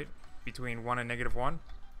gives, right? Between 1 and -1.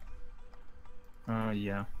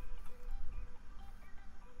 Yeah.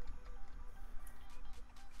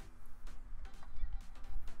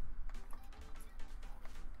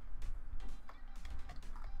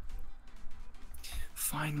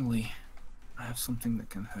 Finally, I have something that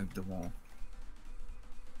can hug the wall.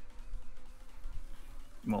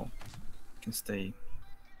 Well, can stay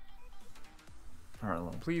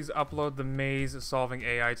parallel. Please upload the maze solving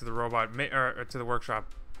AI to the robot or to the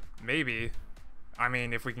workshop. Maybe. I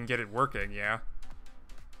mean, if we can get it working, yeah.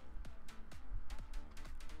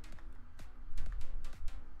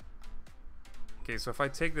 Okay, so if I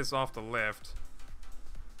take this off the lift,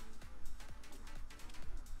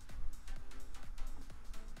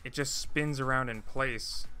 it just spins around in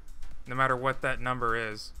place, no matter what that number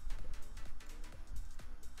is.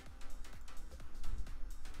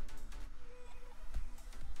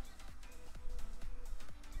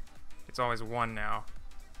 It's always 1 now.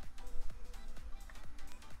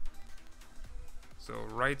 So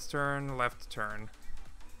right turn, left turn.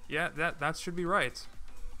 Yeah, that should be right.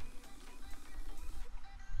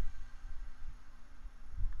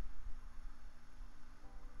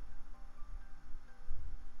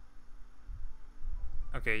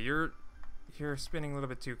 Okay, you're spinning a little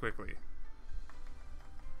bit too quickly.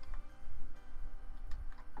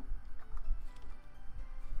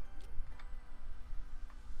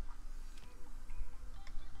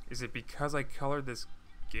 Is it because I colored this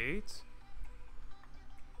gate?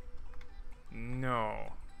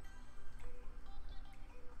 No.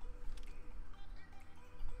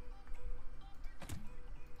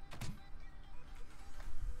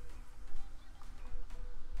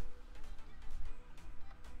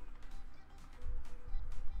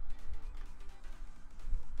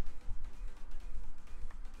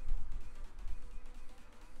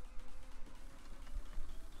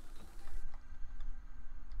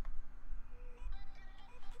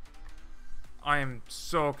 I am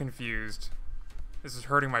so confused. This is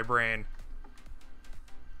hurting my brain.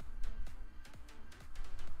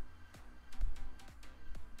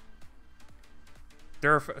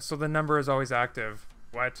 Durf, so the number is always active.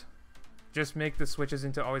 What? Just make the switches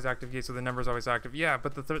into always active gates so the number is always active. Yeah,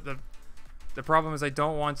 but the problem is I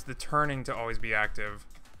don't want the turning to always be active.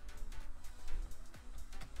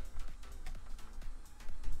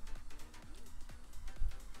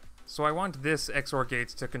 So I want this XOR gate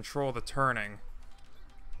to control the turning.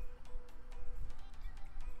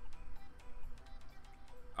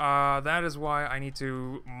 That is why I need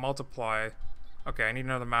to multiply. Okay, I need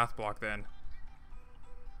another math block then.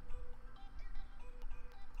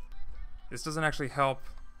 This doesn't actually help.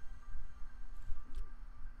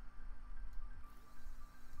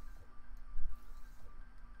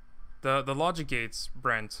 The logic gates,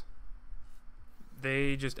 Brent,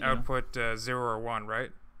 they just output 0 or 1,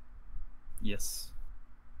 right? Yes.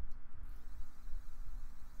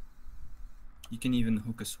 You can even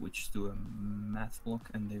hook a switch to a math block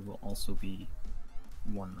and they will also be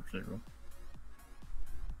 1 or 0.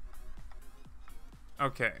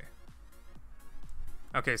 Okay.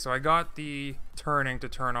 Okay, so I got the turning to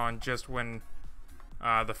turn on just when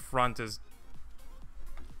the front is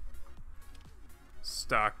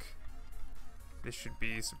stuck. This should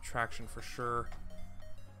be subtraction for sure.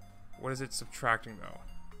 What is it subtracting though?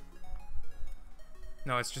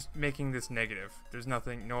 No, it's just making this negative. There's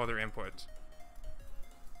nothing, no other input.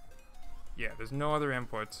 Yeah, there's no other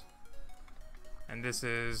input. And this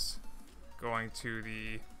is going to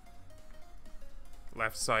the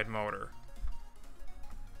left side motor.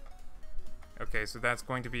 Okay, so that's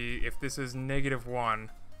going to be, if this is -1,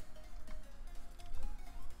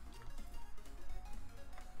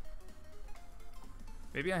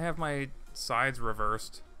 maybe I have my sides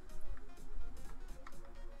reversed.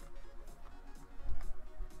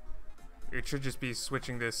 It should just be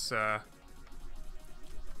switching this,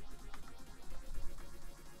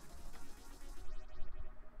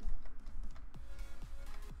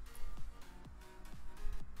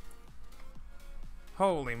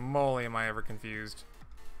 Holy moly, am I ever confused.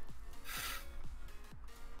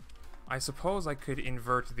 I suppose I could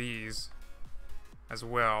invert these as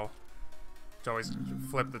well to always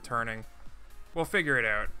flip the turning. We'll figure it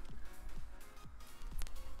out.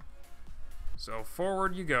 So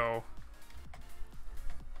forward you go.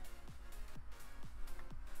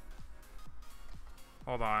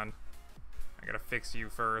 Hold on. I gotta fix you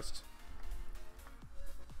first.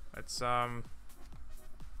 Let's turn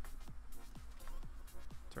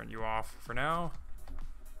you off for now.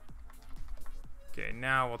 Okay,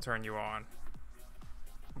 now we'll turn you on.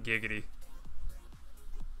 Giggity.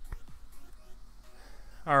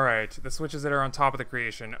 Alright, the switches that are on top of the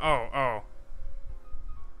creation. Oh.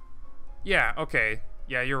 Yeah, okay.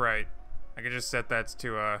 Yeah, you're right. I could just set that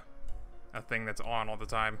to a thing that's on all the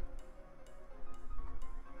time.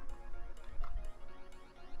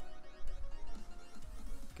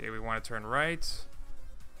 Okay, we want to turn right.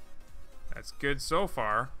 That's good so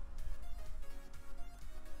far.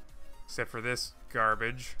 Except for this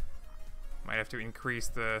garbage. Might have to increase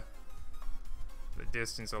the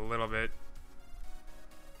distance a little bit.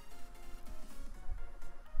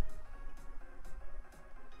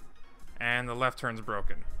 And the left turn's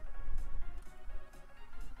broken.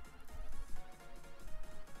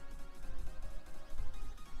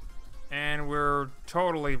 And we're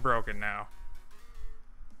totally broken now.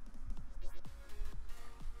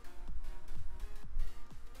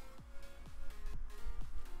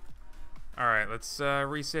 Alright, let's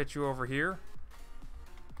reset you over here.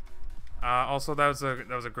 Also, that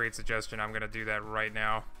was a great suggestion. I'm gonna do that right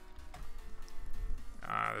now.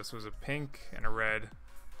 This was a pink and a red.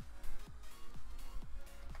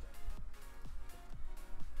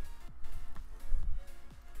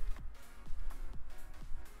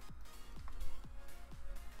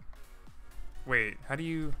 Wait, how do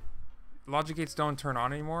you... Logic gates don't turn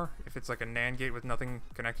on anymore if it's like a NAND gate with nothing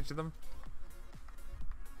connected to them?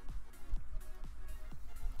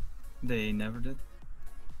 They never did.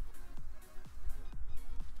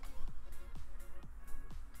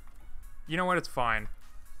 You know what? It's fine.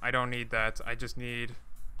 I don't need that. I just need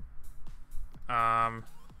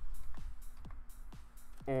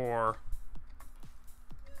ore,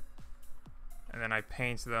 and then I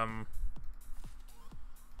paint them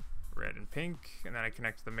red and pink, and then I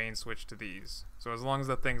connect the main switch to these. So as long as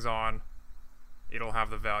the thing's on, it'll have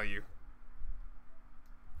the value.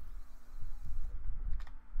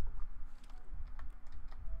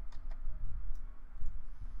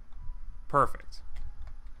 Perfect.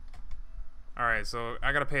 Alright, so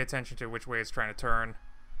I gotta pay attention to which way it's trying to turn.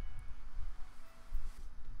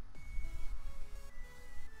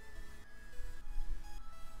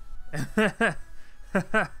 It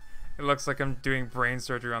looks like I'm doing brain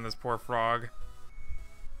surgery on this poor frog.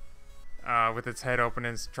 With its head open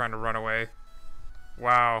and it's trying to run away.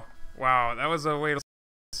 Wow. Wow, that was a way to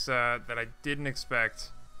that I didn't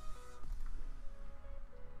expect.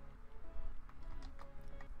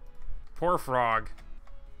 Poor frog.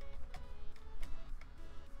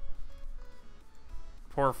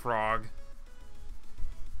 Poor frog.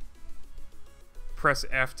 Press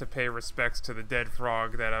F to pay respects to the dead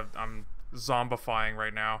frog that I'm zombifying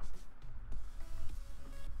right now.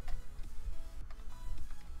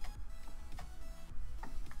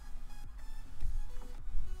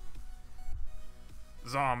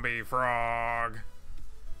 Zombie frog.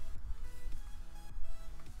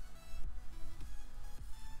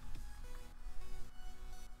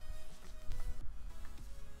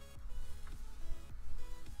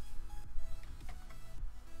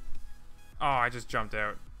 Oh, I just jumped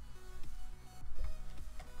out.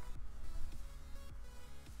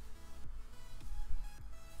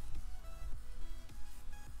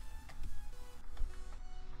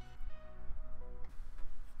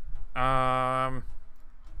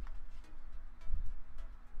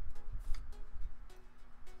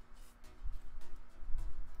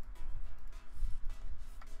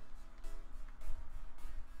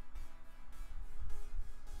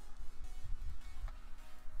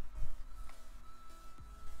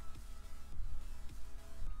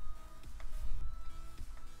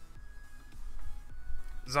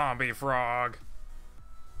 Zombie frog.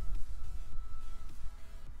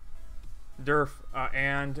 Durf,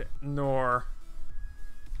 and nor.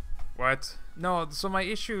 What? No, so my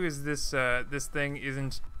issue is this, this thing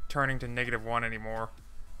isn't turning to -1 anymore,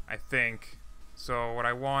 I think. So what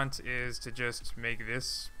I want is to just make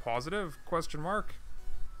this positive, question mark.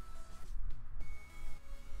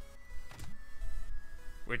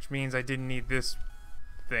 Which means I didn't need this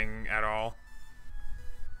thing at all.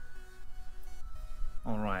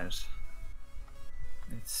 Alright.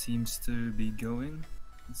 It seems to be going.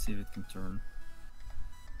 Let's see if it can turn.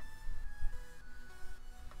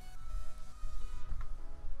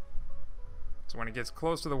 So when it gets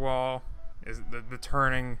close to the wall, is the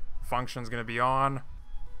turning function's gonna be on.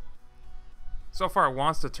 So far it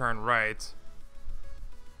wants to turn right.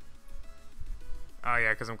 Oh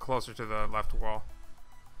yeah, because I'm closer to the left wall.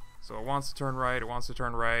 So it wants to turn right, it wants to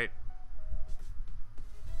turn right.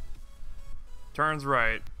 Turns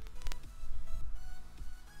right.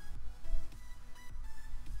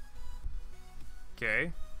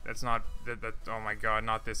 Okay, that's not that. Oh my god,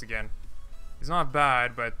 not this again. It's not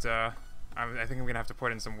bad, but I think I'm gonna have to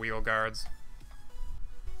put in some wheel guards.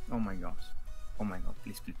 Oh my god. Oh my god,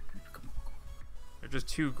 please, please, please, come on, come on. They're just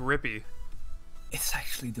too grippy. It's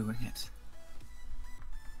actually doing it.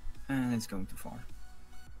 And it's going too far.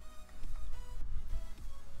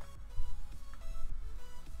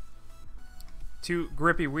 Too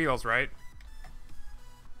grippy wheels, right?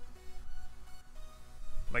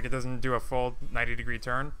 Like it doesn't do a full 90-degree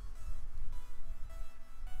turn?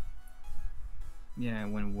 Yeah, it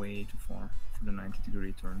went way too far for the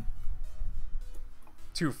 90-degree turn.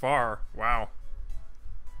 Too far? Wow.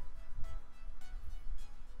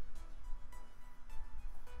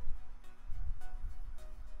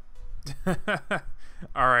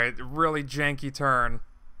 Alright, really janky turn.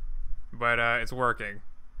 But it's working.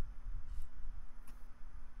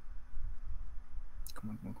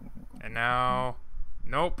 Come on, come on, come on, come on. And now...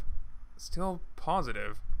 Nope. Still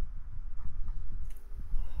positive.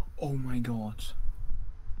 Oh my god.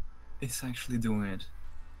 It's actually doing it.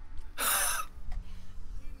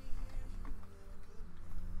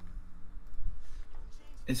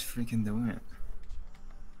 It's freaking doing it.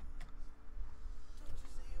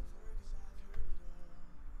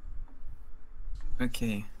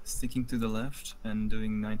 Okay, sticking to the left and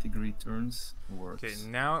doing 90-degree turns works. Okay,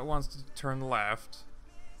 now it wants to turn left.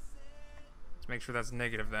 Let's make sure that's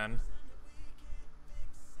negative then.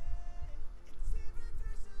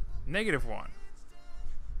 -1.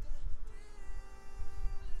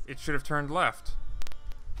 it should have turned left.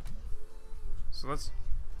 So let's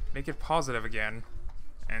make it positive again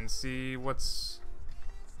and see what's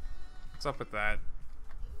up with that.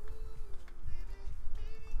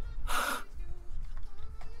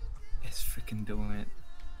 It's freaking doing it.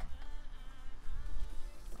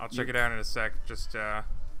 I'll check it out in a sec. Just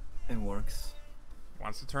it works.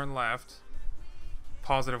 wants to turn left.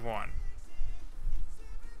 +1.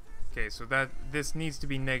 Okay, so this needs to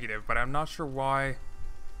be negative, but I'm not sure why.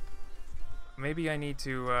 Maybe I need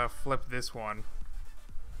to flip this one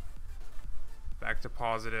back to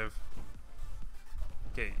positive.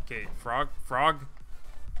 Okay, frog.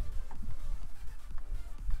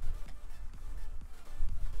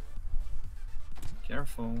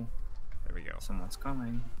 Careful. There we go. Someone's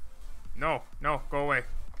coming. No, go away.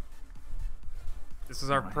 This is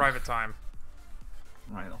our private time.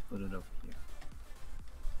 Right, I'll put it over here.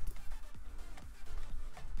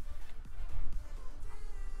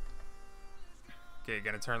 Okay,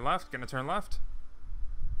 gonna turn left.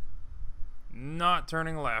 Not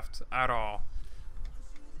turning left at all.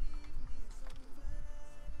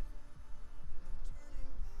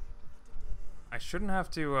 I shouldn't have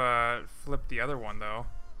to flip the other one though.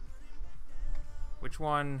 Which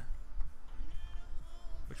one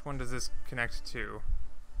does this connect to?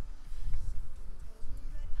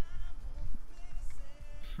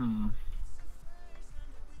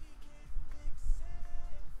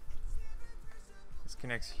 This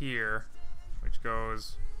connects here, which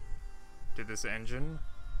goes to this engine.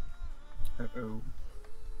 Uh-oh.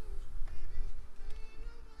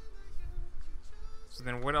 So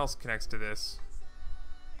then what else connects to this?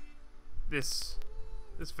 This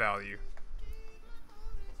value.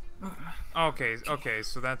 Okay,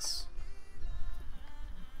 so that's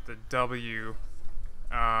the W.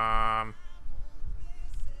 I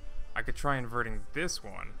could try inverting this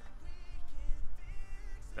one.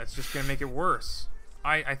 That's just gonna make it worse.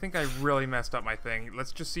 I think I really messed up my thing.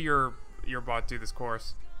 Let's just see your bot do this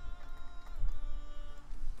course.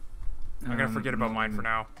 I'm gonna forget about mine for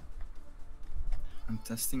now. I'm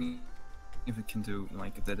testing if it can do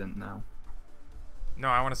like a dead end now. No,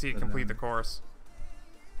 I want to see it complete the course.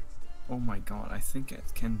 Oh my god, I think it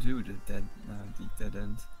can do the dead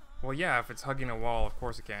end. Well, yeah, if it's hugging a wall, of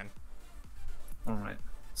course it can. Alright,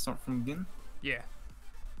 start from again? Yeah.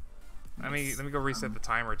 Nice. Let me go reset the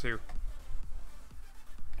timer too.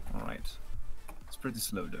 Alright. It's pretty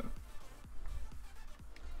slow though.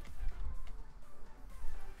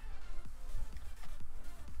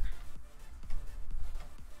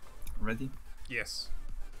 Ready? Yes.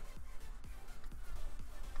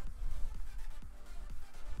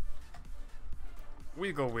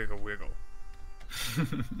 Wiggle, wiggle, wiggle.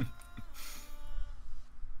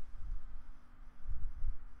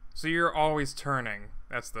 So you're always turning.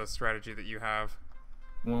 That's the strategy that you have.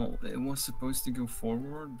 Well, it was supposed to go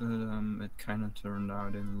forward, but it kind of turned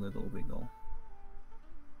out in a little wiggle.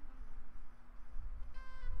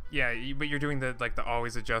 Yeah, but you're doing the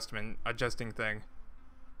always adjusting thing.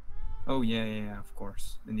 Oh yeah, of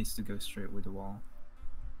course. It needs to go straight with the wall.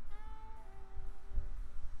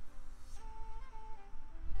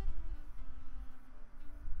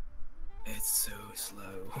 It's so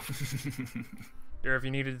slow. Or if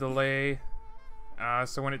you need a delay,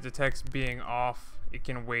 so when it detects being off, it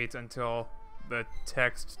can wait until the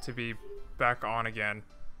text to be back on again.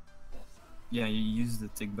 Yeah, you use the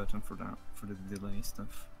tick button for that, for the delay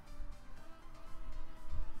stuff.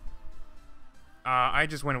 I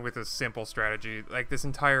just went with a simple strategy. Like this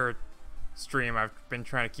entire stream, I've been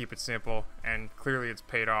trying to keep it simple, and clearly it's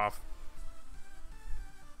paid off.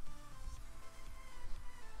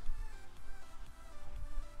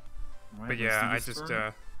 Right, But yeah, I just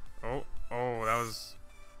oh, that was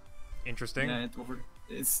interesting. Yeah,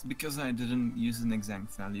 it's because I didn't use an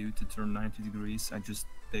exact value to turn 90 degrees. I just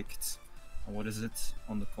picked, what is it,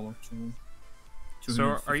 on the color tool.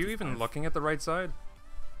 So are you even looking at the right side?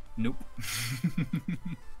 Nope.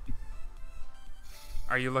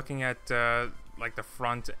 Are you looking at like the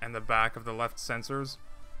front and the back of the left sensors?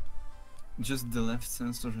 Just the left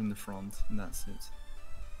sensor in the front, and that's it.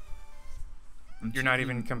 You're not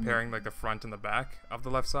even comparing like the front and the back of the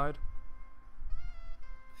left side?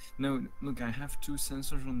 No, look, I have two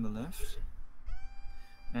sensors on the left,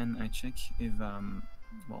 and I check if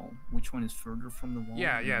well, which one is further from the wall.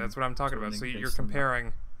 Yeah, that's what I'm talking about. So you're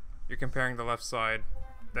comparing the left side.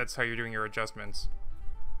 That's how you're doing your adjustments.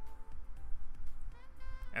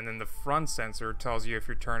 And then the front sensor tells you if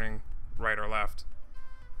you're turning right or left.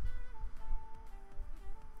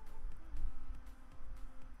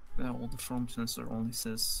 Well, the front sensor only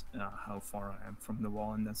says how far I am from the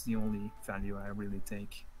wall, and that's the only value I really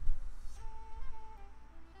take.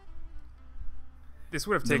 This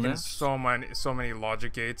would have The taken left? so many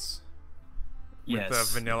logic gates with Yes.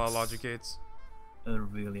 the vanilla yes. logic gates.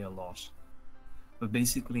 Really a lot. But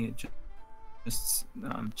basically, it just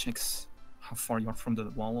checks how far you are from the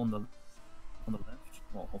wall on the left.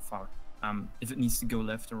 Well, how far. If it needs to go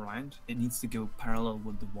left or right, it needs to go parallel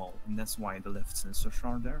with the wall, and that's why the left sensors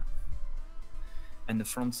are there. And the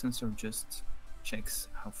front sensor just checks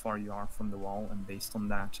how far you are from the wall, and based on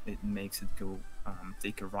that, it makes it go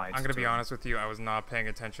take a right. I'm gonna be turn. honest with you, I was not paying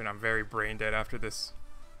attention. I'm very brain dead after this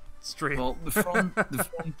stream. Well, the front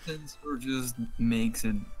sensor just makes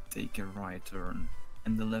it take a right turn,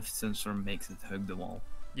 and the left sensor makes it hug the wall.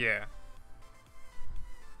 Yeah.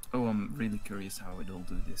 Oh, I'm really curious how it'll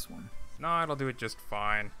do this one. No, it'll do it just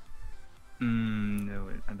fine. No,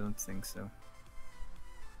 I don't think so.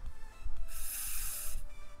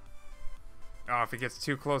 Oh, if it gets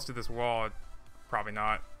too close to this wall, probably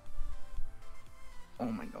not. Oh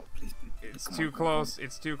my god, please, please. It's come too on, come close.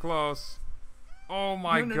 It's too close. Oh on.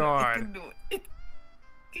 my No, god. it can do it. It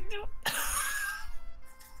can do it.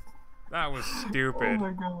 That was stupid. Oh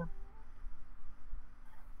my god.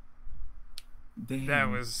 Damn. That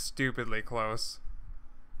was stupidly close.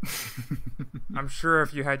 I'm sure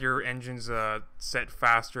if you had your engines set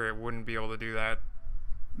faster, it wouldn't be able to do that.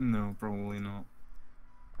 No, probably not.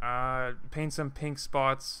 Paint some pink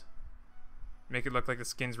spots. Make it look like the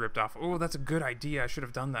skin's ripped off. Oh, that's a good idea. I should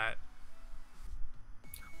have done that.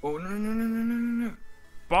 Oh, no.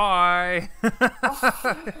 Bye!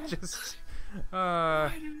 Just,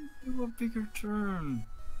 Why didn't it do a bigger turn?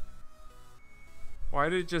 why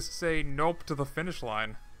did it just say nope to the finish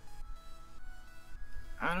line?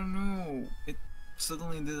 I don't know. It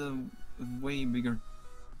suddenly did a way bigger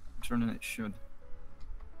turn than it should.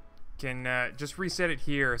 Can, just reset it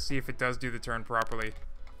here, see if it does do the turn properly.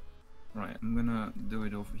 Right, I'm gonna do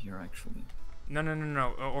it over here actually.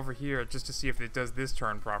 No. Over here, just to see if it does this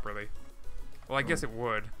turn properly. Well, I guess it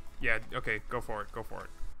would. Yeah, okay, go for it.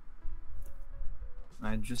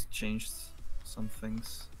 I just changed some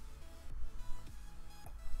things.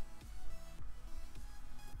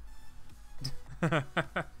 Let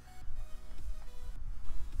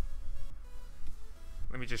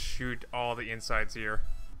me just shoot all the insides here.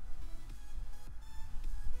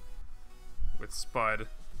 With Spud.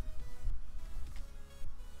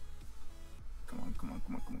 Come on.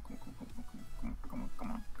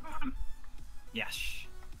 Yes.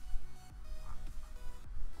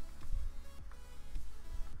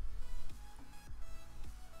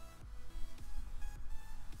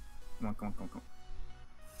 Come on.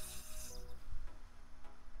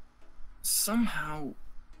 Somehow.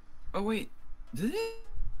 Oh wait, did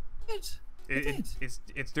it?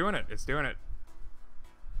 It's doing it. It's doing it.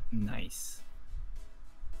 Nice.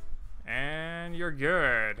 And you're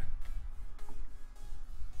good.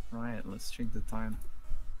 Right, let's check the time.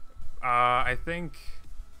 I think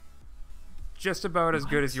just about as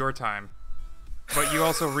good as your time. But you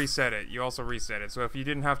also reset it. So if you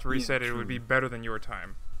didn't have to reset it, it would be better than your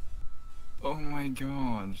time. Oh my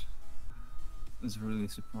god. That's really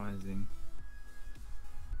surprising.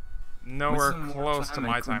 Nowhere some more close to time, I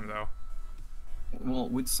my could- time, though. Well,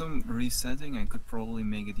 with some resetting, I could probably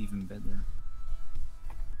make it even better.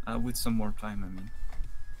 With some more time, I mean.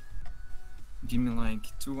 Give me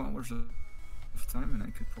like 2 hours of time, and I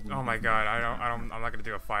could probably. Oh my make it god, better. I'm not gonna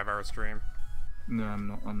do a 5-hour stream. No,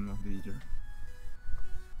 I'm not either.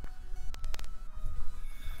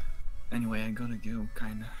 Anyway, I gotta go.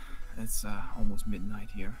 Kinda. It's almost midnight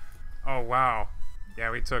here. Oh wow,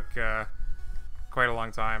 yeah, we took quite a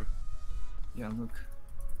long time. Yeah, look.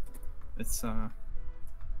 It's no,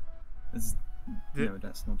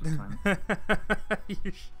 that's not the time.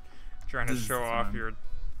 You're trying to This is show the off time. your. Do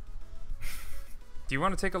you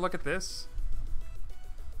want to take a look at this?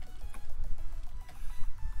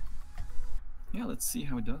 Yeah, let's see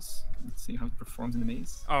how it does. Let's see how it performs in the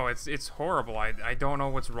maze. Oh, it's horrible. I don't know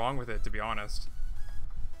what's wrong with it, to be honest.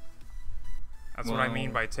 That's what I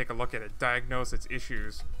mean Well- by take a look at it. Diagnose its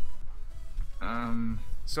issues.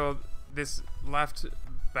 So this left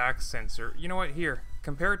back sensor, you know what? Here,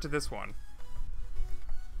 compare it to this one.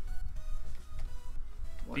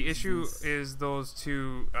 What The is issue this? is those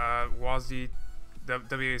two WASD,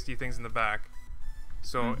 WASD things in the back.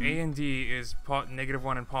 So A and D is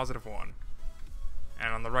 -1 and +1.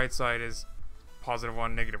 And on the right side is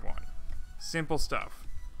 +1, -1. Simple stuff,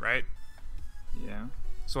 right? Yeah.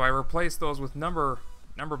 So I replaced those with number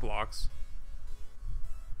blocks,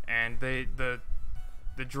 and the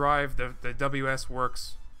drive, the WS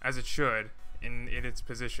works as it should in its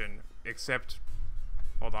position, except,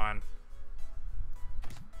 hold on,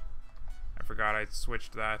 I forgot I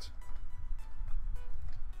switched that.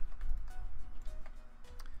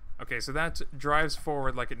 Okay, so that drives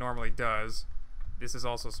forward like it normally does. This is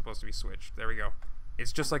also supposed to be switched. There we go.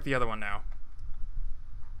 It's just like the other one now.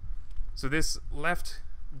 So this left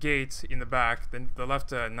gate in the back, the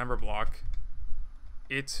left number block,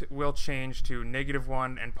 it will change to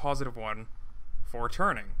 -1 and +1 for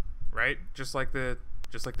turning, right? Just like the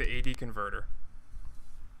AD converter.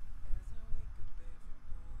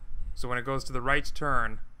 So when it goes to the right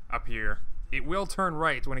turn up here, it will turn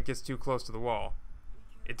right when it gets too close to the wall.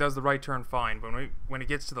 It does the right turn fine, but when it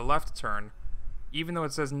gets to the left turn, even though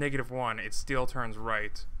it says -1, it still turns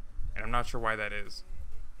right, and I'm not sure why that is.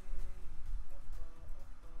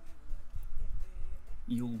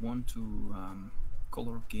 You'll want to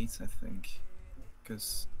color gates, I think,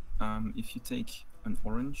 because if you take an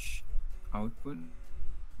orange output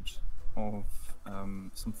of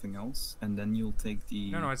something else, and then you'll take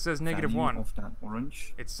the No, it says value -1 of that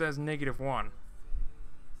orange. It says -1.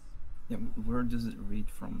 Yeah, where does it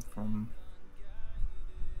read from?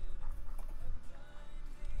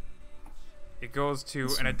 It goes to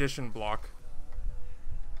an addition block.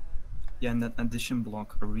 Yeah, and that addition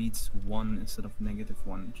block reads 1 instead of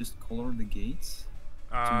 -1. Just color the gates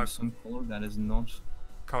to some color that is not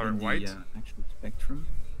Color in white. the actual spectrum.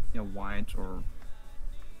 Yeah, white or...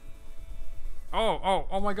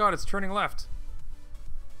 Oh my god, it's turning left.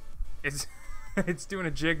 It's it's doing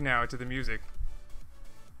a jig now to the music.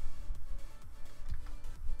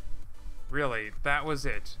 Really, that was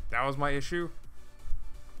it. That was my issue.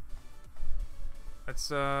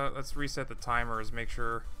 Let's reset the timers, make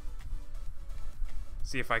sure.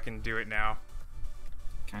 See if I can do it now.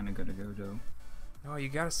 Kinda gotta go though. No, you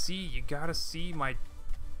gotta see my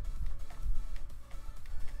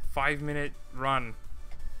 5-minute run.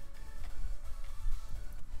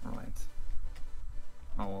 Alright.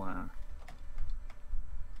 I'll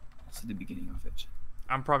see the beginning of it.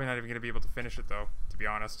 I'm probably not even gonna be able to finish it though, to be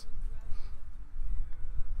honest.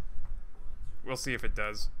 We'll see if it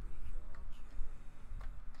does.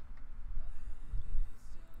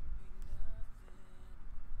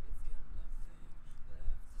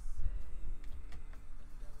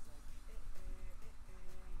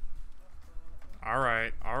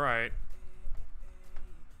 Alright.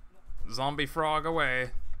 Zombie frog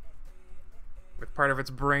away. With part of its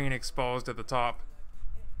brain exposed at the top.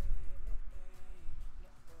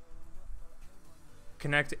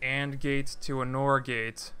 Connect AND gate to a NOR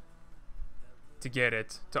gate to get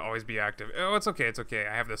it to always be active. Oh, it's okay.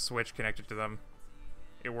 I have the switch connected to them.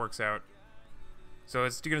 It works out. So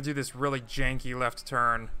it's gonna do this really janky left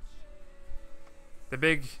turn.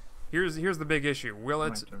 Here's the big issue. Will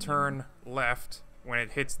it turn left when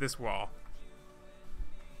it hits this wall?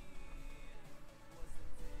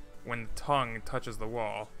 When the tongue touches the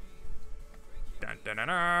wall. Dun, dun, dun,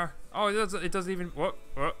 dun. Oh, it doesn't even...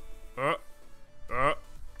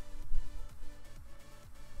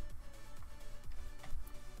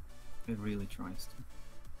 It really tries to.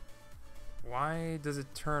 Why does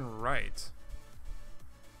it turn right?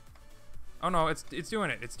 Oh no, it's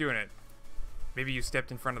doing it. Maybe you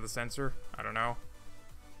stepped in front of the sensor? I don't know.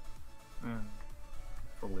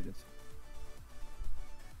 Probably did.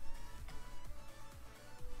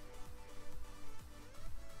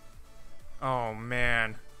 Oh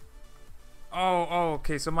man. Oh,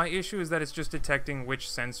 okay, so my issue is that it's just detecting which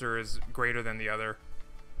sensor is greater than the other.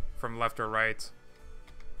 From left or right.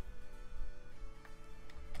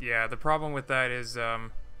 Yeah, the problem with that is,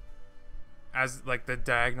 as, like, the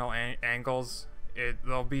diagonal angles,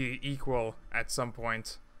 they'll be equal at some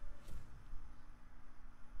point.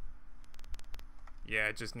 Yeah,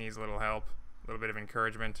 it just needs a little help. A little bit of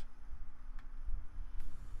encouragement.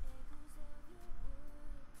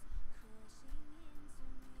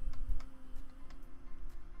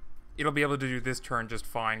 It'll be able to do this turn just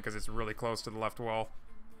fine because it's really close to the left wall.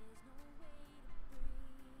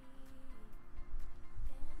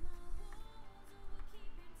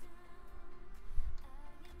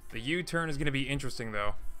 The U-turn is going to be interesting,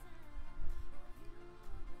 though.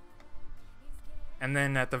 And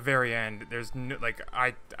then at the very end, there's no, like,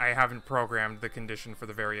 I haven't programmed the condition for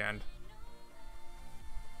the very end.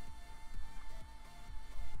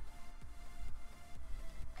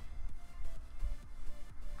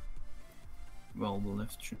 Well, the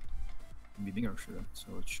left should be bigger,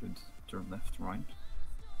 so it should turn left, right?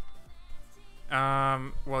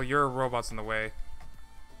 Well, your robot's in the way.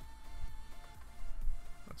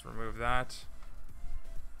 Let's remove that.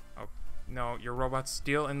 Oh, no, your robot's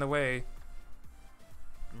still in the way.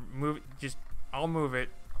 I'll move it.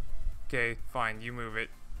 Okay, fine, you move it.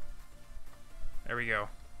 There we go.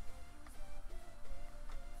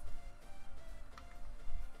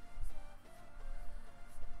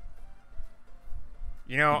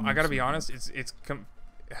 You know, I gotta so be honest.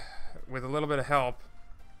 With a little bit of help.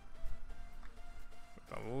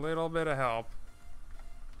 With a little bit of help.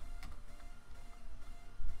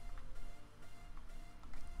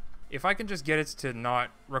 If I can just get it to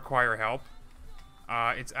not require help,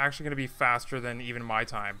 it's actually going to be faster than even my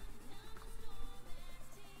time.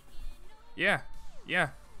 Yeah, yeah.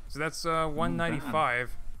 So that's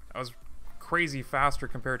 195. That was crazy faster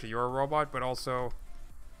compared to your robot, but also...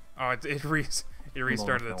 Oh, it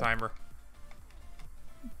restarted the timer.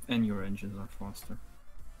 And your engines are faster.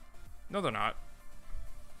 No, they're not.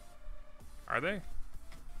 Are they?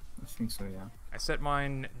 I think so, yeah. I set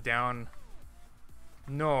mine down...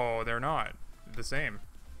 No, they're not. They're the same.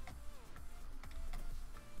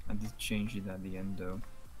 I did change it at the end, though.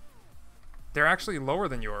 They're actually lower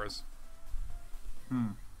than yours.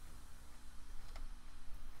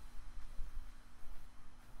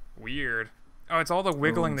 Weird. Oh, it's all the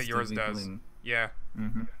wiggling that yours does. Yeah.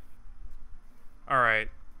 Alright.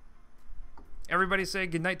 Everybody say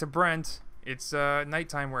goodnight to Brent. It's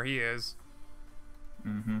nighttime where he is.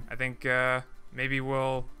 I think maybe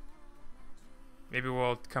we'll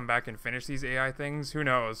come back and finish these AI things. Who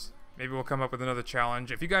knows? Maybe we'll come up with another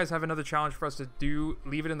challenge. If you guys have another challenge for us to do,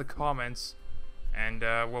 leave it in the comments, and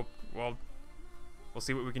we'll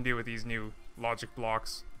see what we can do with these new logic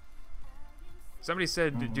blocks. Somebody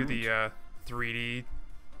said do the 3D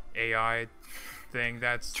AI thing.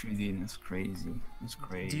 That's 3D. That's crazy. It's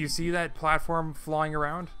crazy. Do you see that platform flying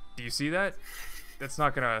around? Do you see that? It's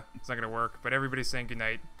not gonna work. But everybody's saying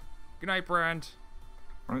goodnight. Good night, Brent.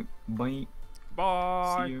 Alright, bye.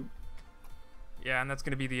 Bye. See you. Yeah, and that's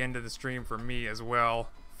going to be the end of the stream for me as well,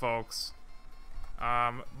 folks.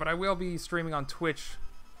 But I will be streaming on Twitch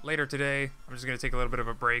later today. I'm just going to take a little bit of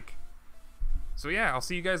a break. So yeah, I'll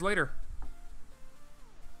see you guys later.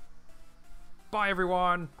 Bye,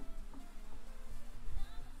 everyone.